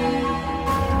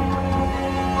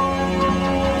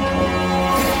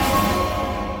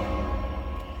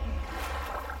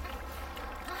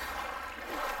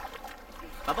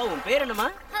 பாப்பா, உன் பேர் என்னம்மா?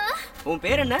 உன்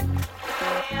பேர் என்ன?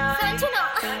 Sanjana.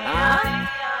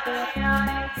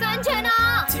 Sanjana.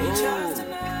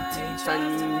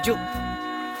 Sanju.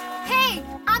 Hey,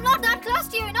 I'm not that close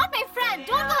to you. You're not my friend.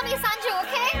 Don't call me Sanju,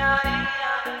 okay?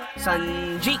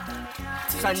 சஞ்சி,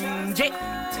 சஞ்சே.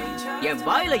 என்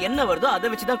வாயில என்ன வருதோ அதை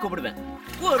வச்சுதான் கூப்பிடுவேன்.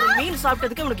 ஒரு மீன்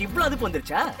சாப்பிட்டதுக்கு உனக்கு இவ்வளவு அதுப்பு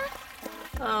வந்துருச்சா?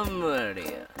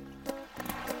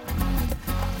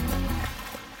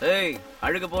 ஏய்,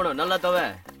 அழுக போணும், நல்லா தவ.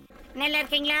 நல்லா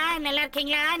இருக்கீங்களா? நல்லா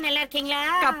இருக்கீங்களா? நல்லா இருக்கீங்களா?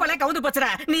 கப்பலே கவுந்து போச்சுற.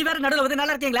 நீ வேற நடுவுல வந்து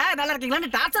நல்லா இருக்கீங்களா நல்லா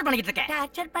இருக்கீங்களான்னு டார்ச்சர் பண்ணிக்கிட்டு இருக்க.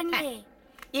 டார்ச்சர் பண்ணு.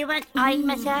 Even oil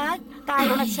massage, Thai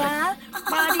massage,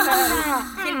 body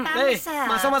massage.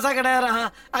 மசா கிடையாரா?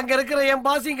 அங்க இருக்கிற என்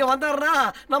பாஸ் இங்க வந்தாருனா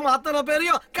நம்ம அத்தனை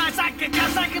பேரையும் கசாக்கு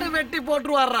கசாக்குன்னு வெட்டி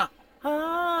போட்டுருவாரா.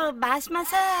 Oh, Bas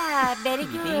Masa. Very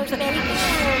good, very good.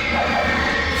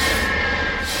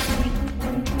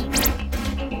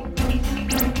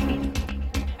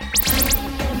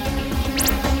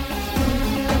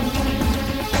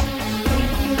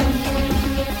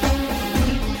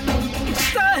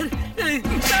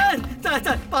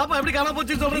 Sir பாப்பா எப்படி காணாம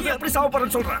போச்சுன்னு சொல்றது? எப்படி சாவ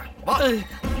போறேன்னு சொல்றேன். வா.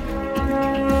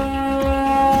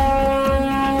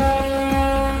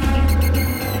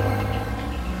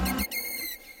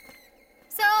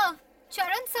 சார்,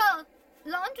 சரண் சார்,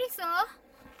 லாண்ட்ரி சார்.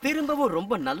 திரும்பவும்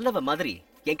ரொம்ப நல்லவ மாதிரி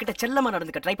என்கிட்ட செல்லமா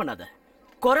நடந்துக்க ட்ரை பண்ணாத.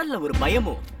 குரல்ல ஒரு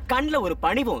பயமும் கண்ணுல ஒரு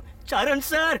பணிவும் சரண்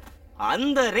சார்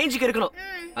அந்த ரேஞ்சுக்கு இருக்கணும்.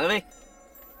 அங்கவே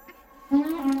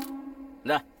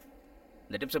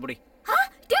இந்த டிப்ஸ் புடி.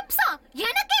 டிப்ஸா?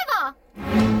 எனக்கே வா.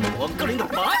 உங்க இந்த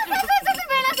பா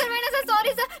வேணாம் சார்,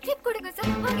 சாரி சார். டிப் கொடுங்க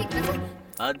சார், வாங்கிக்கங்க சார்.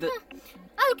 அது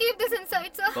I'll keep this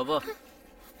inside sir. Baba.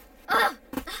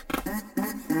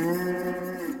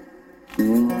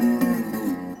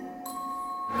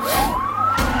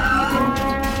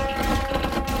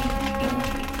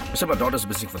 So my daughter's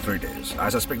missing for 3 days. I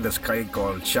suspect this guy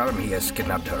called Charan, he has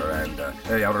kidnapped her and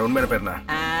அவரோட உண்மையான பேர் என்ன?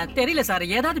 தெரியல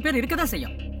சார், ஏதாவது பேர் இருக்கதா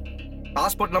செய்யும்.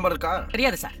 பாஸ்போர்ட் நம்பர் இருக்கா?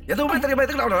 தெரியாது சார். எதுவுமே தெரியாம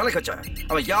எதுக்கு அவன வேலைக்கு வச்ச?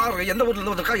 அவன் யார், எந்த ஊர்ல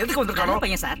இருந்து வந்திருக்கா, எதுக்கு வந்திருக்கானோ? நல்ல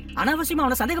பையன் சார், அனாவசியமா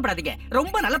அவனை சந்தேகப்படாதீங்க.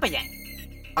 ரொம்ப நல்ல பையன்.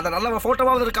 அந்த நல்ல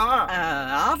போட்டோவாவது இருக்கா?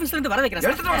 ஆபீஸ்ல இருந்து வர வைக்கிறேன்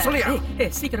சார். எடுத்துட்டு வர சொல்லியா?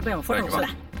 சீக்கிரம் போய் அவன் போட்டோ சொல்ல.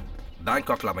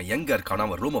 பேங்காக்ல அவன் எங்க இருக்கானோ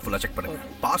அவன் ரூமை ஃபுல்லா செக் பண்ணுங்க.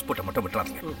 பாஸ்போர்ட்டை மட்டும்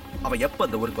விட்டுறாதீங்க. அவன் எப்ப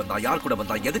இந்த ஊருக்கு வந்தா, யார் கூட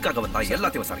வந்தா, எதுக்காக வந்தா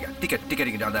எல்லாத்தையும் விசாரிங்க.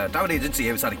 டிக்கெட் அந்த டிராவல்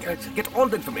ஏஜென்சியை விசாரிங்க. Get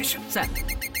all the information. Sir,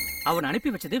 அவன்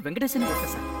அனுப்பி வச்சது வெங்கடேசன்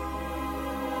ஒருத்தர் சார்.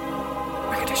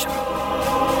 வெங்கடேசன்.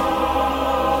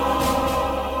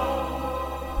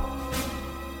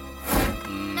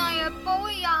 நான்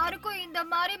எப்பவும் யாருக்கும் இந்த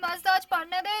மாதிரி மசாஜ்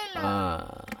பண்ணதே இல்ல.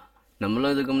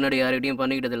 நம்மளும் இதுக்கு முன்னாடி யார்கிட்டயும்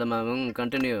பண்ணிக்கிட்டது இல்ல மேம்.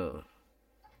 கண்டினியூ.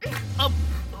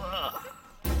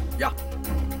 யா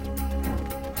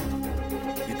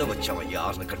இதை வச்சு அவன்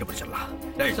யாருன்னு கண்டுபிடிச்சிடலாம்.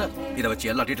 இதை வச்சு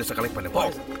எல்லா டீட்டெயில்ஸை கலெக்ட் பண்ணு. போ.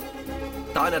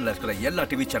 தாய்லாந்துல இருக்கிற எல்லா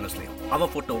டிவி சேனல்ஸ்லயும்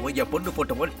அவன் போட்டோவோ என் பொண்ணு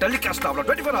போட்டோவோ டெலிகாஸ்ட் ஆகலாம்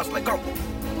 24 hours. Go.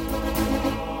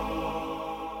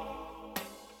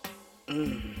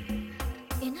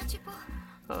 என்னாச்சு இப்போ?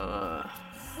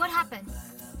 What happened?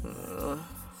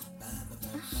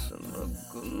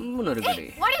 கும்முன்னு இருக்குடி.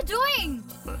 What are you doing?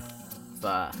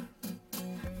 வா.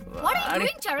 What are you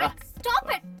doing, Charan? Stop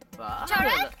it.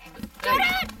 Charan?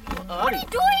 Charan! What are you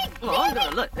doing?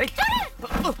 Charan!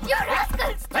 You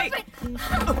rascal! Stop it.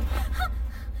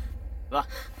 வா.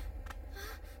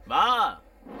 வா.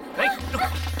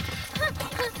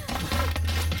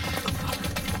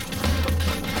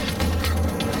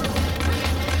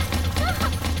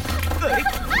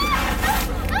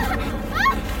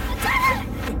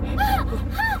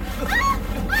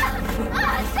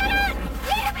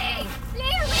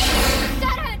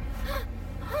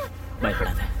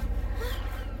 பயப்படாத,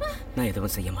 நான்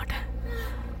எதுவும் செய்ய மாட்டேன்.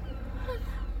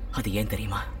 அது ஏன்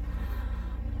தெரியுமா?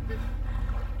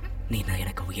 நீ நான்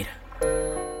எனக்கு உயிர்.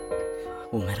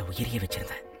 உன் மேல உயிரிய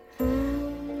வச்சிருந்த.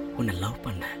 உன்னை லவ்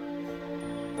பண்ண.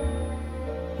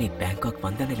 நீ பேங்காக்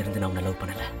வந்தனில இருந்து நான் உன்னை லவ்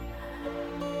பண்ணல.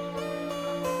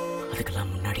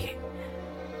 அதுக்கெல்லாம் முன்னாடியே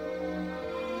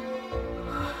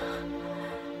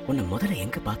உன்னை முதல்ல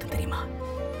எங்க பார்த்தேன் தெரியுமா?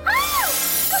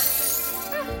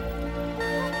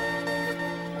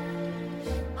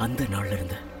 அந்த நாள்ல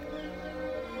இருந்து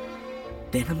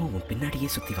தினமும் உன் பின்னாடியே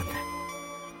சுத்தி வந்த.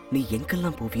 நீ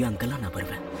எங்கெல்லாம் போவியோ அங்கெல்லாம் நான்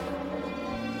வருவேன்.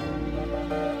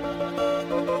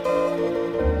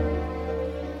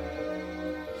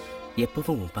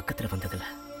 எப்பவும் உன் பக்கத்துல வந்ததுல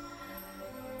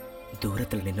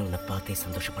தூரத்தில் நின்று உன்னை பார்த்தே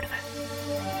சந்தோஷப்படுவேன்.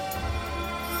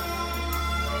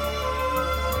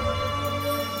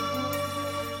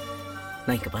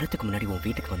 நான் இங்க வரதுக்கு முன்னாடி உன்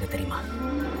வீட்டுக்கு வந்த தெரியுமா?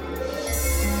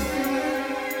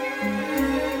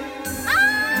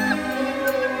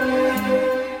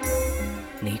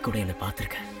 நீ கூட என்ன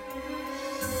பார்த்திருக்க.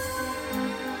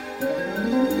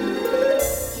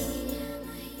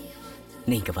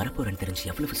 நீ இங்க வரப்போறேன்னு தெரிஞ்சு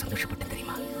எவ்வளவு சந்தோஷப்பட்டேன்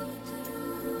தெரியுமா?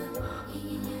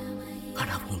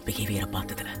 ஆனா உன் பிஹேவியரை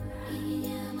பார்த்ததுல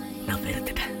நான்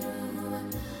வெறுத்துட்டேன்.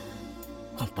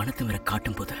 உன் பணத்தை வேற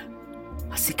காட்டும் போது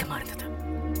அசிங்கமா இருந்தது.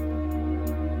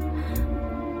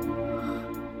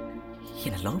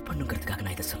 என்ன லவ் பண்ணுங்கிறதுக்காக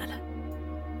நான் இதை சொல்லல.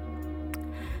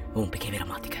 உன் பிஹேவியரை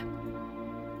மாத்திக்க.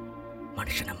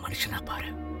 மனுஷனா பாரு.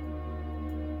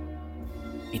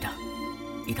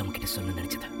 இத உன்கிட்ட சொல்ல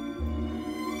நினைச்சது.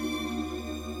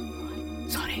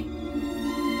 சாரி.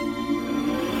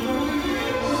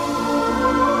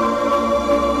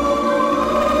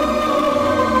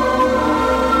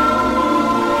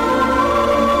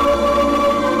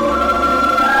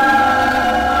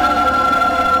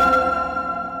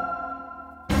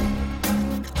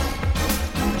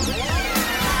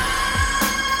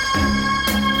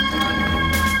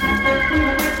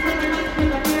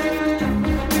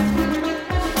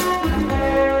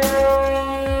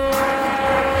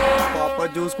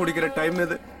 குடிக்கிற டைம்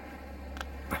இது.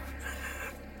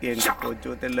 எங்க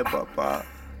போச்சோ தெரியல பாப்பா.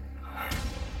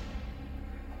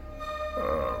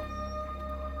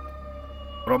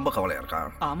 ரொம்ப கவலையா இருக்கா?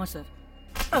 ஆமா சார்.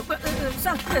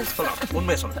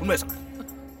 உண்மையை சொல்லு.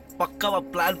 பக்காவா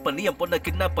பிளான் பண்ணி என் பொண்ணை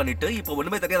கிட்னாப் பண்ணிட்டு இப்போ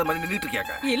ஒண்ணுமே தெரியாத மாதிரி நின்னுட்டு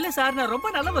இருக்கியாங்க. இல்ல சார், நான் ரொம்ப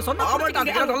நல்லவ சொன்னா.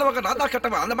 நல்லவங்க நான் தான்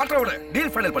கட்டவன். அந்த மேட்டரை விட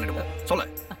டீல் ஃபைனல் பண்ணிடுவோம். சொல்லு,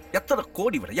 எத்தனை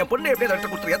கோடி விட என் பொண்ணை எப்படியே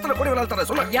லெட்டர் கொடுத்து எத்தனை கோடி வேணாலும் தரேன்.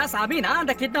 சொல்லு. ஐயா சாமி, நான்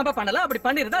அந்த கிட்னாப்ப பண்ணல. அப்படி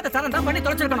பண்ணிருந்தா அந்த சரண் தான் பண்ணி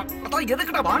தொலைச்சிருக்கணும். அதான்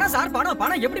எதுக்குடா பணம் சார்,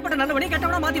 பணம் எப்படிப்பட்ட நல்லவனே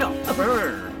கெட்டவனா மாத்திரும்.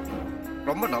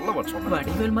 ரொம்ப நல்லவன் சொன்ன.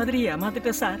 வடிவேல் மாதிரி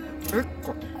ஏமாத்திட்ட சார்.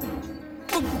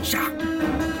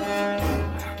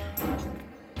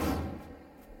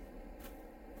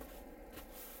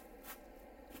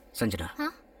 சஞ்சனா,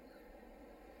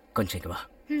 கொஞ்சம் இங்க வா.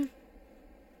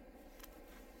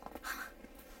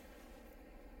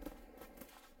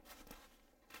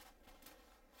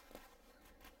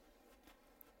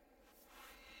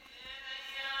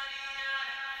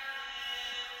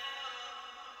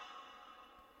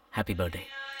 Happy birthday.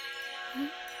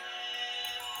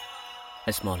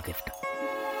 A small gift.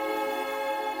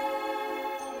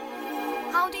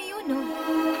 How do you know?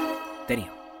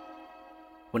 தெரியும்.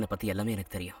 உன்னை பத்தி எல்லாமே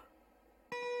எனக்கு தெரியும்.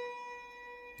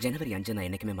 ஜனவரி 5 நான்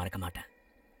என்னைக்குமே மறக்க மாட்டேன்.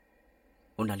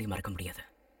 உன்னாலையும் மறக்க முடியாது.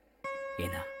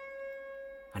 ஏன்னா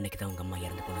அன்னைக்கு தான் உங்க அம்மா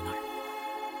இறந்து போன நாள்.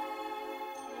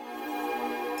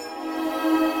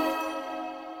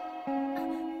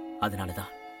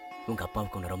 அதனாலதான் உங்க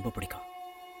அப்பாவுக்கு உன்னை ரொம்ப பிடிக்கும்.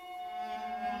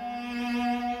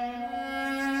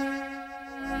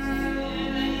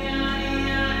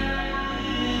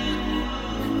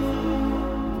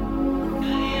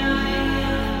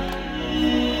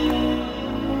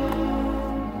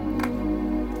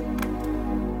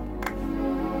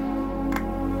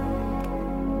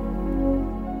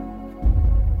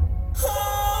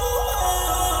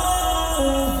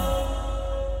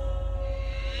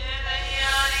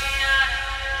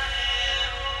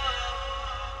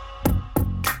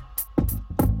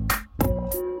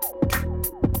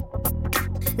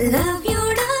 Love you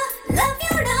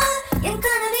da, en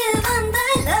kanavil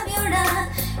vandai love you da.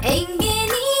 Enge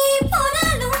nee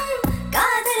ponalum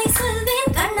kaadalai solven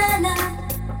kannala.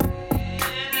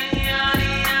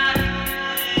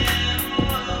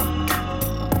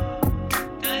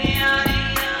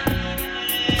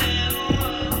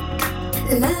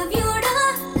 Love you da,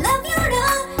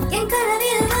 en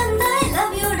kanavil vandai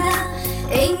love you da.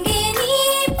 Enge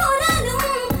nee ponalum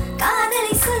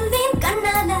kaadalai solven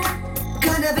kannala.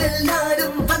 கனவில்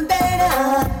நானும் வந்தேனா,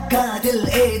 காதில்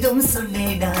ஏதும்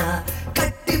சொன்னேனா,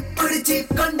 கட்டி பிடிச்சி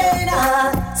கொண்டேனா,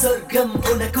 சொர்க்கம்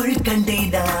உனக்குள்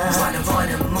கண்டேனா.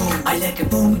 wanna move, அழகு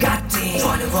பூங்காற்றே,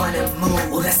 wanna move,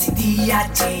 உரசி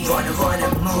தீயாச்சே, wanna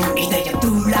move, இதயம்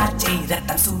தூளாச்சே,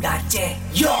 ரத்தம் சூடாச்சே.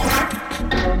 Yo!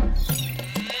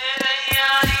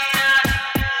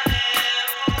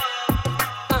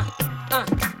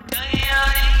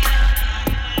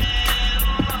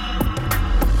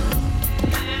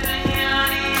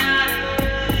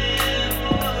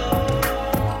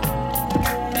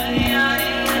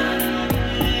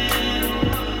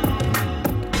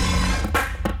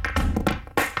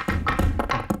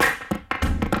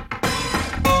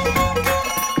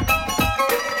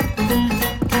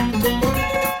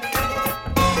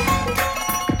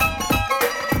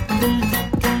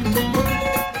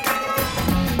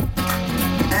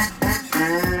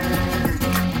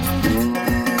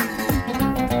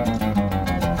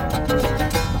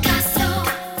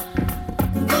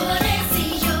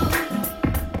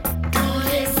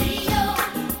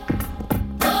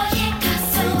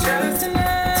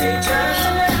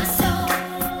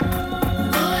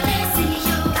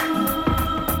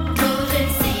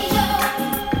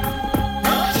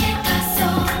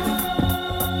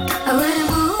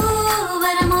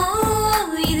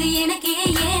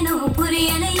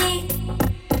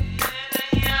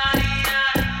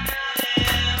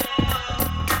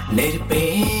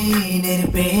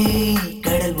 நெருப்பே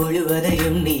கடல்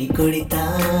முழுவதையும் நீ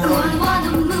குடித்தான்.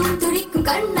 துடிக்கும்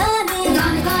கண்ணானே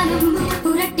கானம்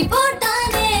புரட்டி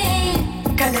போட்டானே.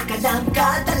 கலக்கலாம்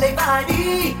காதலை வாடி,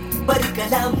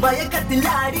 பறிக்கலாம் மயக்கத்தில்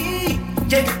ஆடி,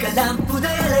 எடுக்கலாம்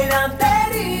புதையலை நாம்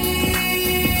தேடி.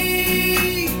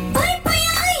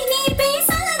 நீ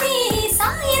பேசாதே,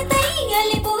 சாயத்தை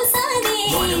அள்ளி பூசாதே.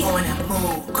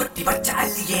 கொட்டி வச்ச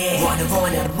அல்லியே,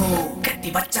 கட்டி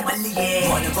வச்ச மல்லியே,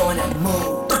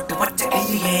 தொட்டு வச்ச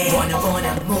கையிலே,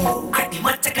 அடி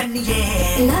வச்ச கண்ணியே.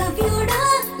 Love you da,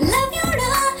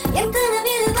 என்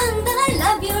கனவில் வந்தாய்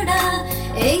love you da.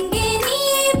 எங்கே நீ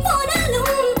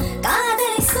போனாலும்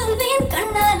காதலை சொல்வேன்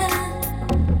கண்ணால.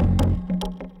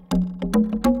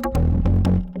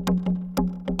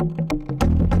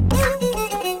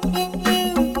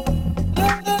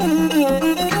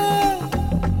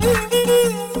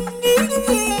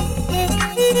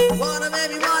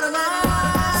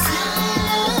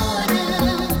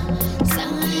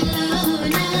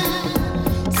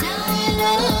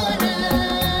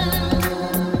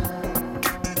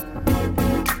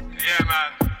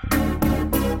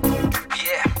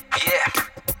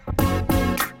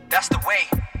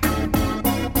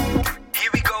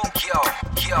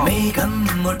 மேகம்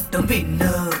மொட்டும்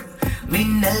பின்னோ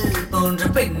மின்னல் போன்ற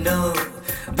பெண்ணோ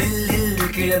வில்லில்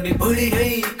கிளம்பி புலியை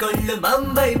கொள்ளும்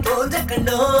அம்பை போன்ற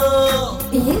கண்ணோ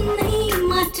என்னை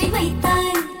மாற்றி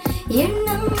வைத்தாய்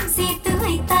எண்ணம் சேர்த்து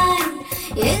வைத்தாய்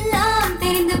எல்லாம்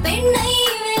தெரிந்து பெண்ணை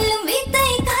வெல்லும்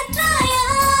வித்தை காற்றாயா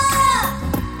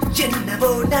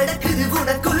என்னவோ நடக்குது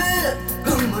உனக்குள்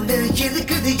கும்முன்னு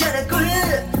இருக்குது எனக்குள்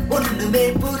ஒண்ணுமே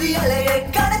புரியலையே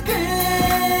கணக்கு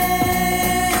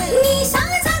நீ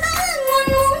சாசாதான் உன்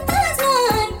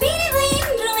மும்தாஜ்தான் பிரிவு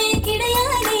என்றுமே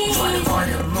கிடையாதே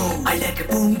அழகு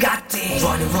பூங்காற்றே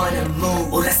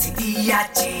உரசி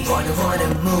தீயாச்சே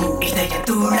இதய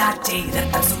தூளாச்சே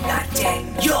ரத்தம் சுண்டாச்சே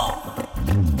யோ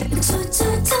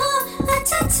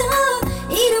அச்சோ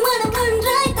இருமனம்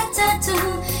ஒன்றாய் தச்சாச்சோ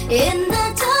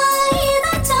என்னாச்சோ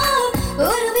ஏதாச்சோ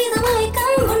ஒரு விதமாய்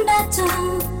கண்கொண்டாச்சோ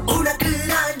உனக்கு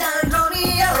நான் தான்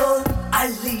ரோமியோ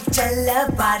அள்ளி செல்ல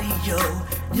பாரியோ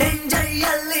நெஞ்சை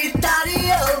அள்ளி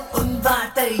தாரியோ உன்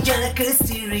வார்த்தை எனக்கு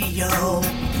சிறியோ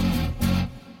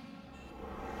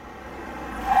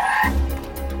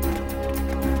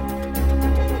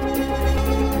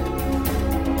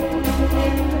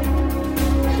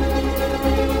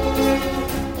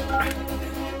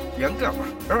எங்க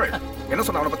அவன்? ஏய், என்ன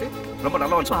சொன்ன அவனை பத்தி? ரொம்ப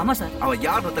நல்லவன் சொன்னான். ஆமா சார். அவன்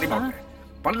யாருன்னு தெரியுமா?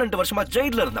 12 வருஷமா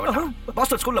ஜெயில்ல இருந்தவன்.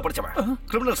 பாஸ்டர் ஸ்கூல்ல படிச்சவன்.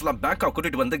 கிரிமினல்ஸ் எல்லாம் பேங்கா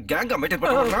கூட்டிட்டு வந்து கேங்கா மெயின்டைன்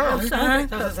பண்ணுவாங்க.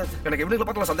 எனக்கு இவனுங்களை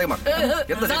பார்த்தா சந்தேகமா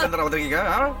இருக்கு. எந்த ஜெயில்ல இருந்தா வந்திருக்கீங்க?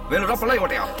 வேலூரா பள்ளாய்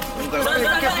ஓட்டையா?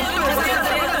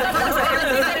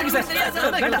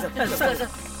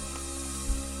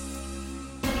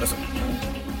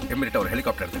 இமிடியேட்டா ஒரு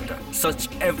ஹெலிகாப்டர் எடுத்துக்கிட்டேன். Search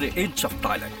every inch of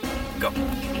Thailand. Go.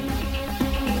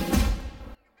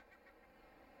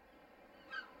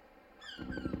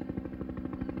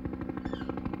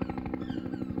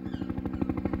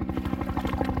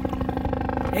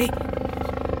 Hey!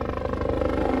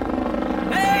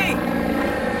 Hey!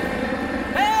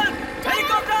 Help!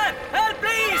 Helicopter! Help,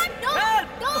 please! Help!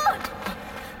 Don't!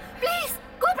 Please,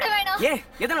 கூப்பிட வேணாம்.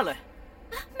 எதனால?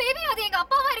 Maybe அது எங்க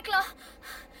அப்பாவா இருக்கலாம்.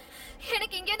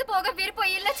 எனக்கு இங்க இருந்து போக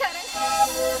விருப்பம் இல்ல சரண்.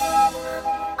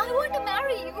 I want to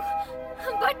marry you.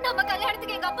 But நம்ம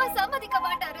கல்யாணத்துக்கு எங்க அப்பா சம்மதிக்க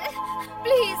மாட்டாரு.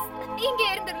 ப்ளீஸ் நீங்க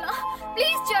இருந்துடலாம்.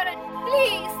 Please Charan,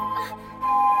 please.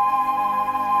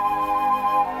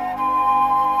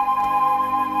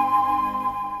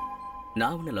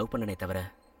 நான் உன்னை லவ் பண்ணனே தவிர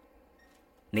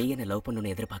நீ என்ன லவ்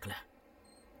பண்ணணும்னு எதிர்பார்க்கல.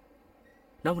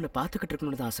 நான் உன்னை பார்த்துக்கிட்டு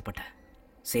இருக்கணும்னு தான் ஆசைப்பட்டேன்.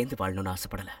 சேர்ந்து வாழணும்னு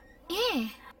ஆசைப்படல. ஏன்?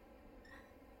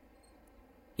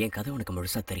 என் கதை உனக்கு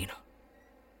முழுசா தெரியணும்.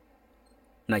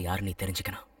 நான் யாரு நீ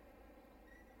தெரிஞ்சுக்கணும்.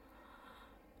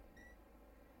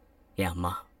 என்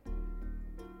அம்மா,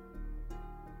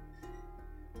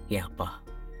 என் அப்பா,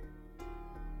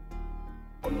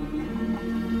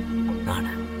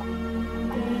 நானு.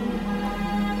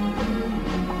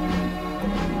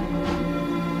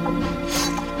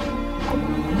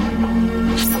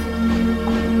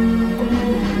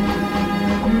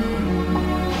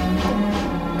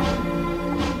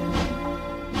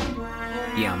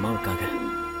 என் அம்மாவுக்காக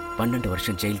 12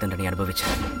 வருஷம் ஜெயில் தண்டனை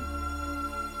அனுபவிச்சேன்.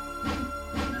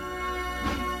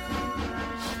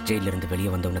 ஜெயில இருந்து வெளியே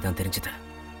வந்தவன தான் தெரிஞ்சது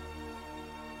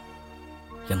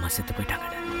என் அம்மா செத்து போயிட்டாங்க.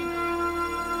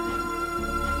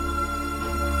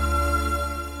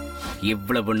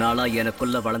 இவ்வளவு நாளா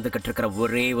எனக்குள்ள வளர்ந்துகிட்டு இருக்கிற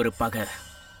ஒரே ஒரு பகை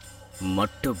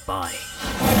மட்டு பாய்.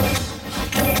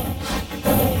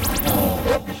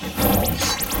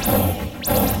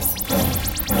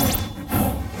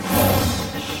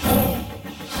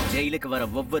 ஜெயிலுக்கு வர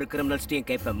ஒவ்வொரு கிரிமினல்ஸ்டையும்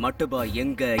கேட்பேன், மட்டுபாய்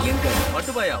எங்க எங்க?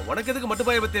 மட்டுபாயா? உனக்கு எதுக்கு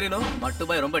மட்டுபாயை பத்தி தெரியணும்?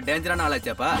 மட்டுபாய் ரொம்ப டேஞ்சரான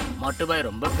ஆளாச்சாப்பா. மட்டுபாய்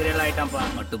ரொம்ப பெரிய ஆளாயிட்டான்ப்பா.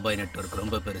 மட்டுபாய் நெட்வொர்க்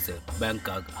ரொம்ப பெருசு.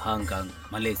 பேங்காக், ஹாங்காங்,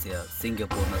 மலேசியா,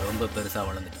 சிங்கப்பூர்னு ரொம்ப பெருசா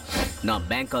வளர்ந்துட்டான். நான்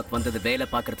பேங்காக் வந்தது வேலை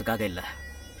பார்க்கறதுக்காக இல்ல,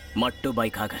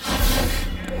 மட்டுபாய்க்காக.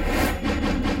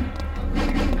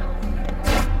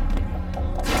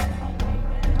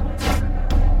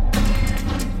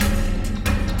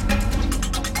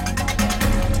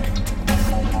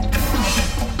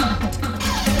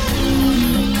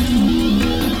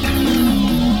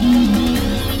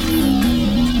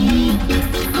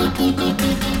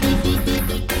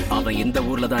 அவன் இந்த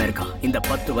ஊர்ல தான் இருக்கான். இந்த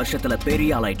 10 வருஷத்துல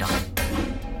பெரிய ஆளாயிட்டான்.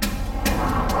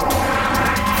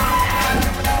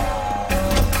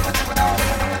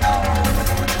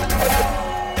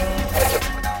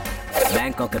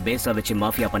 பேங்காக்க பேஸா வச்சு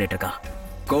மாஃபியா பண்ணிட்டு இருக்கா.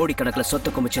 கோடிக்கணக்கில்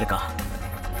சொத்து குமிச்சிருக்கா.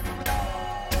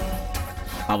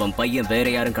 அவன் பையன் வேற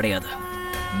யாரும் கிடையாது,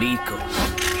 பீக்கு.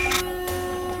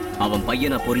 அவன்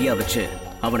பையனை பொறியா வச்சு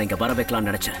அவனை இங்க வர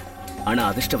வைக்கலாம்னு நினைச்சேன். ஆனா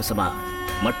அதிர்ஷ்டவசமா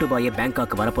மட்டுபாயே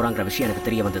பேங்காக்கு வரப்போறாங்கிற விஷயம் எனக்கு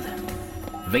தெரிய வந்தது.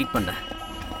 வெயிட் பண்ண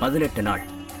 18 நாள்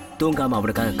தூங்காம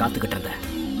அவனுக்காக காத்துக்கிட்டு இருந்தேன்.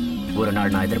 ஒரு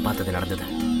நாள் நான் எதிர்பார்த்தது நடந்தது.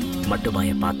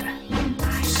 மட்டுபாயை பார்த்தேன்.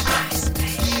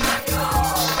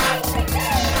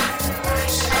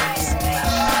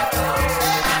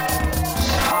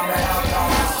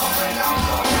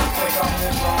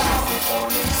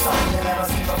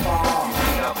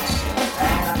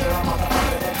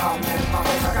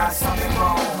 Something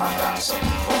wrong, I got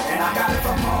something wrong, and I got it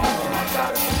from home.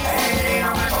 Hey,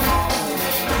 I'm at home.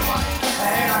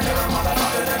 Hey, I got a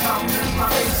motherfucker that comes in my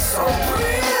face so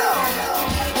real.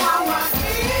 How I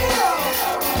feel.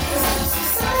 This is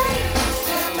insane.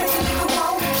 That makes a nigga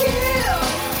wanna kill.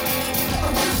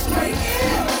 I'm just straight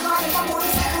ill. Like if I'm on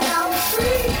a second down the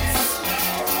streets.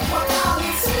 My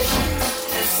politicians,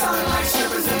 they sound like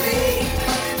strippers to me.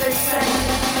 They say,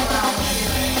 well, I'm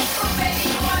feeling. Oh, baby,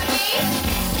 you want me?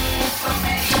 Oh,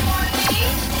 baby, you want me?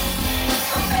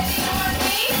 Oh, baby, you want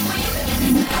me?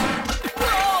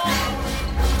 Will you?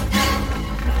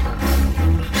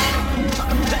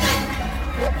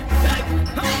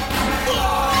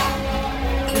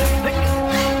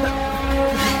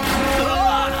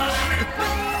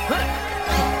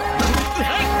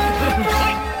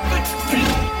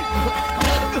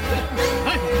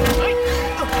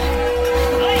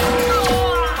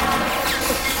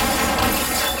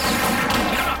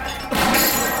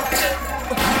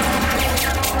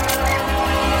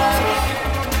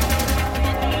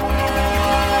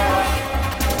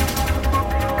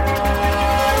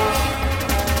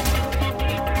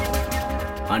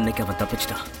 அன்னைக்கு அவன்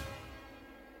தப்பிச்சிட்டான்.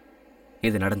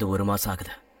 இது நடந்து 1 மாசம்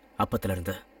ஆகுது. அப்பத்துல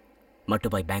இருந்து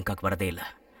மட்டுபாய் Bangkok வரதே இல்லை.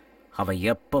 அவன்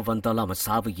எப்ப வந்தாலும் அவன்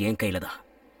சாவு என் கையில தான்.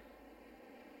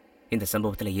 இந்த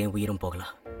சம்பவத்தில் என் உயிரும்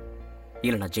போகலாம்,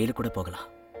 இல்லை நான் ஜெயிலுக்கு கூட போகலாம்.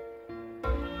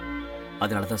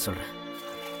 அதனால தான் சொல்றேன்,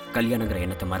 கல்யாணங்கிற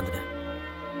எண்ணத்தை மறந்துடு.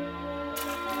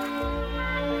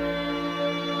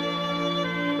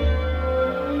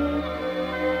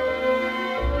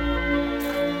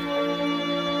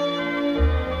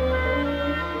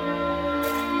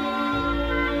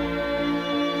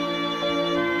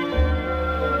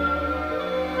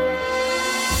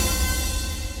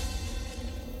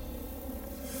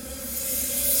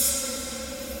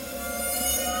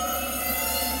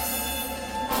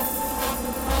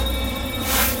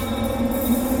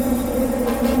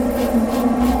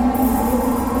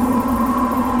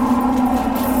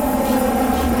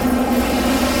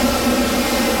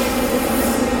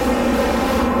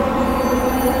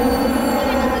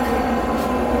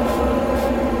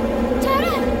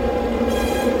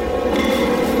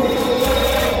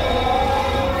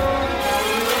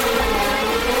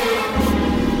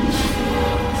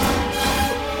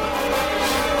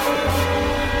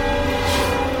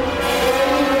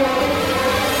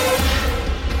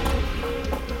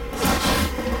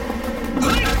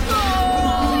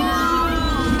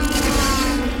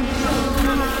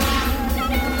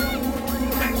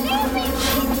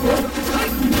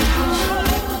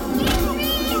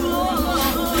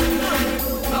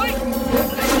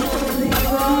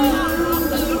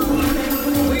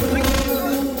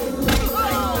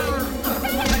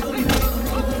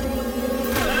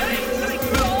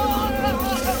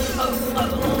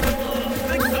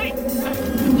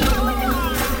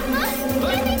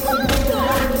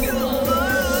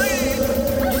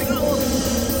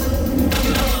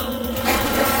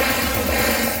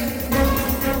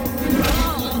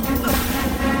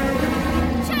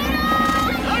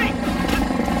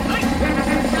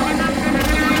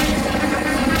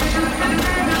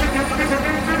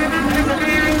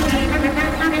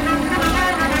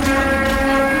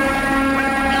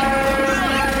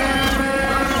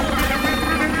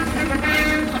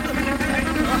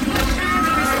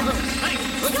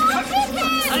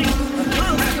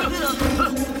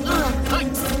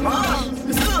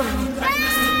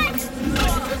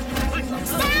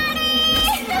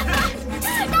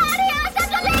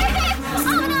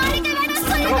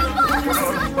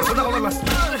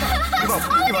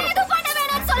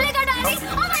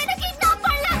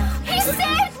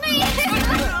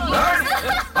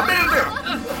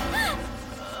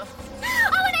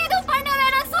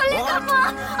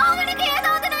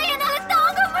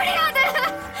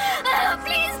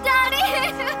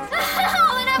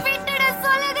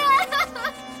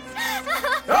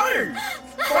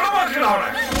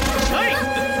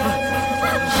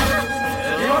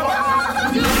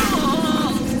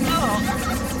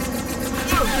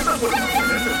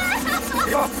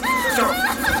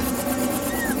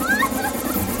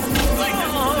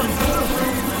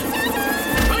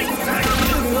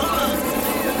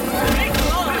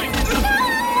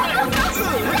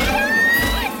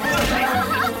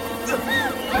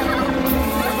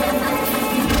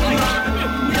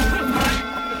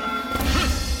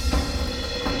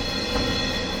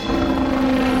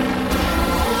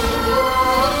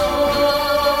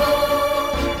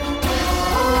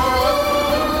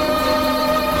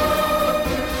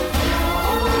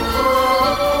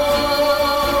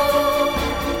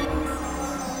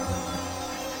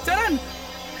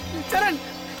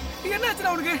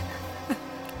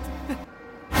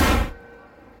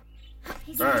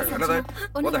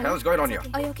 What's going on here?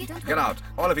 Are you okay? Get out.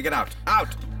 All of you get out.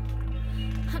 Out.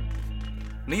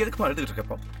 நீ எதுக்கு அழுதுகிட்டு இருக்க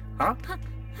இப்போ? Huh?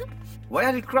 Why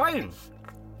are you crying?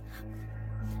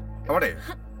 அவடே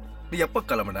நீ எப்ப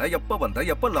கிளம்புன, எப்ப வந்த,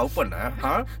 எப்ப லவ் பண்ண?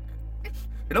 Huh?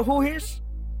 You know who he is?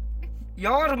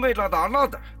 யாருமே இல்லாத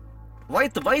அனாதை.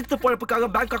 வயித்து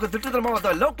பழப்புக்காக பேங்காக்கு திட்டுத்தனமா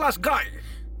வந்த low class guy.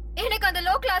 எனக்கு அந்த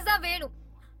low class தான் வேணும்.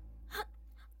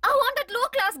 I want that low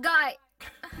class guy.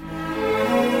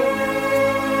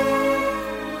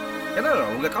 என்ன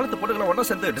உங்க காலத்து பொண்ணுங்களை ஒண்ணா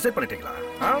சேர்ந்து டிசைட் பண்ணிட்டீங்களா?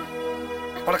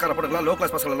 பணக்கார பொண்ணுங்களா லோ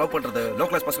கிளாஸ் பசங்களை லவ் பண்றது, லோ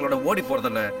கிளாஸ் பசங்களோட ஓடி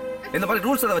போறதுன்னு இந்த மாதிரி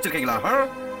ரூல்ஸ் ஏதாவது வச்சிருக்கீங்களா?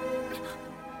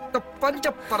 இந்த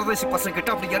பஞ்ச பரதேசி பசங்க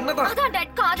கிட்ட அப்படி என்னதான்? அதான்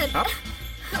டெட் காதல்.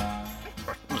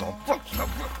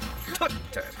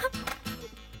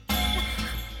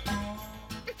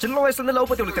 சின்ன வயசுல இருந்து லவ்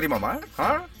பத்தி உங்களுக்கு தெரியுமாமா?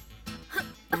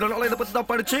 இவ்வளவு நாளா இதை பத்தி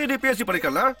தான் படிச்சு நீ பேசி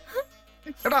படிக்கல?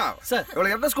 ஏடா சார் இவளை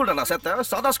எந்த ஸ்கூல்ல நான் சேர்த்த?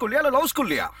 சாதா ஸ்கூல்லையா இல்ல லவ்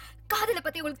ஸ்கூல்லையா? காதல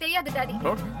பத்தி உங்களுக்கு தெரியாது டாடி.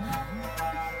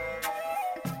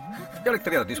 எனக்கு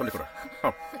தெரியாது, நீ சொல்லி கொடு.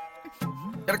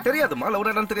 எனக்கு தெரியாதுமா, லவ்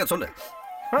என்னன்னு தெரியாது, சொல்லு.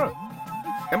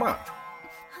 ஏமா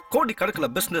கோடி கணக்குல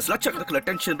பிசினஸ், லட்சக்கணக்குல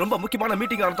டென்ஷன், ரொம்ப முக்கியமான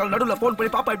மீட்டிங் ஆனாலும் நடுவுல போன்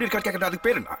பண்ணி பாப்பா எப்படி இருக்கா கேட்கறது, அதுக்கு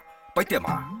பேரு என்ன?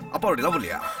 பைத்தியமா? அப்பாவோட லவ்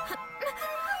இல்லையா?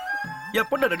 என்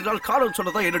பொண்ணு 2 நாள் காலம்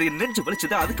சொன்னதான் என்னுடைய நெஞ்சு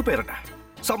வலிச்சது, அதுக்கு பேர் என்ன?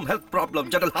 Some health problem,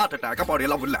 general heart attack,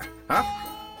 அப்பாவோட லவ் இல்ல.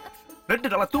 2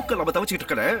 நாளா தூக்கம் நம்ம தவிச்சிட்டு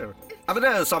இருக்கேன், அதுல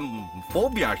சம்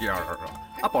போபியா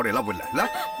அப்பாவோட லவ் இல்ல.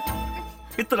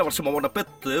 இத்தனை வருஷமா உன்னை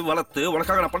பெத்து வளர்த்து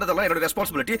உனக்காக நான் பண்ணதெல்லாம் என்னோட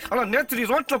ரெஸ்பான்சிபிலிட்டி. ஆனா நேற்று நீ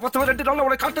ரோட்ல பார்த்தவன் 2 நாள்ல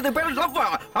உனக்கு காட்டுறது பேர் லவ்வா?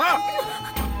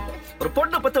 ஒரு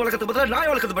பொண்ணை பத்து வளர்க்கறதுக்கு பதிலா நாய்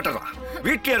வளர்க்கறது பெட்டரா?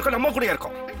 வீட்லயே இருக்கும், நம்ம கூட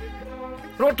இருக்கும்.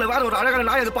 ரோட்ல வேற ஒரு அழகான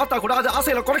நாய் அது பார்த்தா கூட அது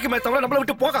ஆசையில குறைக்குமே தவிர நம்மள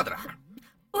விட்டு போகாதடா.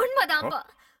 உண்மைதான்ப்பா.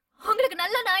 உங்களுக்கு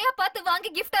நல்ல நாயா பார்த்து வாங்கி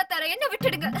கிஃப்டா தர, என்ன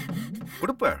விட்டுடுங்க.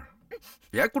 கொடுப்பேன்,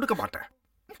 ஏன் கொடுக்க மாட்டேன்?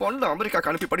 பொண்ணு அமெரிக்காக்கு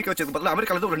அனுப்பி படிக்க வச்சதுக்கு பதிலா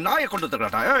அமெரிக்கால இருந்து ஒரு நாயை கொண்டு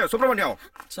வந்துடுறாடா. சுப்பிரமணியம்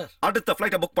சார், அடுத்த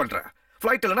ஃபிளைட்டை புக் பண்றேன்.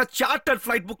 ஃபிளைட் இல்லனா சார்ட்டர்ட்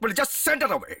ஃபிளைட் புக் பண்ணி just send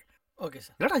it away. Okay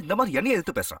sir. என்னடா இந்த மாதிரி என்னைய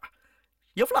எதிர்த்து பேசுறான்?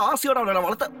 எவ்வளவு ஆசையோட அவளை நான்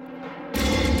வளர்த்த.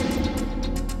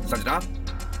 சஞ்சனா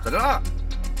சஞ்சனா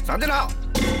சஞ்சனா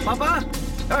பாப்பா,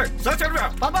 ஏய் சஞ்சனா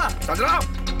பாப்பா, சஞ்சனா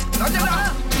சஞ்சனா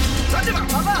சஞ்சனா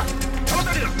பாப்பா,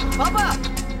 பாப்பா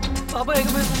பாப்பா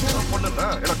எங்க போய் பொண்ணுல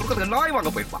என்ன கொடுக்கறதுக்கு நாய்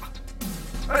வாங்க போயிருப்பா.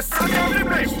 சஞ்சனா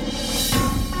ப்ளீஸ்.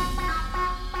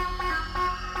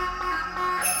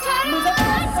 Vyjayanthi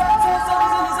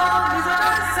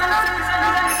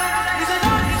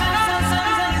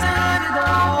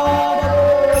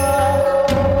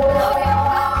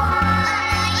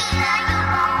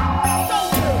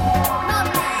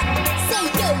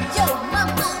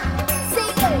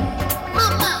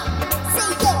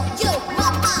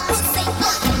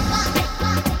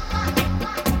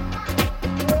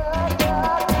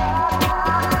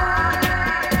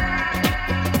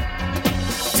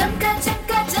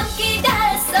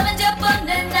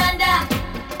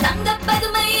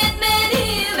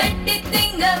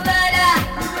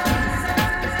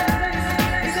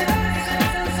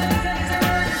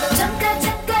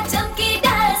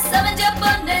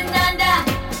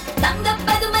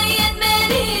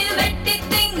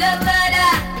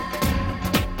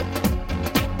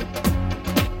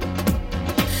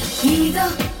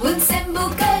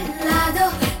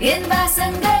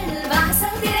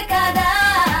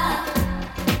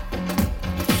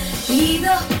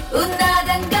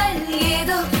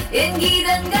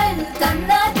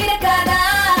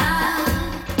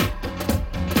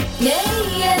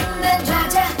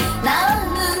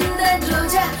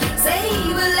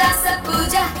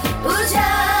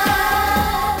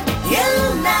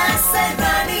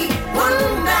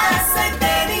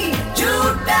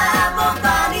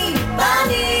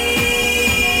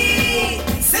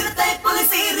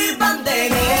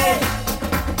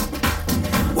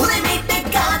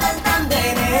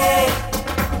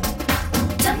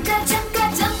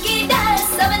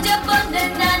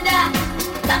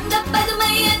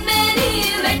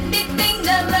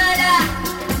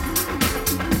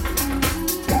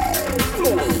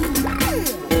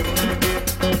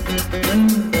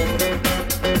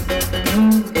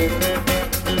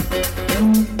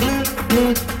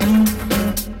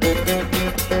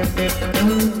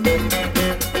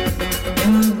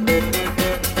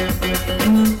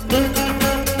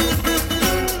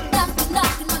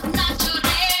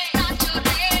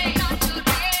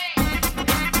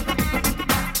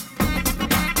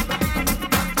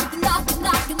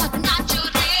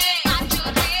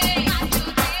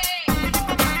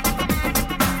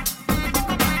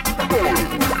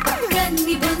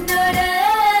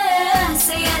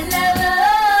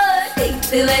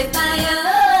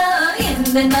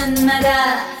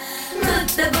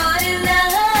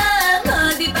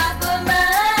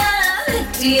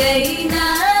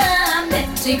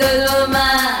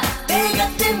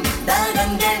தேகத்தின்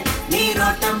தாகங்கள்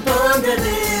நீரோட்டம்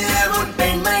போன்றது உன்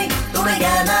பெண்மை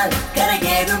துணையானால்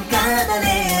கரையேறும்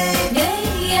காதலே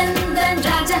எந்தன்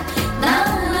ராஜா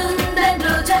நானுந்தன்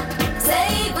ரோஜா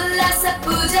செய் உல்லாச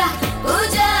பூஜா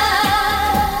பூஜா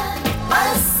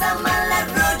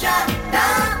பசமலர் ரோஜா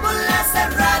நான் உல்லாச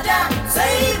ராஜா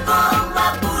செய்வோம் வா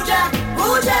பூஜா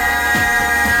பூஜா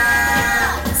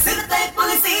சிறுத்தை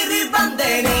புலி சீறி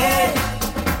வந்தேனே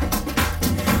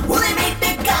உன்னை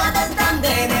மீட்டு காதல்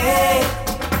தந்தேனே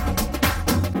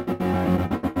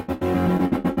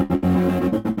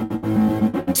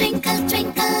Twinkle,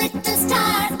 twinkle, little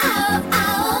star, आओ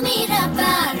आओ मेरा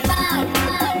प्यार प्यार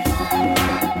प्यार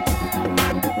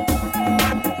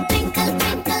Twinkle,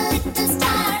 twinkle, little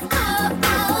star, आओ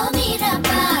आओ मेरा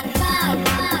प्यार प्यार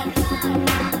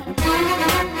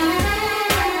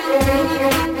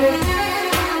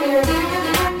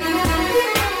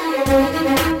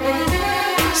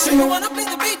So you wanna play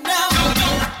the beat now?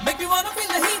 Make me wanna feel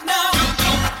the heat now.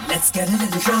 Let's get a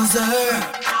little closer.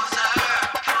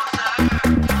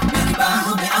 मेरी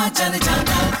बाहों में आ जाने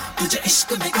जाना, तुझे इश्क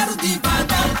में करूँ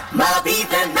दीवाना. माँ भी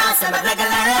ना समझ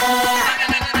गला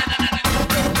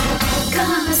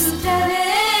காமசுற்றவே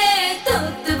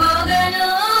தொத்து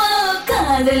போகணும்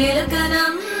காதல்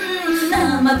இலக்கணம்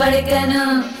நாம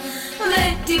படிக்கணும்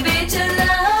வெற்றி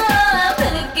பேச்செல்லாம்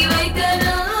விலக்கி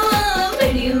வைக்கணும்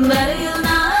விடியும் வரையில்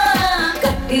நான்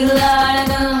கட்டில்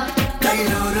ஆடணும்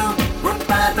கல்லூரும் உன்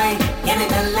பார்வை என்னை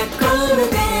நல்ல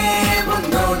கூறுதே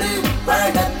உன்னோடு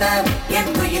பழகத்த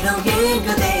என் உயிரும்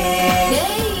ஏங்குதே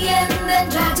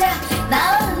எந்தன் ராஜா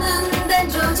நான்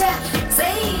உந்தன் ரோஜா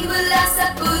செய் உல்லாச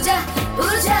பூஜா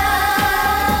பூஜா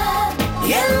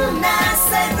என்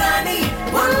ஆசை ராணி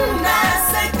உன்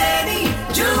ஆசை தேனி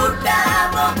ஜூட்டா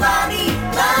வாணி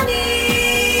வாணி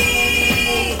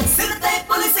சிறுத்தை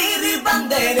புலி சீறி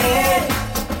வந்தேனே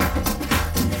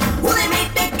உன்னை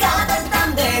மீட்டு காதல்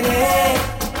தந்தேனே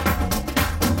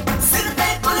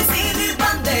சிறுத்தை புலி சீறி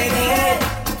வந்தேனே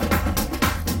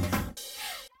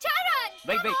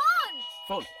வெயிட்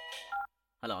ஃபோன்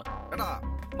ஹலோ ஏடா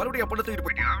மறுபடியும் பொண்ணு தூக்கிட்டு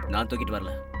போயிட்டியா? நான் தூக்கிட்டு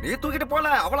வரல. நீ தூக்கிட்டு போல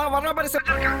அவளா வர்ற மாதிரி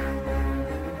செஞ்சிருக்க.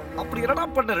 அப்படி என்னடா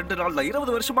பண்ண 2 நாள்ல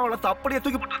 20 வருஷமா வளர்த்து அப்படியே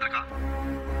தூக்கி போட்டு வந்திருக்கா.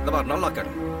 இந்த மாதிரி நல்லா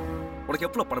கேடு. உனக்கு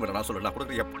எவ்வளவு பணம் வேணும் நான் சொல்லு. நான்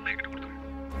கொடுக்குற எப்போ என்கிட்ட கொடுக்குறேன்.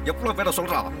 எவ்வளவு வேணும்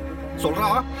சொல்றா சொல்றா.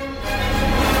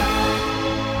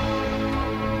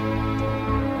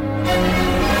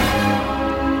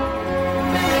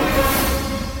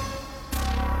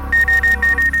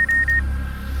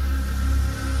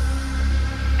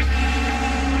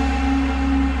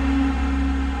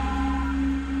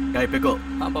 பிகோ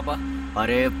பாப்பா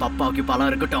அரே பப்பாவுக்கு பலம்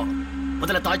இருக்கட்டும்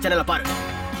முதல்ல தாய் சேனல பாரு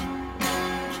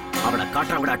அவளை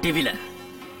காட்டுறாங்கடா டிவில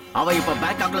அவ இப்ப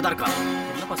பேங்காக்ல தான் இருக்கா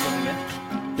என்னப்பா சொல்றீங்க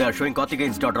they are showing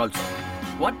Karthikeyan's daughter also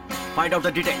what find out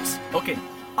the details okay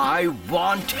I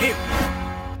want him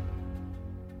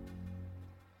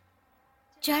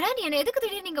Charan என்ன எதுக்கு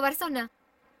திடீர்னு நீங்க வர சொன்ன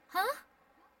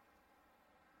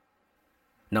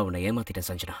நான் உன்னை ஏமாத்திட்டேன்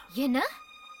சஞ்சனா என்ன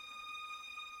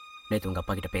நேத்து உங்க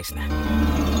அப்பா கிட்ட பேசினேன்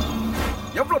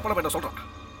எவ்வளவு பணம் வேணும் சொல்றா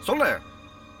சொல்லு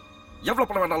எவ்வளவு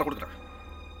பணம் வேணாலும் கொடுக்குறேன்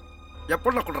என்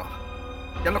பொண்ணை கொடுறா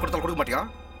என்ன கொடுத்தாலும் கொடுக்க மாட்டியா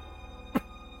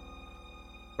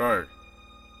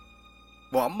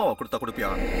உன் அம்மாவை கொடுத்தா கொடுப்பியா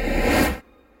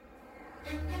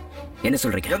என்ன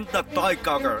சொல்றீங்க எந்த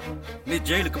தாய்க்காக நீ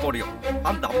ஜெயிலுக்கு போடியும்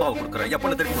அந்த அம்மாவை கொடுக்குற என்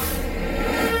பொண்ணை திருப்பி கொடு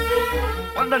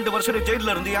 12 வருஷம் நீ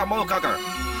ஜெயில இருந்து என் அம்மாவுக்காக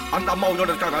அந்த அம்மா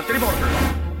உன்னோட இருக்காங்க திரும்ப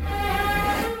உனக்கு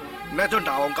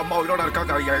நிஜம்டா உங்க அம்மா உயிரோட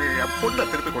இருக்காங்க என் பொண்ணை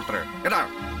திருப்பி கொடுத்துரு என்ன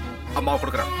அம்மாவை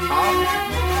கொடுக்குறேன்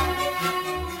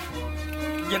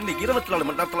என்ன 24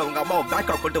 மணி நேரத்துல உங்க அம்மாவை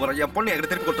பேங்காக் கொண்டு வர என் பொண்ணை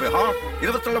என்கிட்ட திருப்பி கொடுத்துரு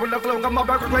 24 மணி நேரத்துல உங்க அம்மா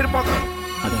பேங்காக்ல இருப்பாங்க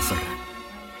அதான் சொல்றேன்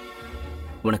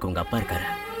உனக்கு உங்க அப்பா இருக்காரு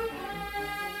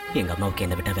எங்க அம்மாவுக்கு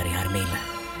என்ன விட்டா வேற யாருமே இல்ல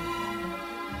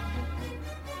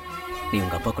நீ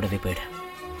உங்க அப்பா கூடவே போயிடு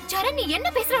சரண் நீ என்ன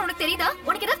பேசுற உனக்கு தெரியுதா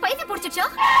உனக்கு ஏதாவது பைத்தியம் பிடிச்சிச்சா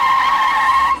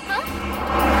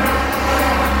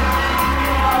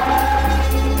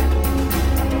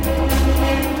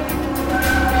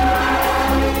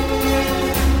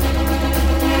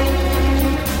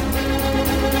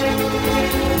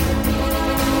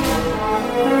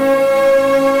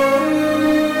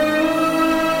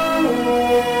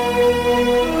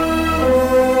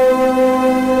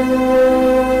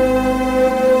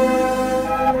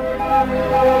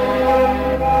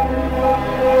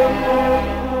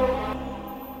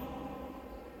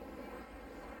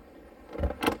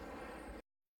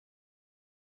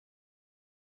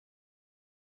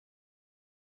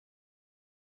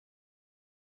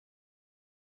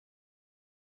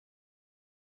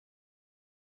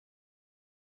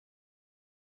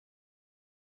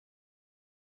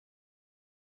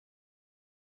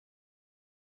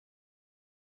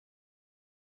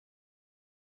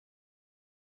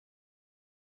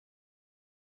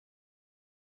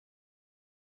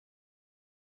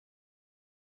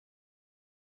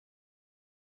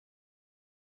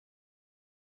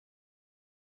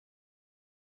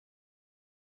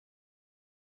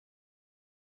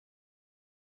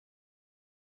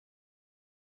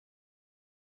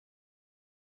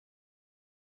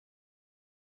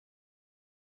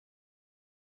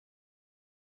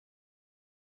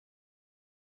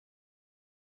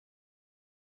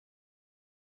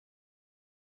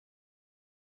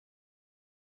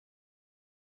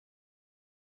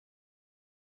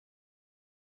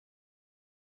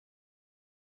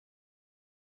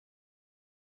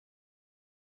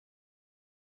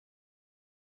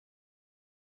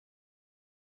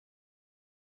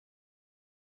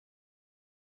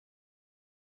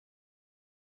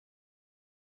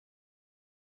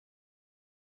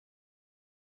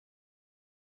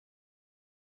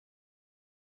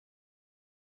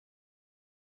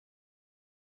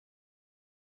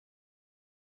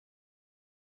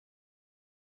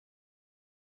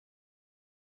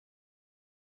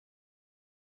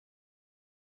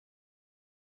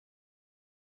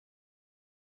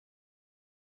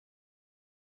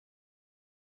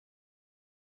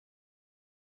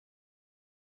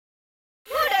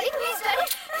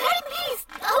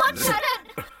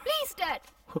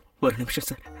ஒரு நிமிஷம்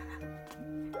சார்.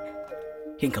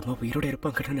 எங்க அம்மா உயிரோட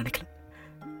இருப்பாங்கன்னு நினைக்கல.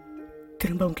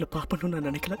 திரும்ப அவங்கள பார்க்கணும்னு நான்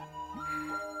நினைக்கல.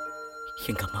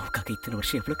 எங்க அம்மாவுக்காக இத்தனை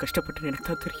வருஷம் எவ்வளவு கஷ்டப்பட்டு எனக்கு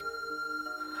தான் தெரியும்.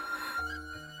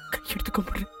 கையெடுத்து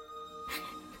கும்பிடுறேன்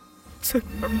சார்.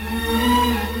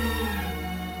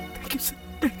 Thank you sir,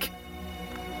 thank you.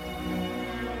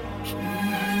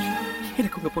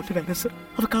 எனக்கு உங்க பொண்ணு வேண்டாம் சார்.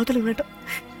 அவ காதல வேண்டாம்.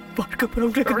 வாழ்க்கை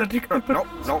உங்களுக்கு நன்றி.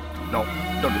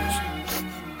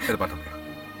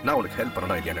 நான் உனக்கு ஹெல்ப்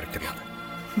பண்ணணும் இல்லையா எனக்கு தெரியாது.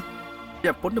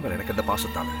 என் பொண்ணு மேல எனக்கு எந்த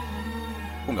பாசத்தால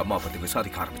உங்க அம்மா பத்தி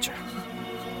விசாரிக்க ஆரம்பிச்சேன்.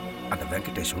 அந்த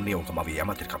வெங்கடேஷ் உன்னைய உங்க அம்மாவை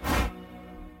ஏமாத்திருக்கான்.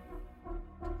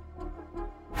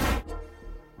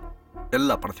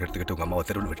 எல்லா பணத்தையும் எடுத்துக்கிட்டு உங்க அம்மாவை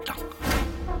தெருவில் விட்டான்.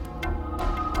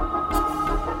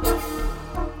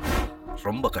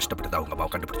 ரொம்ப கஷ்டப்பட்டு தான் உங்க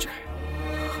அம்மாவை கண்டுபிடிச்சேன்.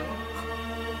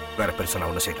 வேற பெருசா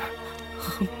நான் ஒன்னும் செய்யல.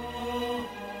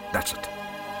 That's it.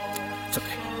 It's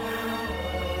okay.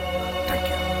 Thank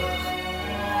you.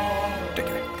 Take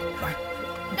care. Bye.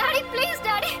 Daddy, please,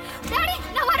 Daddy. Daddy,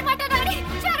 நான் வர மாட்டேன், Daddy.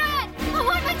 Charan, I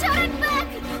want my Charan back.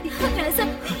 ராசா,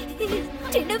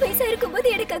 சின்ன வயசா இருக்கும்போது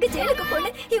எனக்காக ஜெயிலுக்கு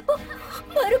போனேன். இப்போ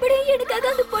மறுபடியும் எனக்காக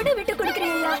அந்த பொண்ணை விட்டு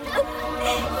கொடுக்குறியா?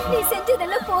 நீ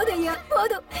செஞ்சதெல்லாம் போதும் ஐயா,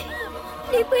 போதும்.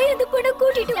 நீ போய் அந்த பொண்ணை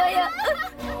கூட்டிட்டு வாயா.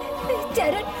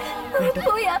 சரண்,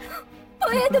 போயா,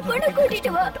 போய் அந்த பொண்ணை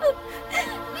கூட்டிட்டு வா.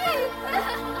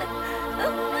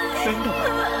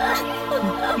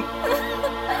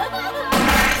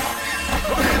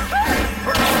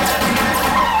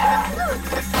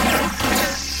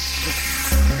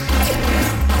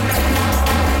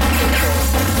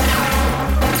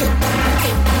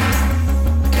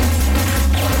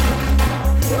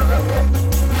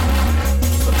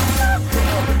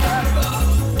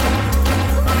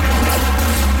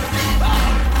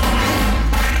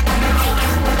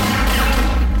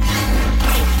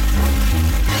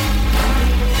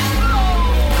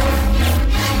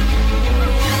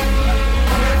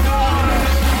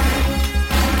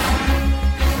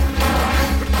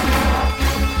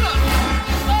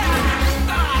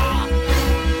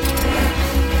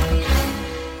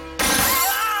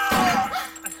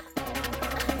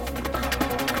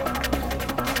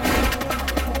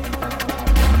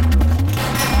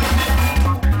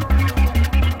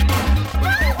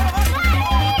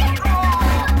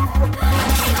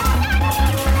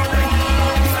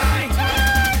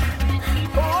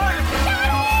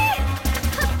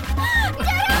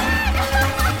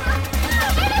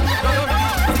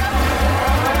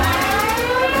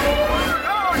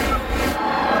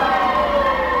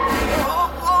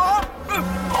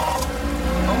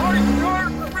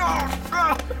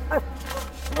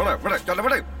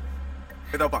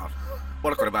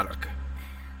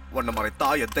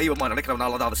 தெய்வமா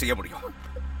நினைக்கிறவனால தான் அதை செய்ய முடியும்.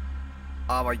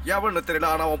 அவன் எவன்னு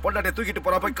தெரியல, ஆனா அவன் பொண்டாட்டியை தூக்கிட்டு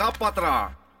போறா, போய் காப்பாத்துறான்.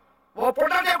 உன்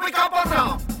பொண்டாட்டியை போய்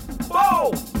காப்பாத்துறான். போ.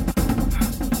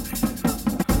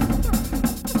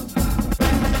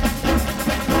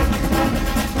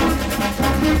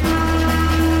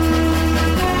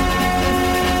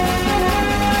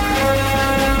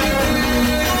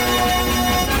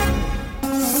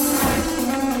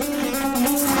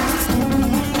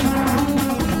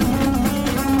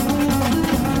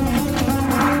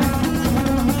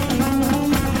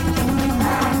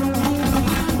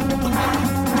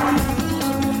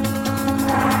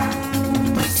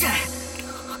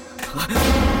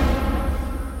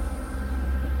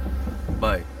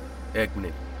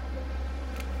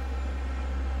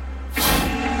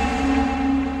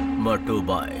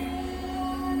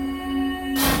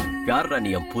 யாரா நீ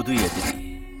என் புது எதிரி?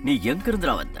 நீ எங்க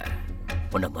இருந்துடா வந்த?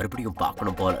 உன்னை மறுபடியும்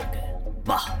பார்க்கணும் போல இருக்கு.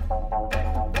 வா.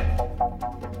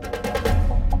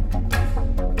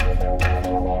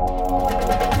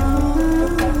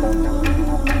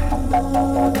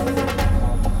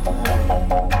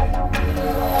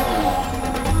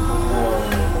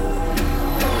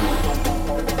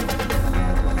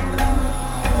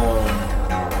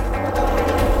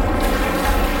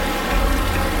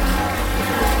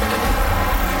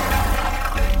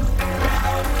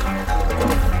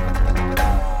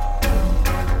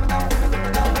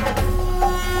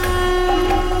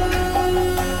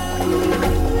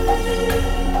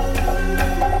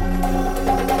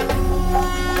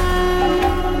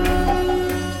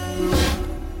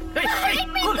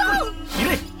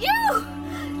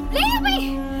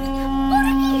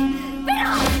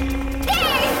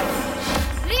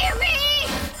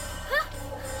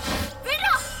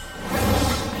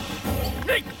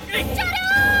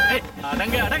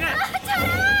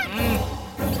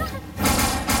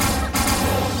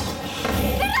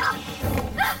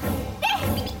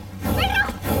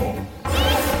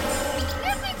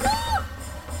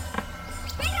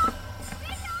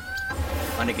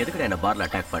 அன்னைக்கு எதுக்குடா என்ன பார்ல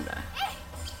அட்டாக் பண்ண?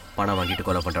 பணம் வாங்கிட்டு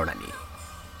கொலை பண்றவனா நீ?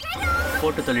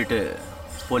 போட்டு தள்ளிட்டு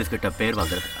போலீஸ் கிட்ட பேர்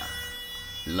வாங்குறதுக்கா?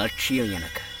 லட்சியம்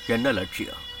எனக்கு. என்ன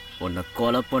லட்சியம்? உன்னை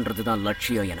கொலை பண்றது தான்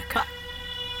லட்சியம் எனக்கு.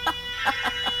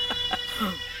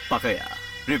 பகையா?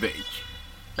 ரிவெஞ்ச்.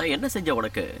 நான் என்ன செஞ்ச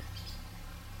உனக்கு?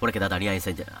 உனக்கு ஏதாவது அநியாயம்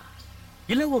செஞ்சனா?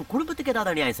 இல்ல உன் குடும்பத்துக்கு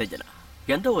ஏதாவது அநியாயம் செஞ்சனா?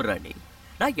 எந்த ஒரு ராணி?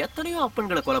 நான் எத்தனையோ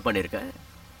அப்பன்களை கொலை பண்ணிருக்கேன்.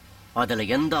 அதுல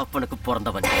எந்த அப்பனுக்கு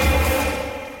பிறந்தவன்?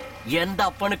 எந்த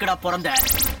அப்பனுக்குடா பிறந்த?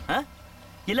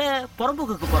 இல்ல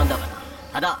புறம்போக்கு பிறந்தவன்?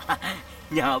 அதான்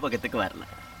ஞாபகத்துக்கு வரல.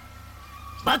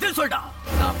 பதில் சொல்டா.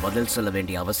 நான் பதில் சொல்ல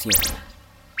வேண்டிய அவசியம் இல்லை.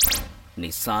 நீ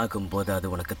சாகும் போது அது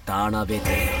உனக்கு தானாவே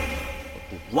தெரியும்.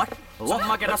 வாட்?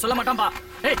 அம்மா கேட்டா சொல்ல மாட்டான்பா.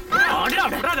 ஏய் அடடா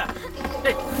பிரதர்.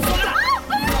 ஏய் சொல்லுடா.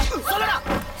 சொல்லுடா.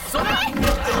 சொல்லுடா.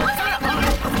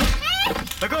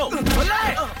 தகோ சொல்லே.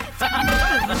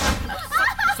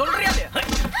 சொல்றியா?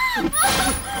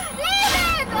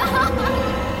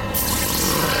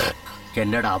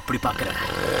 என்னடா அப்படி பாக்குற?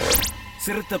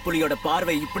 சிறுத்தை புலியோட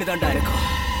பார்வை இப்படிதான்டா இருக்கும்.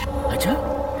 அச்சா,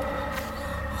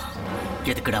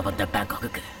 எதுக்குடா வந்த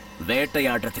பேங்காக்கு?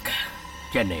 வேட்டையாடுறதுக்கு.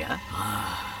 என்னையா?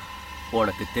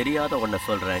 உனக்கு தெரியாத ஒன்ன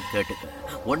சொல்றேன் கேட்டுக்க.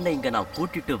 உன்னை இங்க நான்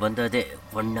கூட்டிட்டு வந்ததே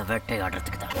உன்னை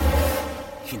வேட்டையாடுறதுக்கு தான்.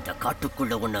 இந்த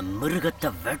காட்டுக்குள்ள உன்னை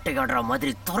மிருகத்தை வேட்டையாடுற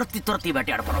மாதிரி துரத்தி துரத்தி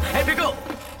வேட்டையாட போறோம்.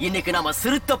 இன்னைக்கு நாம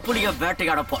சிறுத்தை புலிய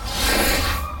வேட்டையாட போறோம்.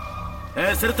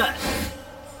 சிறுத்தை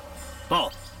போ,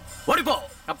 ஓடி போ.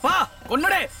 அப்பா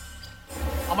கொன்னுடே,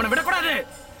 அவனை விடக்கூடாது.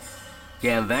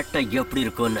 என் வேட்டை எப்படி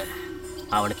இருக்கும்னு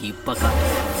அவனுக்கு இப்ப காட்டு.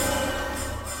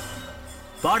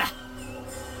 போடா.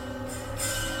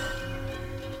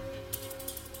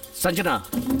 சஞ்சனா,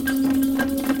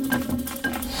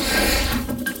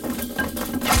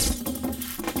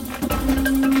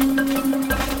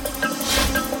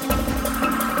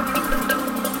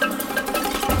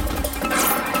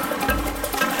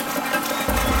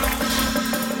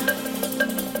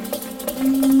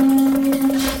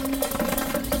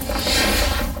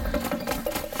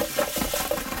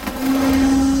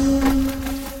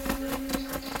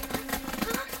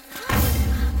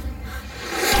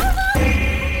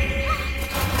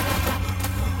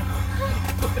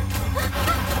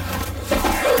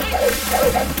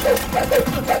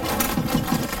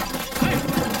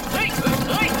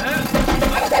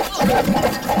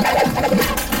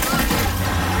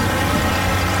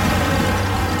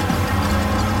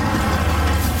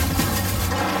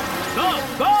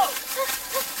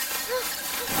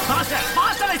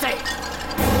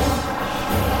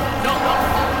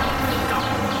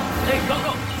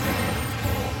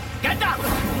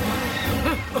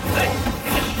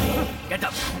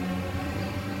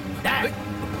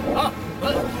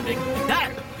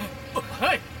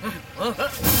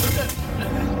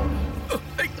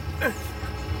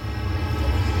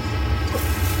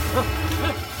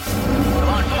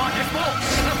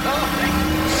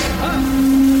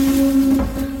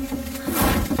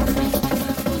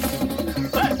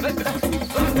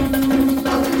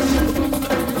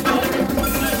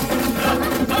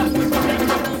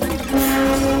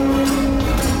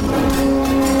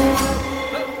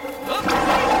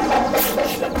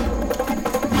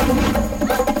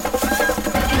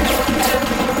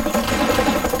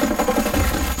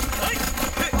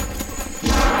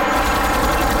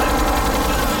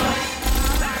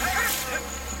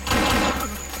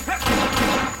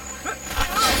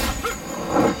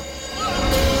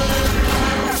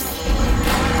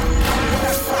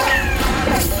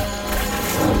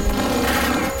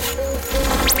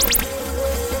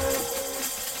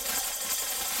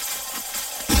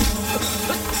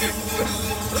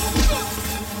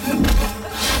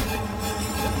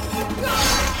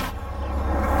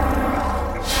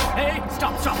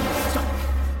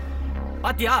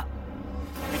 பாத்தியா?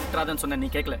 விட்றாதன்னு சொன்ன, நீ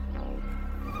கேட்கல.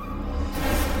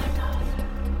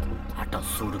 ஆட்டம்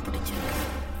சூடு பிடிச்சு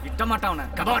விட்ட மாட்டான் அவனை.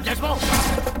 Come on, let's go.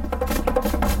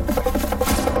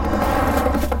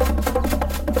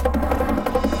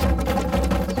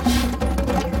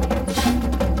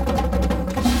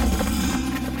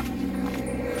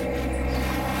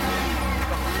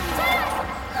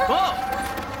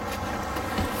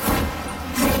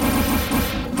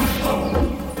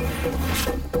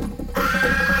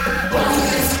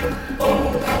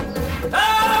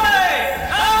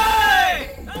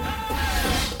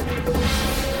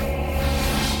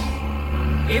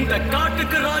 இந்த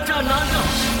காட்டுக்கு ராஜா நான் தான்.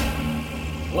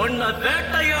 உன்னை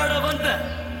வேட்டையாட வந்த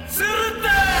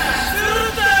சிறுத்தை.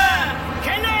 சிறுத்தை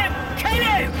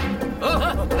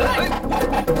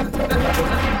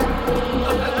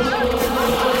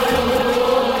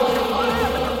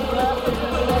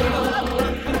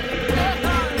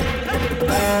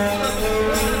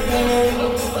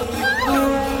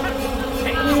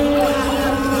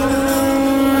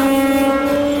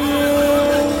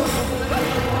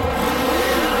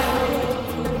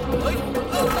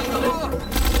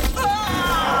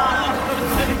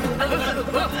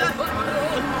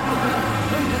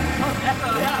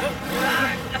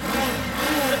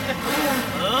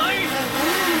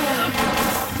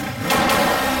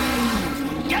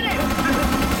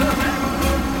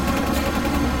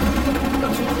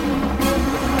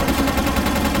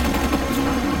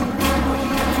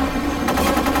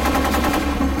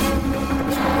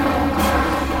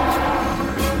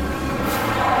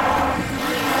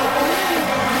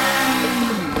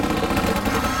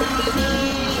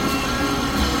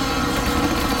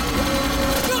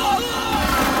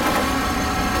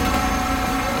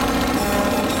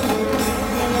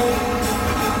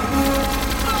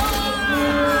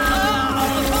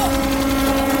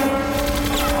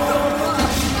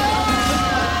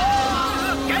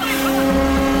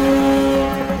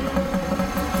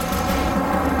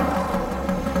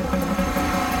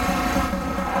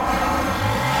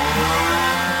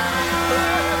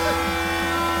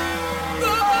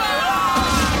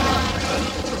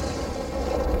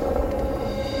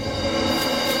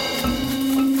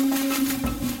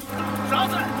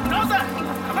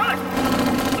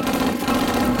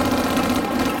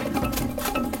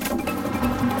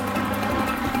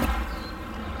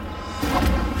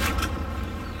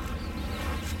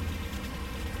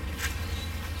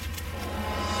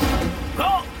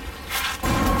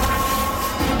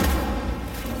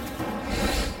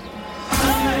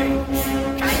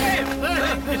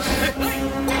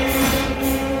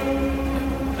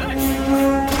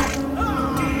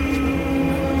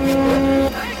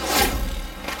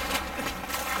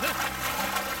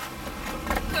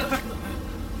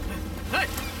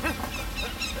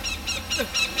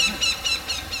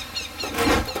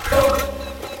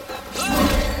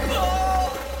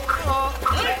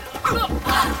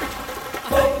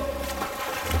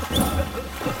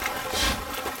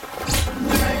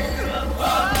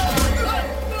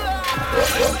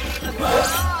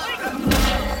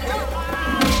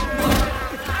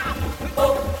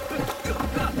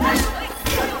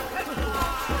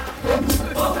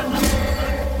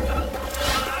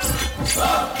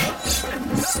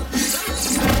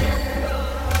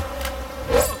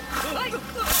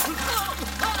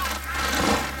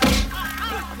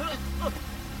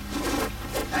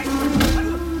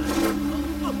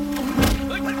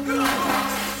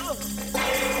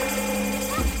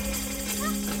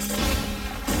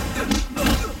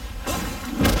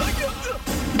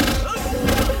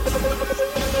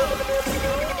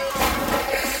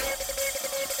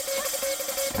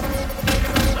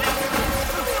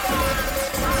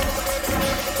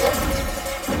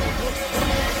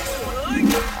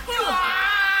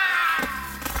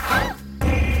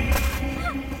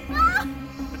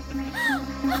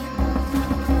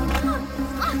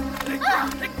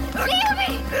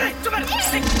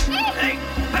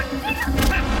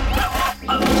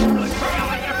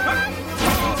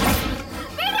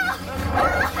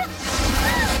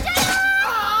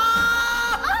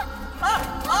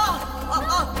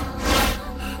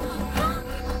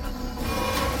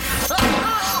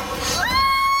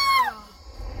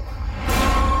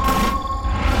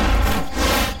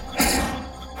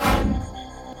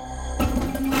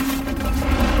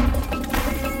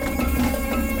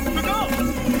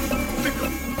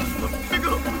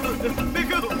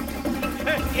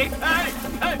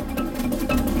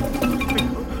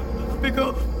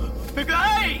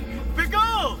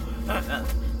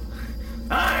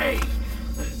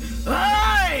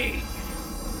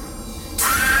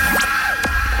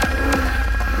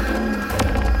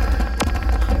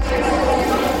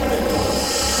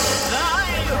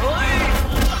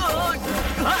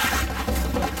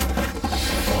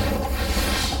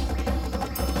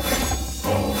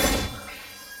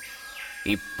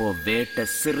இப்போ வேட்டை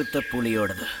சிறுத்தை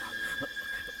புலியோடது.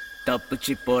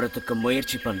 தப்பிச்சு போறதுக்கு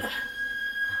முயற்சி பண்ண.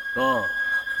 ஓ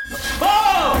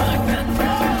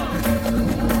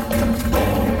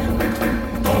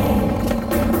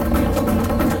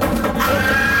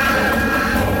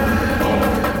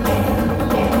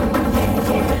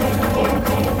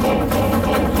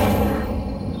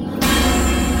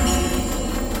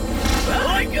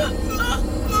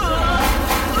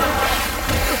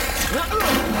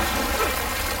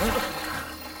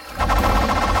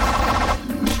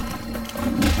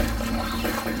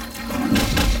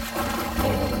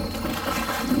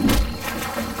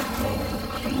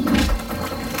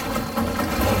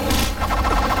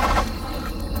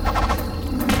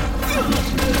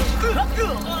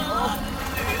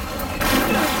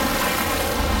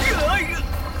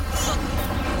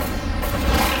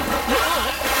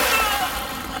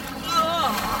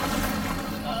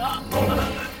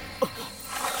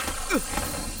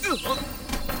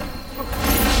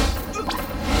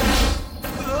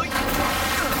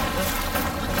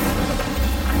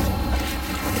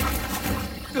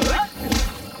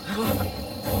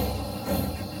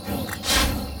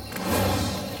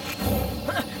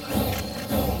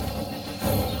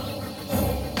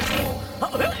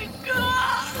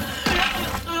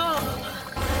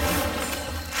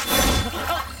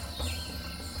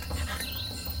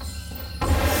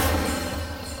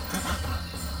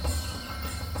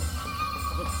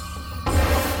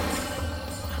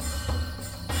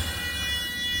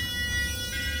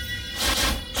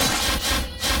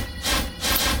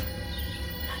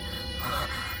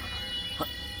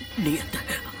நீ அந்த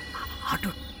ஆட்டோ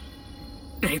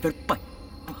டிரைவர்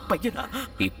பையனா?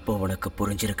 இப்போ உனக்கு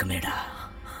புரிஞ்சிருக்குமேடா,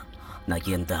 நான்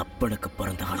எந்த அப்பனுக்கு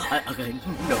பிறந்தவன்.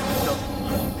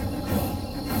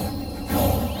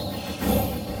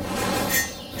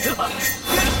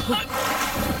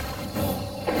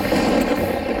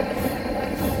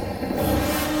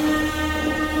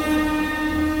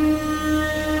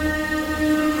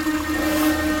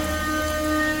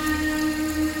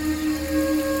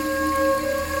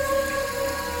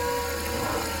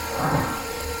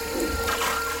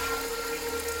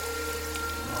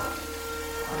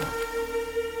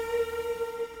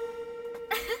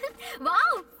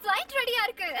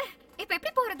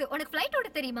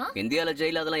 இந்தியால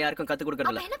ஜெயில அதெல்லாம் யாருக்கும் கத்து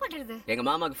கொடுக்கறதில்ல. என்ன பண்றது? எங்க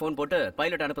மாமாக்கு போன் போட்டு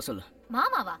பைலட் அனுப்ப சொல்லு.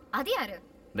 மாமாவா? அது யாரு?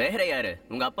 வேற யாரு?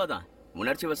 உங்க அப்பா தான்.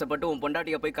 உணர்ச்சி வசப்பட்டு உன்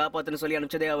பொண்டாட்டிய போய் காப்பாத்துன்னு சொல்லி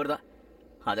அனுப்பிச்சதே அவர்தான்.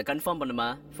 அதை கன்ஃபார்ம் பண்ணுமா?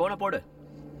 போனை போடு.